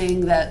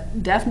something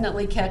that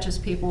definitely catches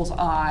people's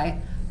eye,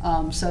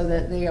 so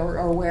that they are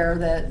aware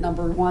that,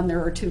 number one,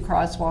 there are 2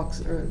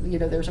 crosswalks, or,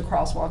 there's a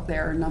crosswalk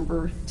there, and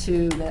number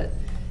 2, that,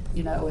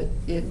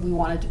 we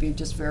want it to be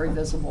just very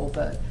visible.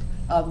 But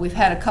we've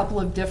had a couple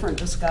of different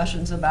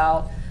discussions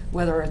about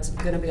whether it's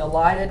going to be a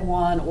lighted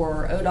one,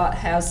 or ODOT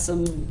has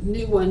some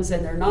new ones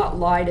and they're not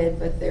lighted,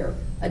 but they're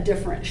a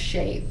different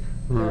shape.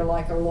 They're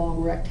like a long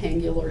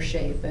rectangular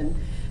shape, and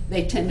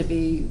they tend to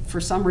be,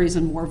 for some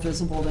reason, more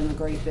visible than the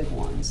great big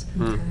ones.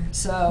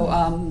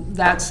 So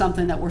that's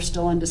something that we're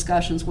still in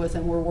discussions with,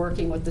 and we're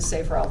working with the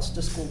Safe Routes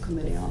to School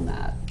Committee on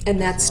that. And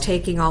that's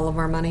taking all of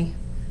our money?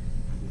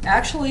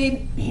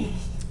 Actually,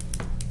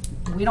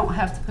 we don't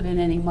have to put in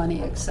any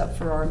money except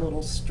for our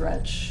little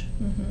stretch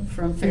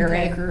from Fair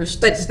Acres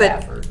to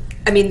Stafford.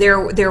 I mean, there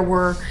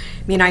were,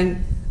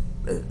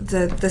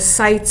 the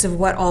sights of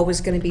what all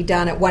was going to be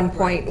done at one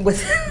point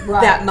with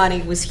Right. that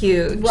money was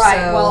huge. Right,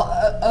 so-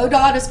 well,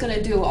 ODOT is going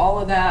to do all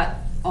of that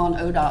on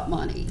ODOT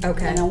money.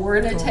 Okay, And then we're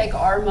going to cool. take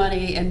our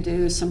money and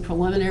do some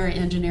preliminary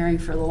engineering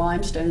for the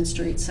Limestone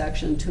Street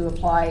section to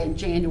apply in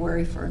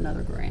January for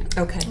another grant.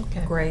 Okay,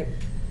 great.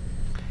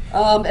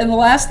 And the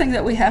last thing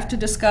that we have to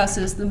discuss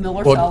is the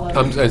Miller Well,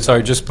 Fellow. I'm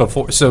sorry, just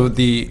before, so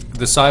the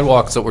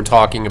sidewalks that we're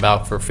talking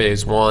about for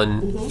Phase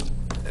 1,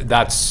 Mm-hmm.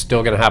 that's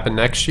still going to happen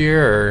next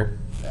year, or,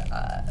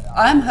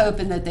 I'm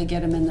hoping that they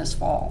get them in this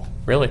fall.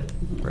 really?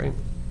 Mm-hmm. Great.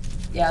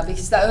 Yeah,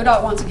 because the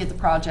ODOT wants to get the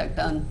project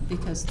done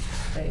because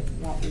they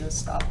want me to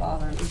stop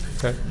bothering them.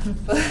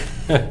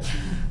 Okay.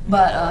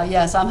 But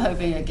yes, I'm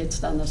hoping it gets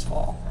done this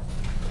fall.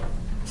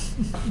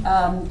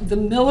 The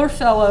Miller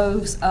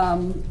Fellows,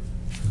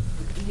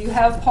 you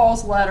have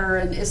Paul's letter,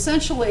 and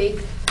essentially,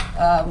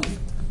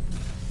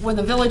 when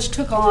the village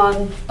took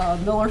on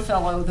Miller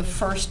Fellow the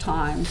first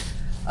time,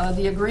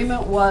 the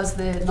agreement was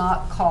that it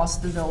not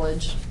cost the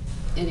village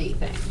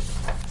anything.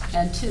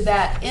 And to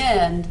that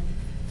end,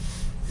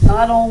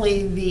 not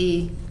only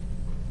the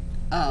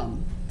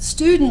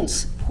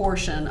students'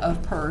 portion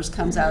of PERS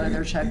comes out of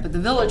their check, but the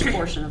village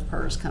portion of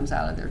PERS comes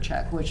out of their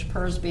check, which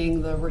PERS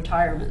being the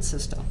retirement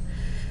system.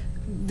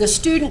 The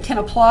student can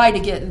apply to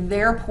get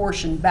their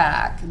portion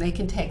back. They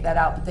can take that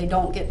out, but they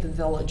don't get the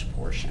village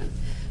portion.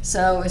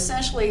 So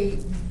essentially,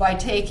 by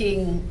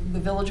taking the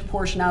village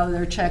portion out of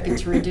their check,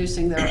 it's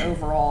reducing their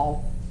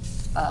overall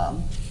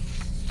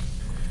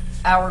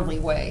hourly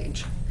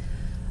wage.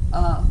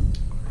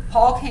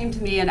 Paul came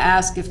to me and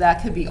asked if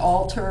that could be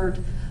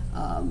altered.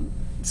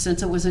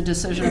 Since it was a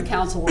decision of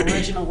council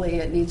originally,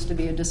 it needs to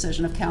be a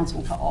decision of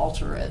council to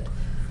alter it.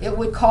 It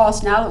would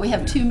cost, now that we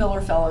have 2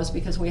 Miller Fellows,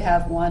 because we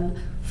have one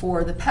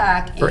for the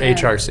PAC For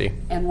HRC.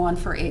 and one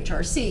for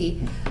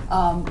HRC,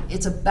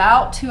 it's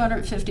about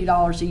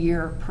 $250 a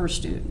year per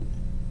student.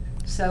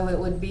 So it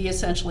would be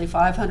essentially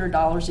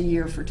 $500 a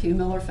year for 2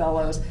 Miller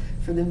Fellows,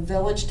 for the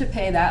village to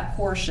pay that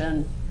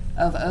portion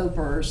of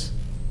OPERS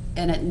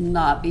and it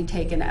not be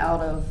taken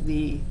out of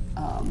the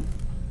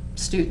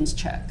student's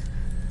check.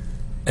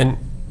 And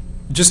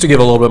just to give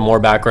a little bit more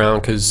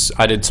background, because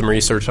I did some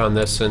research on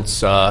this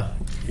since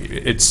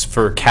it's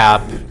for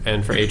CAP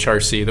and for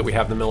HRC that we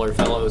have the Miller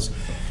Fellows.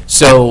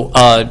 So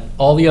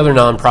all the other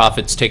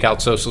nonprofits take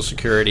out Social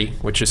Security,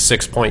 which is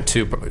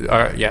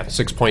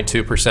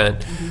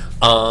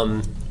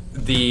 6.2%.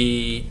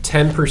 The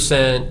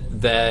 10%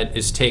 that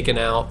is taken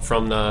out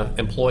from the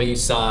employee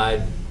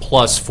side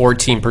plus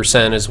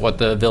 14% is what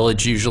the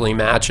village usually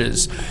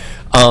matches.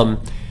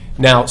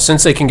 Now,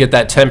 since they can get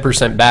that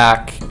 10%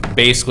 back,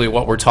 basically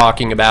what we're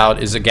talking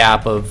about is a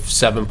gap of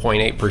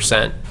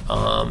 7.8%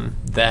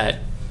 that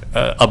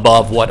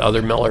above what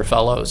other Miller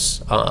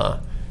Fellows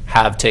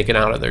have taken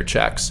out of their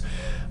checks.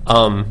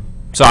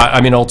 So,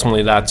 I mean,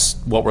 ultimately, that's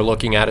what we're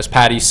looking at. As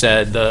Patty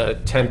said, the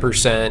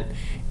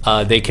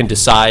 10%, they can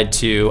decide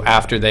to,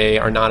 after they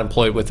are not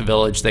employed with the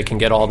village, they can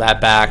get all that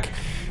back.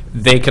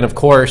 They can, of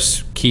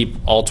course, keep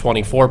all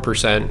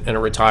 24% in a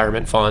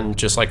retirement fund,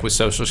 just like with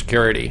Social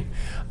Security.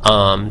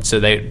 So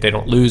they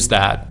don't lose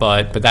that,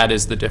 but that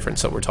is the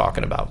difference that we're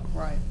talking about.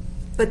 Right.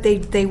 But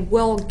they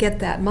will get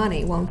that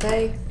money, won't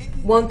they?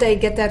 Won't they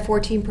get that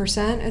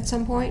 14% at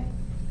some point?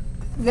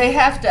 They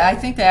have to, I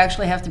think they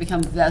actually have to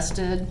become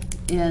vested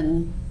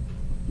in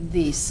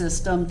the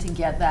system to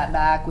get that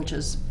back, which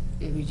is,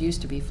 it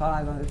used to be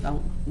 5.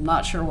 I'm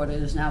not sure what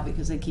it is now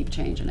because they keep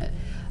changing it.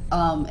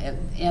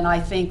 And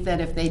I think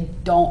that if they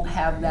don't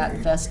have that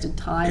vested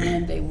time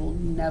in, they will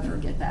never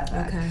get that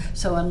back. Okay.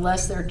 So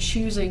unless they're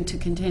choosing to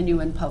continue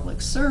in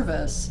public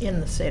service In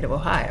the state of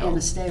Ohio. in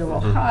the state of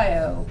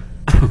Ohio,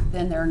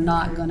 then they're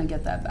not going to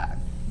get that back.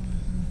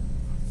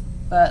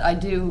 But I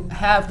do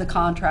have the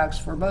contracts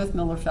for both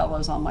Miller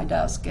Fellows on my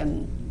desk,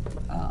 and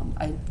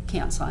I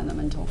can't sign them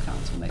until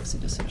council makes a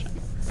decision.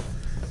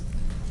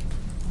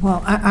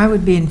 Well, I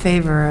would be in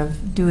favor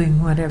of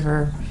doing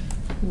whatever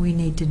we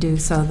need to do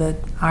so that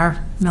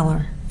our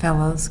Miller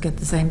Fellows get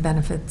the same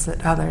benefits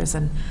that others.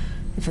 And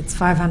if it's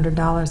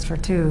 $500 for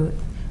two,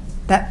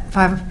 that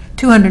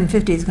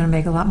 $250 is going to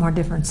make a lot more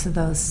difference to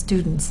those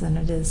students than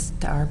it is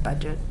to our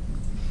budget.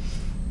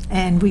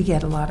 And we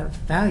get a lot of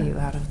value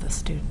out of the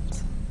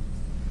students.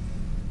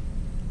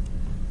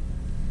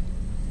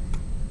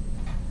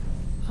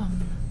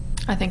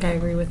 I think I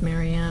agree with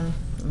Mary Ann,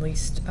 at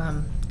least.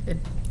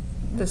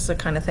 This is the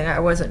kind of thing, I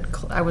wasn't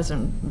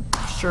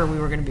sure we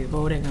were going to be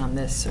voting on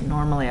this. And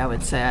normally I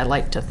would say I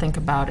like to think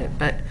about it,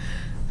 but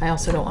I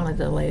also don't want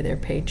to delay their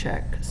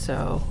paycheck.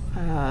 So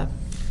I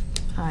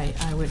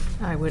would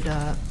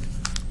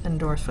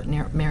endorse what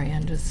Mary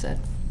Ann just said.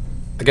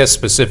 I guess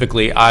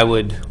specifically, I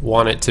would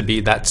want it to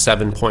be that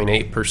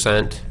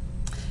 7.8%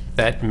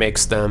 that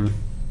makes them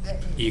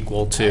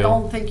equal to. I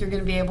don't think you're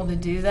going to be able to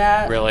do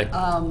that. Really?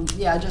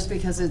 Yeah, just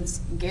because it's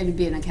going to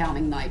be an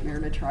accounting nightmare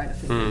to try to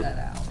figure that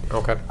out.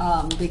 Okay.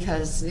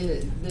 Because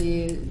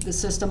the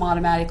system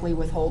automatically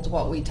withholds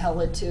what we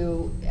tell it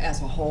to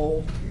as a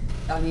whole.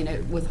 I mean,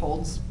 it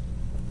withholds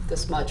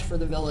this much for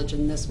the village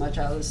and this much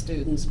out of the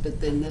students,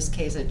 but in this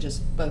case, it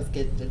just both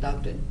get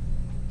deducted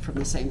from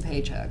the same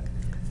paycheck.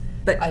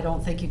 But I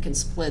don't think you can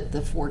split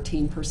the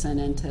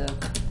 14% into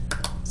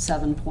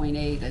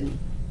 7.8 and,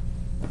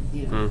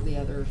 you know, the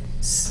other.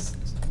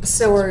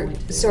 So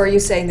are you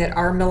saying that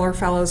our Miller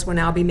Fellows will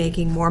now be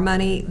making more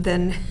money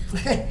than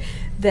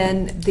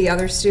than the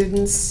other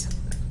students?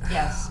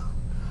 Yes.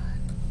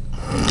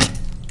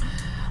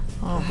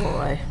 Oh,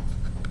 boy.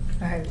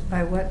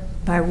 By what?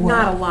 By what?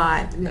 Not a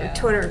lot. Yeah.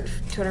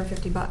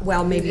 250 bucks.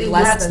 Well, maybe And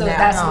less that's than the-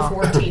 that. That's the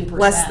 14%.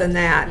 Less than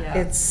that. Yeah.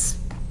 It's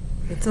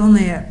It's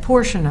only a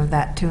portion of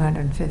that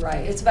 250.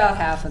 Right, it's about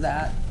half of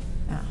that.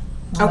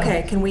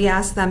 okay. Can we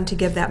ask them to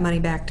give that money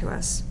back to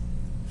us?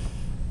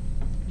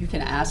 You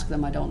can ask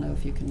them, I don't know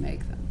if you can make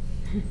them.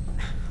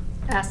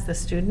 Ask the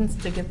students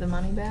to give the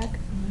money back?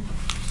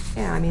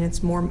 Yeah, I mean,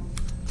 it's more.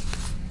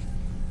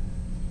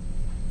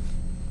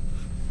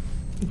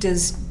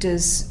 Does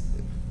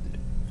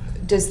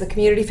the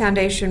Community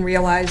Foundation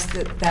realize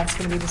that that's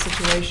going to be the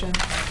situation?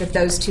 That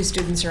those two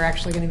students are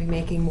actually going to be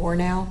making more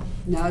now?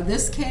 No,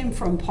 this came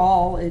from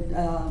Paul, it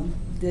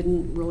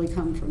didn't really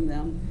come from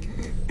them.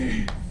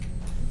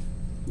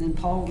 And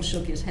Paul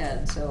shook his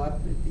head, so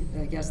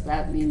I guess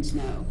that means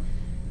no.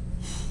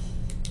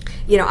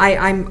 You know,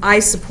 I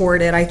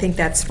support it. I think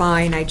that's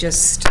fine. I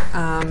just,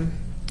 I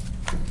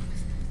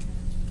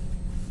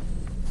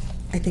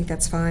think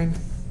that's fine.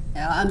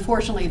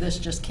 Unfortunately, this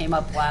just came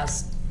up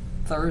last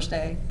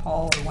Thursday,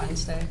 Paul, or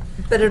Wednesday.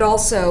 But it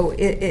also,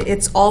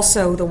 it's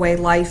also the way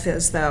life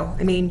is, though.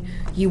 I mean,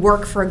 you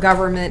work for a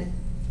government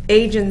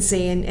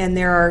agency, and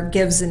there are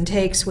gives and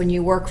takes when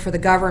you work for the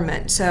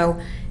government. So,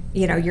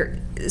 you know,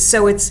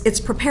 it's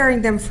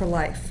preparing them for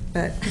life.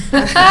 But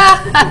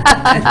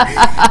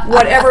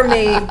whatever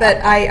may, but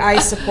I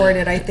support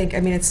it. I think,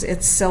 I mean,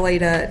 it's silly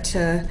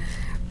to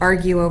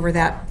argue over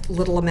that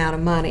little amount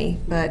of money,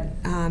 but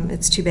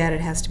it's too bad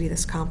it has to be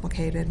this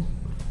complicated.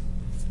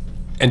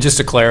 And just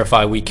to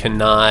clarify, we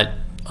cannot,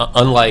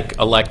 unlike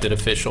elected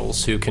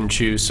officials who can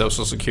choose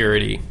Social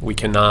Security, we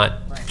cannot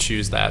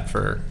choose that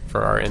for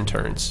our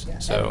interns.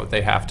 So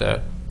they have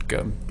to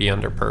be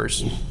under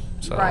PERS.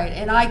 So. Right,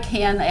 and I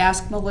can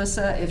ask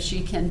Melissa if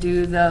she can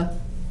do the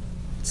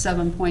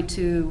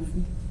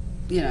 7.2,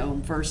 you know,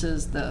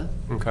 versus the,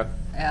 Okay.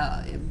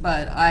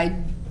 but I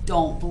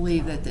don't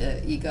believe that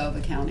the eGov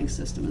accounting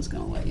system is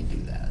going to let you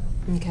do that.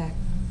 Okay.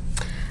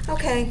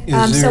 Okay.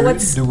 Is So there,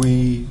 let's. do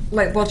we,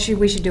 Well,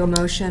 we should do a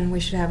motion. We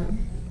should have.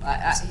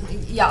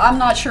 Yeah, I'm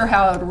not sure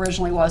how it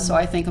originally was, so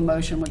I think a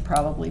motion would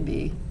probably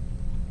be.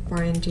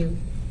 Brian, do you?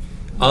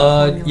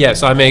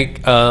 Yes, I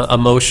make a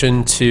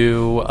motion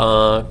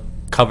to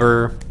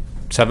cover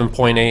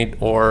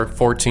 7.8 or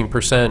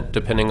 14%,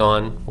 depending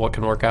on what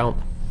can work out.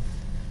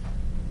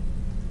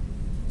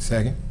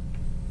 Second?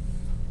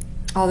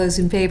 All those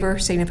in favor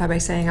signify by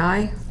saying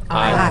aye.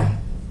 Aye.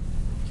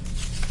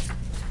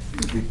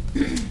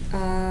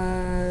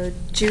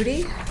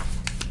 Judy?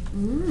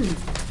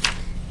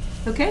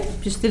 Okay,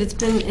 just that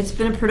it's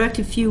been a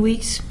productive few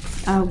weeks,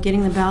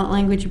 getting the ballot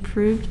language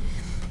approved.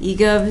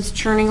 eGov is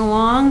churning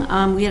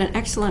along. We had an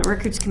excellent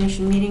Records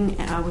Commission meeting,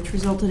 which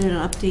resulted in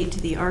an update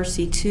to the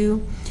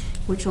RC2,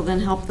 which will then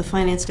help the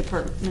Finance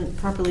Department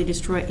properly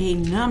destroy a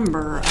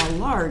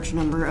large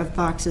number of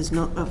boxes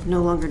of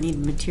no longer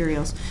needed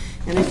materials.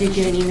 And I did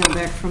get an email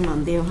back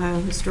from the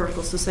Ohio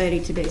Historical Society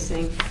today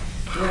saying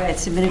what I had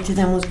submitted to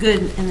them was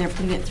good, and they're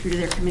putting it through to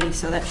their committee,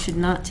 so that should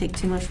not take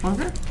too much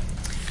longer.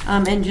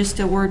 And just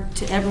a word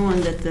to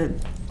everyone that the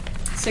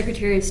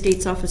Secretary of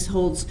State's office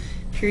holds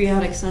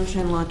periodic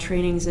Sunshine Law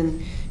trainings,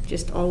 and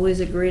just always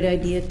a great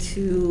idea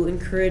to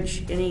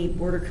encourage any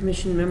Border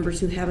Commission members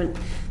who haven't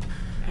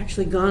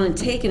actually gone and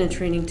taken a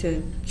training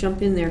to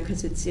jump in there,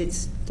 because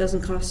it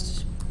doesn't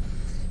cost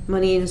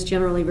money and is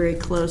generally very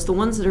close. The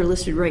ones that are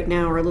listed right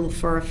now are a little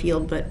far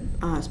afield, but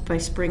by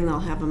spring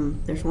they'll have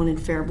them. There's one in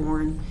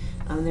Fairborn,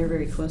 and they're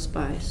very close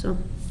by. So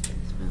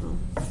that's my little.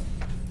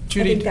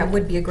 I think that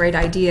would be a great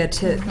idea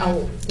to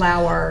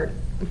allow our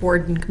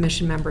board and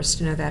commission members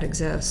to know that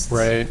exists.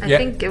 Right. I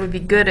think it would be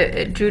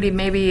good, Judy,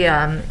 maybe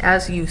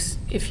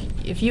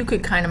if you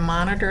could kind of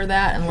monitor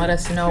that and let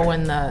us know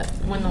when the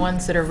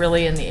ones that are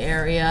really in the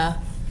area,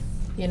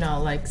 you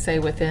know, like say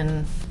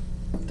within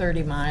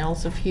 30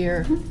 miles of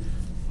here,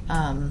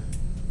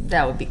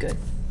 that would be good.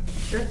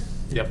 Sure.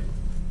 Yep.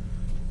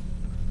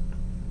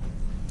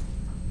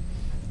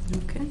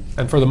 Okay.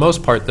 And for the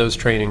most part, those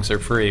trainings are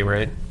free,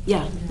 right?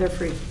 Yeah, they're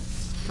free.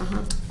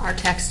 Our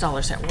tax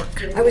dollars at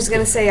work. I was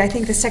going to say, I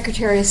think the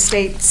Secretary of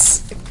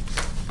State's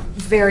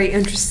very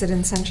interested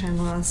in Sunshine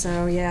Law,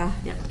 so yeah.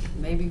 Yeah,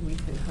 maybe we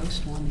could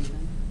host one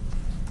even.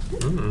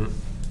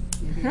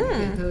 Mm-hmm. Maybe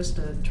we could host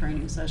a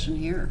training session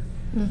here.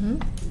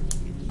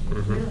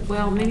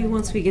 Well, maybe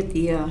once we get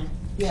the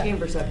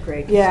chambers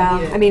upgrade. 'cause Yeah,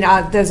 we need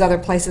I mean, those other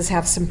places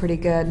have some pretty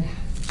good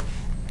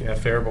Yeah,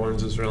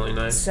 Fairborns is really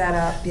nice.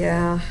 setup,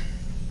 yeah.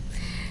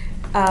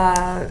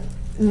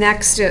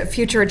 Next,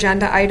 future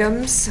agenda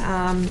items.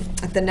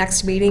 At the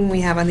next meeting,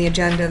 we have on the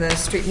agenda the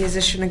street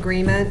musician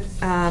agreement,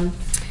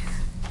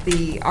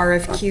 the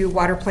RFQ,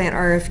 water plant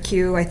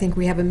RFQ. I think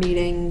we have a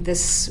meeting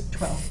this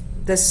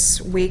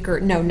week, or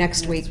no,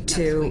 next week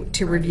to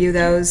review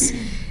those.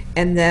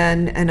 And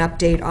then an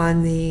update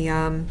on the,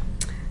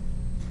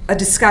 a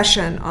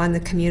discussion on the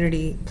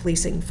community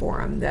policing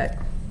forum that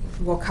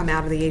will come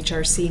out of the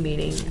HRC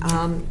meeting.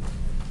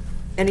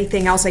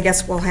 Anything else? I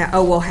guess we'll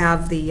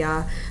have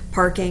the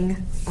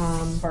parking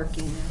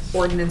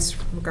ordinance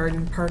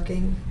regarding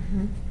parking.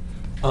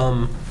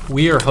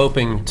 We are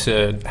hoping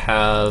to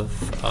have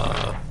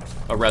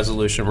a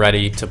resolution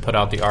ready to put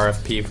out the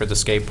RFP for the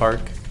skate park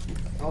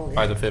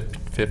by the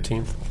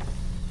 15th.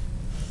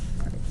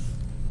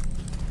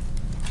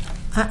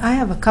 I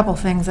have a couple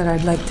things that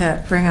I'd like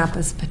to bring up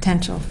as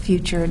potential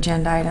future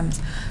agenda items.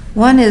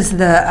 One is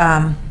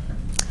the,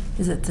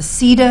 is it the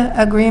CETA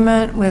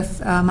agreement with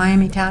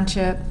Miami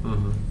Township?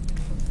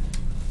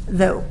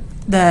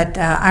 That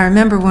I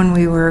remember when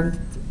we were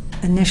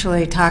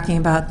initially talking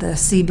about the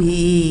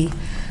CBE,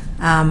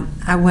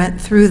 I went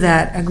through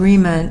that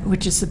agreement,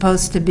 which is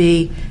supposed to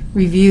be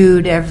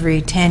reviewed every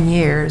 10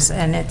 years,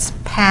 and it's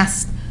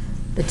past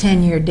the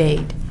 10-year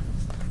date.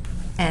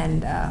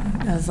 And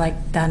it was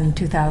like done in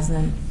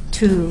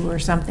 2002 or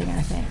something,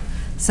 I think.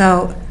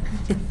 So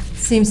it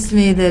seems to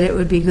me that it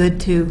would be good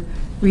to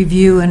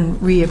review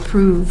and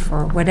reapprove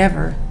or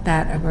whatever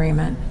that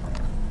agreement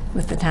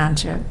with the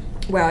township.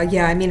 Well,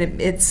 yeah, I mean,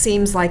 it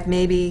seems like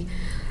maybe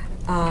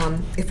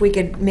if we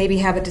could maybe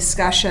have a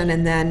discussion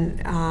and then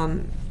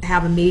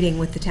have a meeting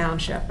with the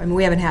township. I mean,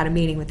 we haven't had a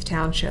meeting with the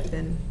township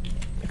in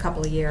a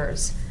couple of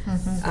years.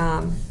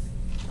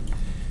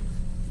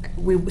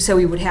 So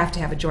we would have to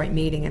have a joint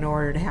meeting in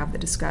order to have the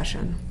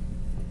discussion.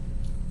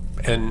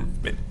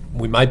 And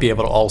we might be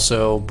able to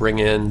also bring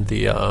in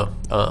the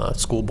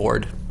school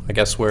board. I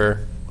guess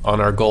we're on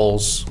our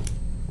goals.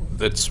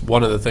 That's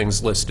one of the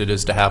things listed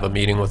is to have a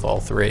meeting with all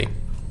three.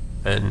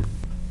 And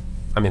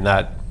I mean,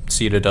 that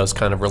CETA does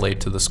kind of relate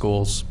to the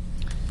schools.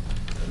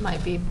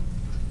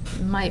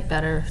 Might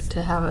better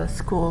to have a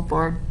school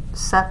board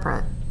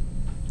separate,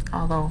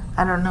 although,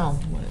 I don't know,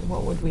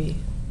 what would we?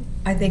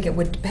 I think it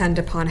would depend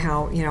upon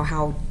how, you know,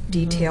 how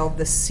detailed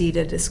the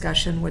CETA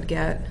discussion would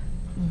get.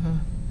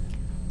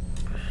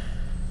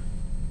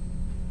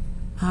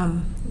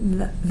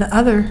 The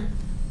other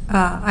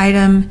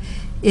item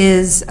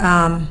is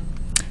a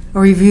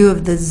review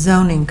of the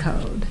zoning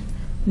code.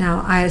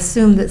 Now, I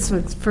assume this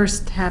would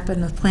first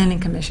happen with Planning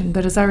Commission,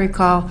 but as I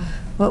recall,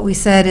 what we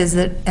said is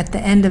that at the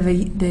end of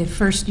the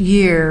first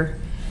year,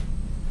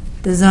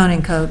 the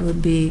zoning code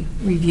would be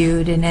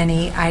reviewed and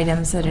any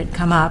items that had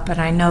come up,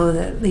 and I know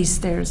that at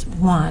least there's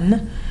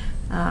one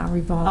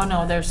Oh,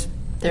 no, there's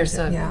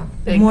a Yeah.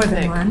 big, More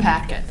than thick one.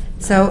 packet.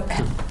 So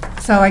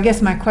So I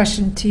guess my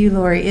question to you,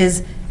 Lori,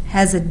 is,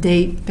 has a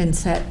date been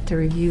set to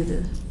review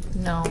the?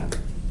 No.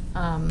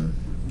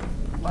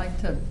 I'd like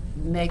to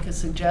make a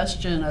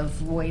suggestion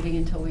of waiting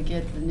until we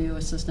get the new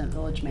assistant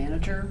village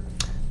manager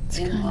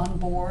on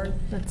board.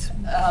 That's,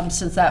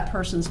 Since that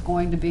person's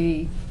going to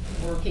be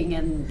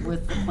working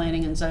with the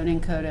planning and zoning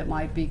code, it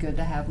might be good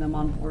to have them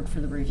on board for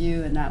the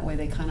review, and that way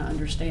they kind of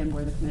understand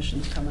where the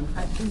commission's coming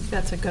I from. think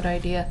that's a good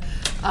idea.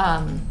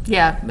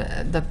 Yeah,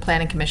 the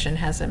planning commission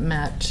hasn't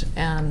met,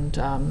 and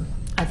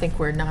I think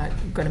we're not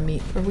going to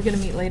meet. Are we going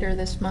to meet later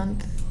this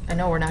month? I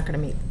know we're not going to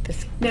meet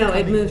this. No,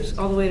 it coming- moved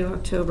all the way to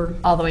October.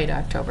 all the way to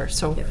October,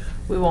 so Yep.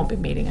 we won't be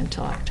meeting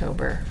until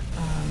October.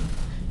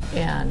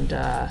 And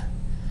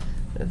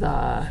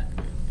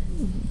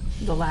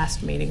the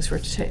last meetings were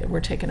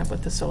taken up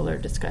with the solar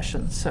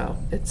discussion, so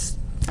it's,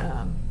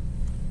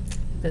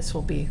 this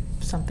will be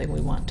something we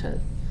want to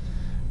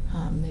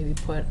maybe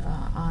put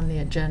on the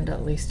agenda,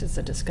 at least as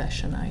a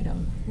discussion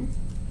item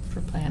for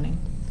planning.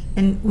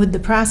 And would the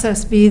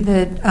process be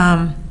that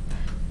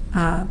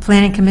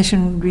planning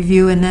commission would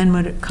review, and then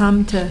would it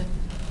come to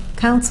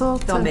council?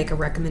 They'll make a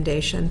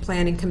recommendation.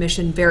 Planning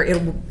Commission,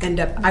 it'll end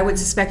up, I would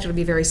suspect it'll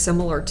be very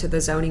similar to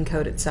the zoning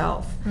code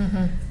itself.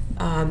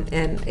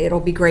 And it'll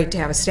be great to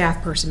have a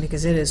staff person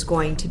because it is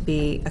going to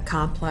be a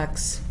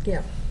complex,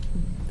 Yep.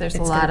 There's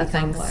a It's lot gonna of be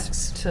things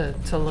complex.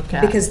 to look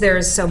at. because there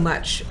is so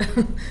much.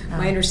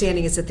 My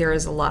understanding is that there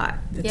is a lot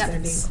that's Yep.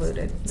 going to be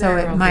included. So There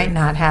it will might be.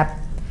 not happen,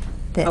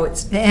 Oh,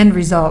 it's- the end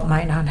result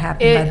might not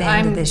happen by the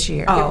end of this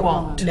year. Oh, It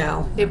won't.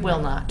 no. It will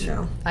not.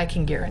 No. I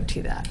can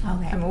guarantee that.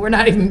 Okay. I mean, we're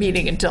not even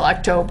meeting until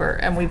October,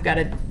 and we've got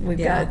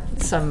Yeah.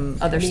 some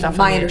other I mean, stuff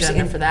my on the agenda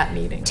understanding- for that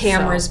meeting.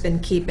 Tamara's so. been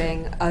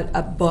keeping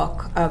a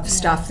book of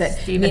stuff that.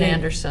 Stephen meaning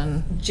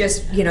Anderson.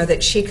 Just,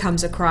 that she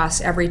comes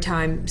across every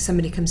time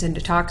somebody comes in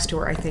to talk to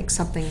her. I think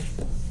something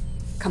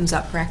comes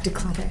up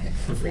practically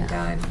every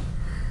time.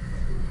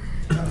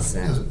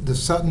 So- The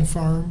Sutton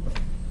Farm,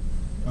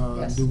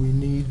 Yes. do we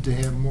need to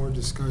have more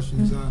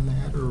discussions on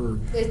that, or?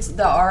 It's,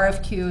 the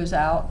RFQ is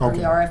out, or the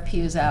Okay.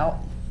 RFP is out,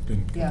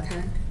 then- yeah.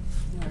 Okay.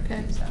 The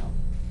RFP is out.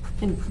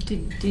 And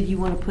did you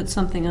want to put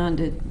something on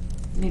to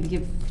maybe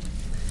give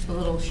a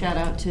little shout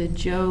out to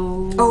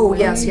Joe? Oh,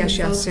 yes, Wade yes, and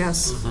yes, folks?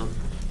 yes.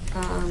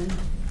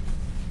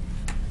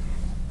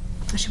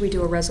 Should we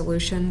do a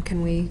resolution?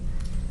 Can we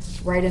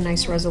write a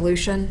nice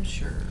resolution?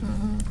 Sure.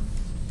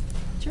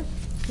 Sure.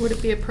 Would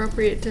it be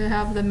appropriate to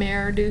have the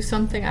mayor do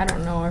something? I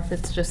don't know if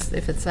it's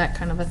that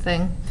kind of a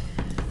thing.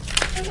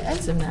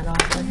 It's in that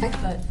often,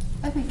 but.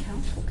 I think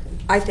council could.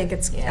 I think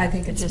it's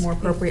just more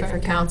appropriate for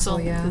council,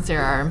 yeah. Because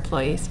they're our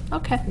employees.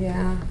 Okay.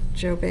 Yeah,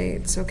 Joe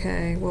Bates,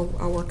 okay. Well,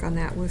 I'll work on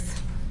that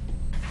with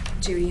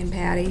Judy and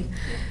Patty.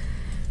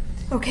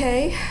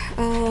 Okay,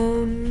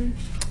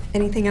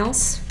 anything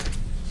else?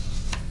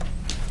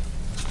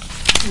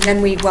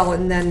 And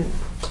then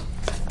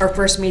our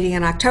first meeting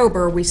in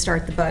October, we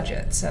start the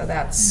budget, so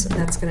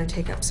that's gonna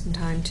take up some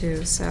time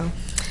too, so.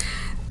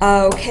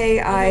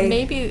 Okay,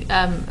 Maybe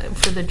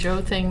for the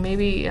Joe thing,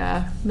 maybe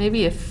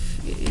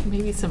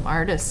some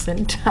artists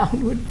in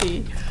town would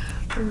be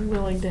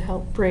willing to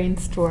help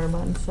brainstorm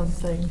on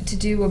something. to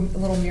do a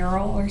little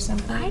mural or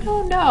something? I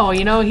don't know.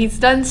 He's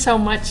done so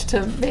much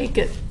to make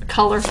it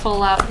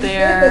colorful out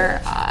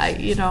there.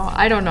 I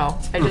don't know.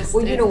 I just.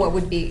 Well, you know what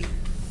would be,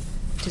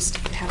 just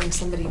having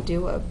somebody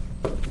do a,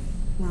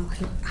 well,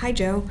 hi,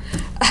 Joe.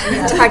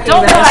 Talking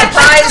Don't about a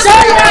surprise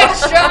for you.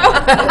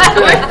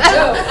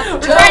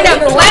 We're trying to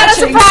plan a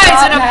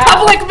surprise in a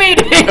public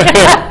meeting.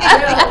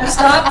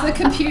 Stop the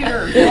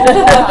computer,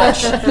 don't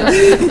watch.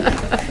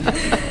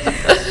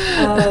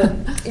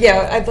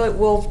 Yeah, I thought,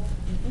 well,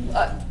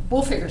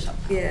 We'll figure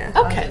something. yeah.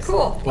 Okay.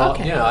 Cool. Well,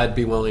 Okay. yeah, I'd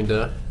be willing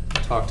to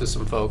talk to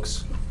some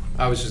folks.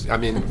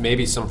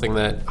 Maybe something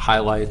that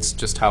highlights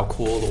just how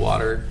cool the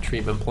water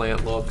treatment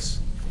plant looks.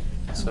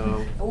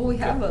 So, Well, we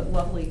have a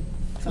lovely.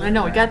 I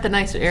know, we got the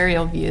nice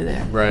aerial view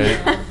there. right.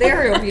 The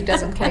aerial view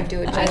doesn't quite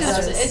do it It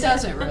justice.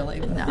 doesn't really.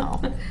 No.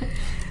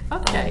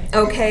 Okay.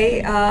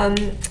 Okay,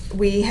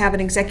 we have an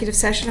executive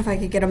session. If I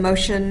could get a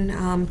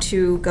motion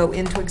to go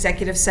into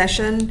executive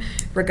session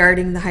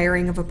regarding the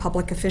hiring of a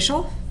public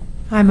official.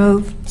 I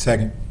move.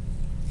 Second.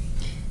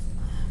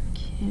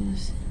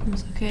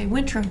 Okay,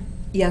 Wintram,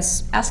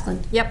 Yes.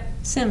 Asklund, Yep.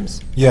 Sims,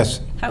 Yes.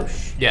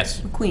 Tausch, Yes.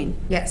 McQueen.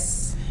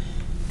 Yes.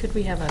 Could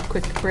we have a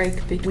quick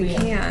break between? We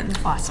can.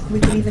 Awesome. We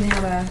can even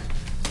have a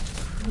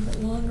little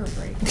bit longer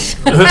break.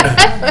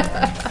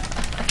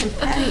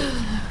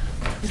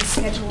 The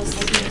schedule is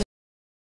looking